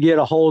somebody wanted to get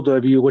a hold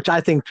of you, which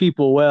I think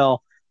people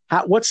will,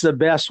 what's the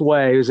best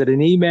way? Is it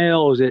an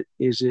email?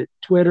 Is it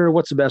Twitter?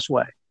 What's the best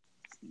way?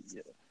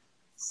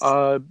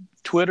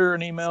 Twitter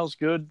and email is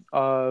good.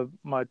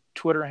 My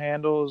Twitter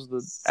handle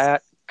is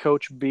at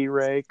Coach B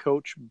Ray,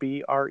 Coach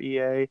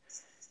BREA,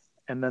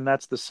 and then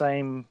that's the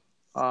same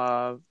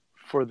for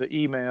the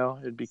email.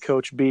 It'd be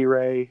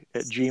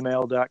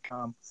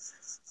coachbray@gmail.com.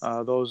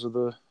 Those are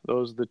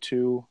the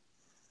two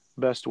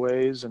best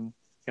ways, and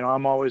you know,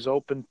 I'm always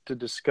open to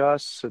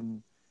discuss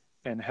and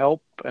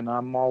help, and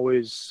I'm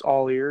always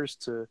all ears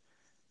to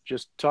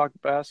just talk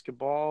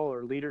basketball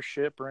or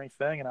leadership or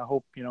anything. And I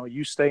hope, you know,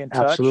 you stay in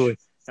touch. Absolutely.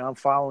 And I'm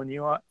following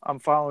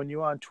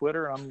you on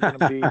Twitter. I'm going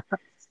to be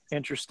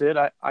interested.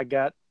 I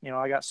got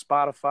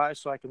Spotify,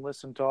 so I can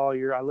listen to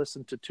I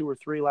listened to 2 or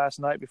 3 last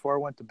night before I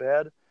went to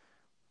bed.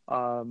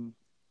 You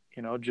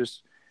know,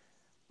 just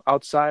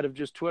outside of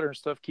just Twitter and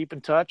stuff, keep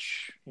in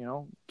touch, you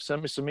know,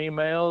 send me some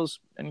emails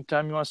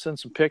anytime you want to send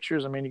some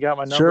pictures. I mean, you got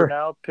my number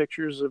now,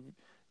 pictures of,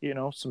 you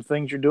know, some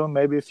things you're doing.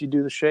 Maybe if you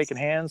do the shaking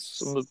hands,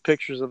 some of the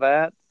pictures of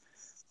that.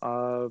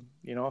 You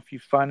know, if you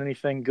find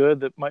anything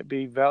good that might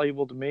be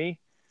valuable to me,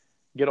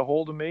 get a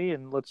hold of me,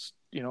 and let's,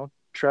 you know,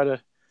 try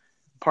to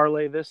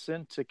parlay this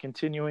into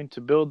continuing to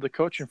build the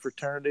coaching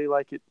fraternity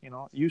like it, you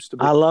know, used to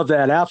be. I love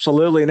that.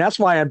 Absolutely. And that's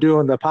why I'm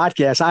doing the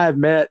podcast. I have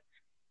met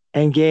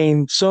and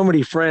gained so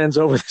many friends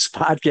over this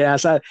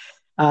podcast.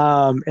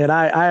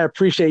 I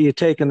appreciate you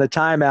taking the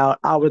time out.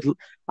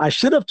 I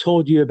should have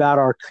told you about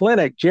our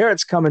clinic.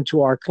 Jarrett's coming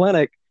to our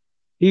clinic.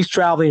 He's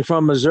traveling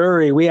from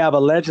Missouri. We have a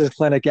Legends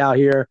clinic out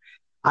here.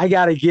 I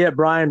got to get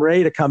Brian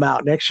Ray to come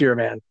out next year,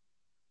 man.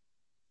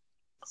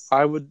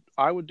 I would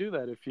do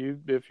that if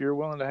you're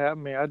willing to have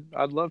me.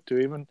 I'd love to,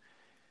 even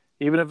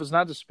if it's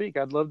not to speak.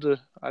 I'd love to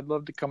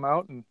come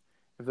out, and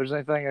if there's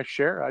anything I'd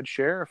share.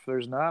 If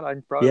there's not, I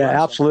can probably.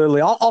 Yeah,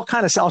 absolutely.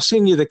 I'll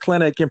send you the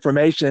clinic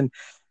information.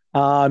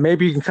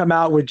 Maybe you can come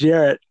out with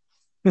Jarrett.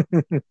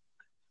 That'd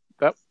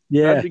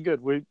be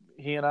good.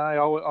 He and I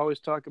always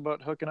talk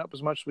about hooking up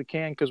as much as we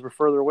can because we're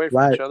further away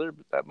from each other.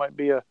 But that might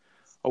be a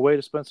way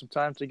to spend some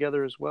time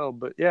together as well.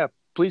 But yeah,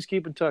 please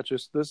keep in touch.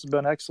 This has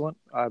been excellent.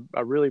 I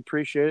really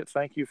appreciate it.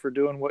 Thank you for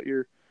doing what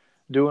you're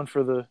doing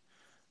for the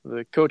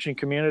coaching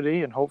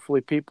community, and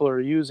hopefully people are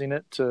using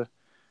it to,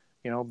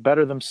 you know,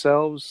 better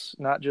themselves,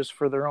 not just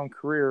for their own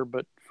career,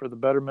 but for the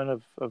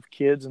betterment of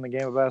kids in the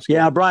game of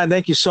basketball. Yeah, Brian,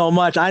 thank you so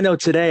much. I know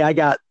today I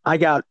got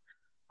at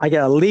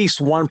least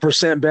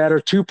 1% better,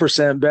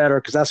 2% better,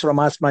 because that's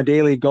my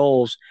daily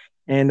goals.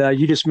 And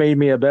you just made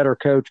me a better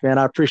coach, man.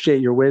 I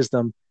appreciate your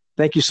wisdom.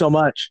 Thank you so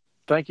much.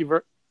 Thank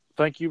you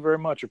very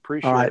much.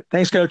 Appreciate it. All right.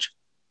 Thanks, Coach.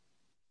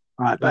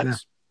 All right. Bye now.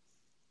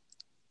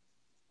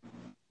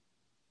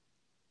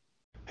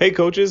 Hey,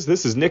 coaches.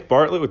 This is Nick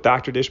Bartlett with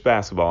Dr. Dish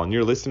Basketball, and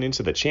you're listening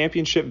to the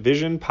Championship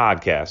Vision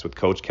podcast with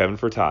Coach Kevin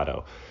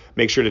Furtado.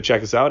 Make sure to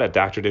check us out at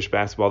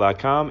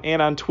drdishbasketball.com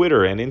and on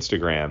Twitter and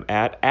Instagram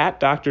at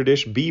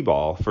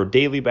DrDishBball for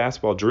daily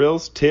basketball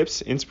drills,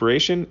 tips,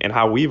 inspiration, and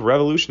how we've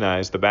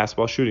revolutionized the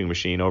basketball shooting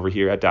machine over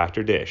here at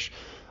Dr. Dish.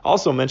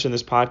 Also mention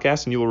this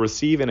podcast and you will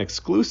receive an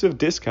exclusive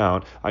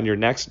discount on your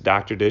next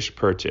Dr. Dish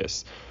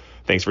purchase.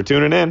 Thanks for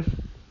tuning in.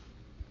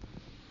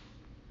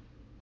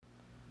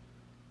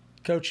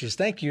 Coaches,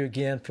 thank you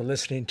again for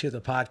listening to the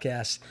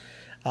podcast.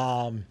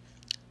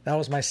 That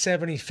was my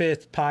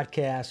 75th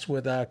podcast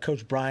with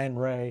Coach Brian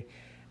Ray.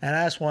 And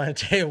I just want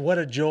to tell you what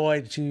a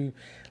joy to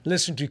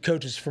listen to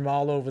coaches from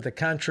all over the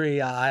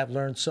country. I have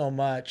learned so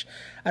much.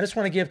 I just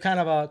want to give kind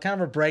of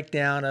a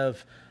breakdown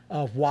of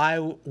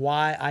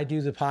why I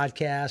do the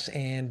podcast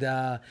and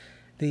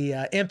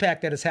the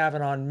impact that it's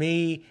having on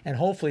me and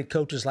hopefully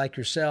coaches like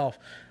yourself.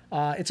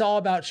 It's all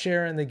about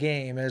sharing the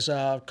game. As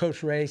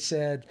Coach Ray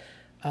said,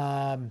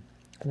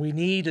 we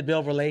need to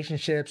build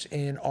relationships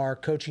in our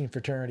coaching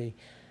fraternity.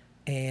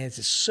 And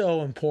it's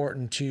so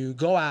important to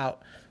go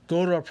out,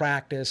 go to a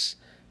practice,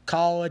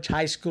 college,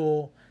 high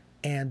school,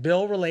 and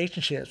build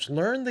relationships.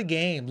 Learn the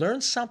game. Learn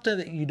something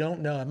that you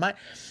don't know.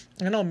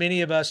 I know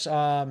many of us,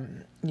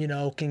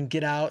 can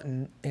get out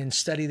and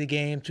study the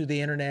game through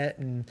the internet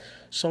and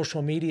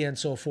social media and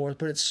so forth,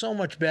 but it's so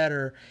much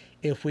better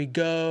if we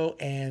go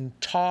and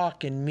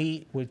talk and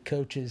meet with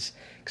coaches,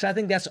 because I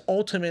think that's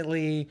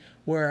ultimately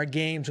where our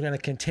games are going to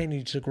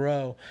continue to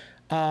grow.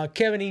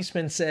 Kevin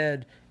Eastman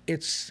said,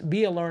 "It's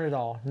be a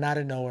learn-it-all, not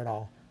a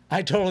know-it-all."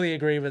 I totally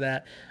agree with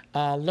that.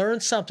 Learn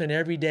something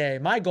every day.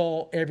 My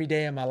goal every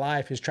day in my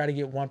life is try to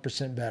get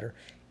 1% better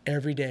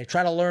every day.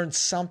 Try to learn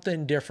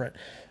something different.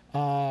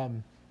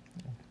 And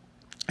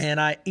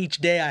each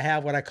day I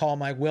have what I call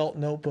my Wilt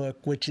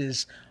notebook, which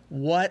is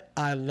what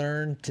I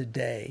learned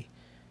today.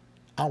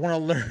 I want to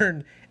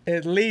learn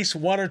at least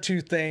one or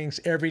two things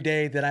every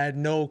day that I had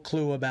no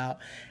clue about.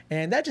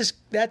 And that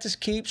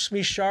just keeps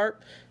me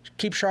sharp,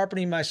 keep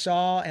sharpening my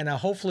saw, and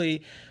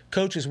hopefully,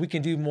 coaches, we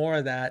can do more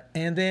of that.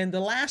 And then the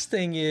last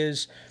thing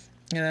is,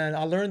 and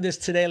I learned this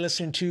today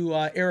listening to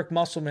Eric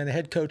Musselman, the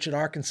head coach at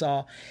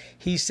Arkansas.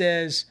 He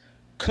says,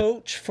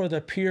 coach for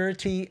the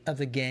purity of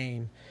the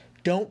game.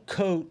 Don't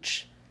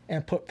coach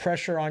and put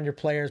pressure on your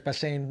players by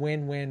saying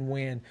win, win,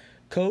 win.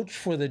 Coach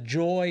for the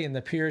joy and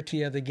the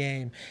purity of the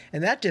game.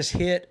 And that just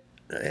hit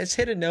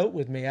a note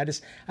with me. I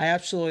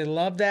absolutely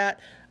love that.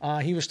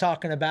 He was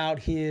talking about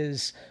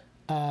his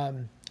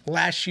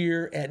last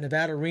year at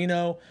Nevada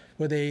Reno,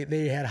 where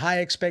they had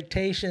high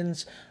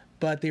expectations,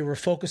 but they were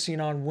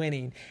focusing on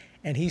winning.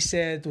 And he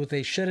said what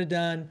they should have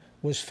done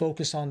was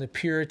focus on the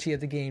purity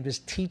of the game,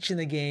 just teaching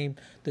the game,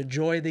 the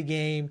joy of the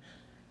game,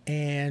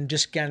 and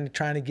just kind of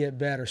trying to get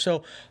better.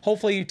 So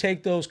hopefully you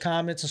take those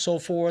comments and so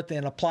forth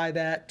and apply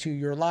that to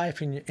your life,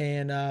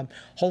 and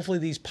hopefully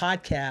these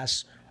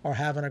podcasts are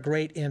having a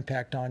great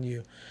impact on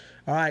you.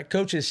 All right,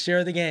 coaches,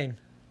 share the game.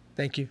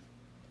 Thank you.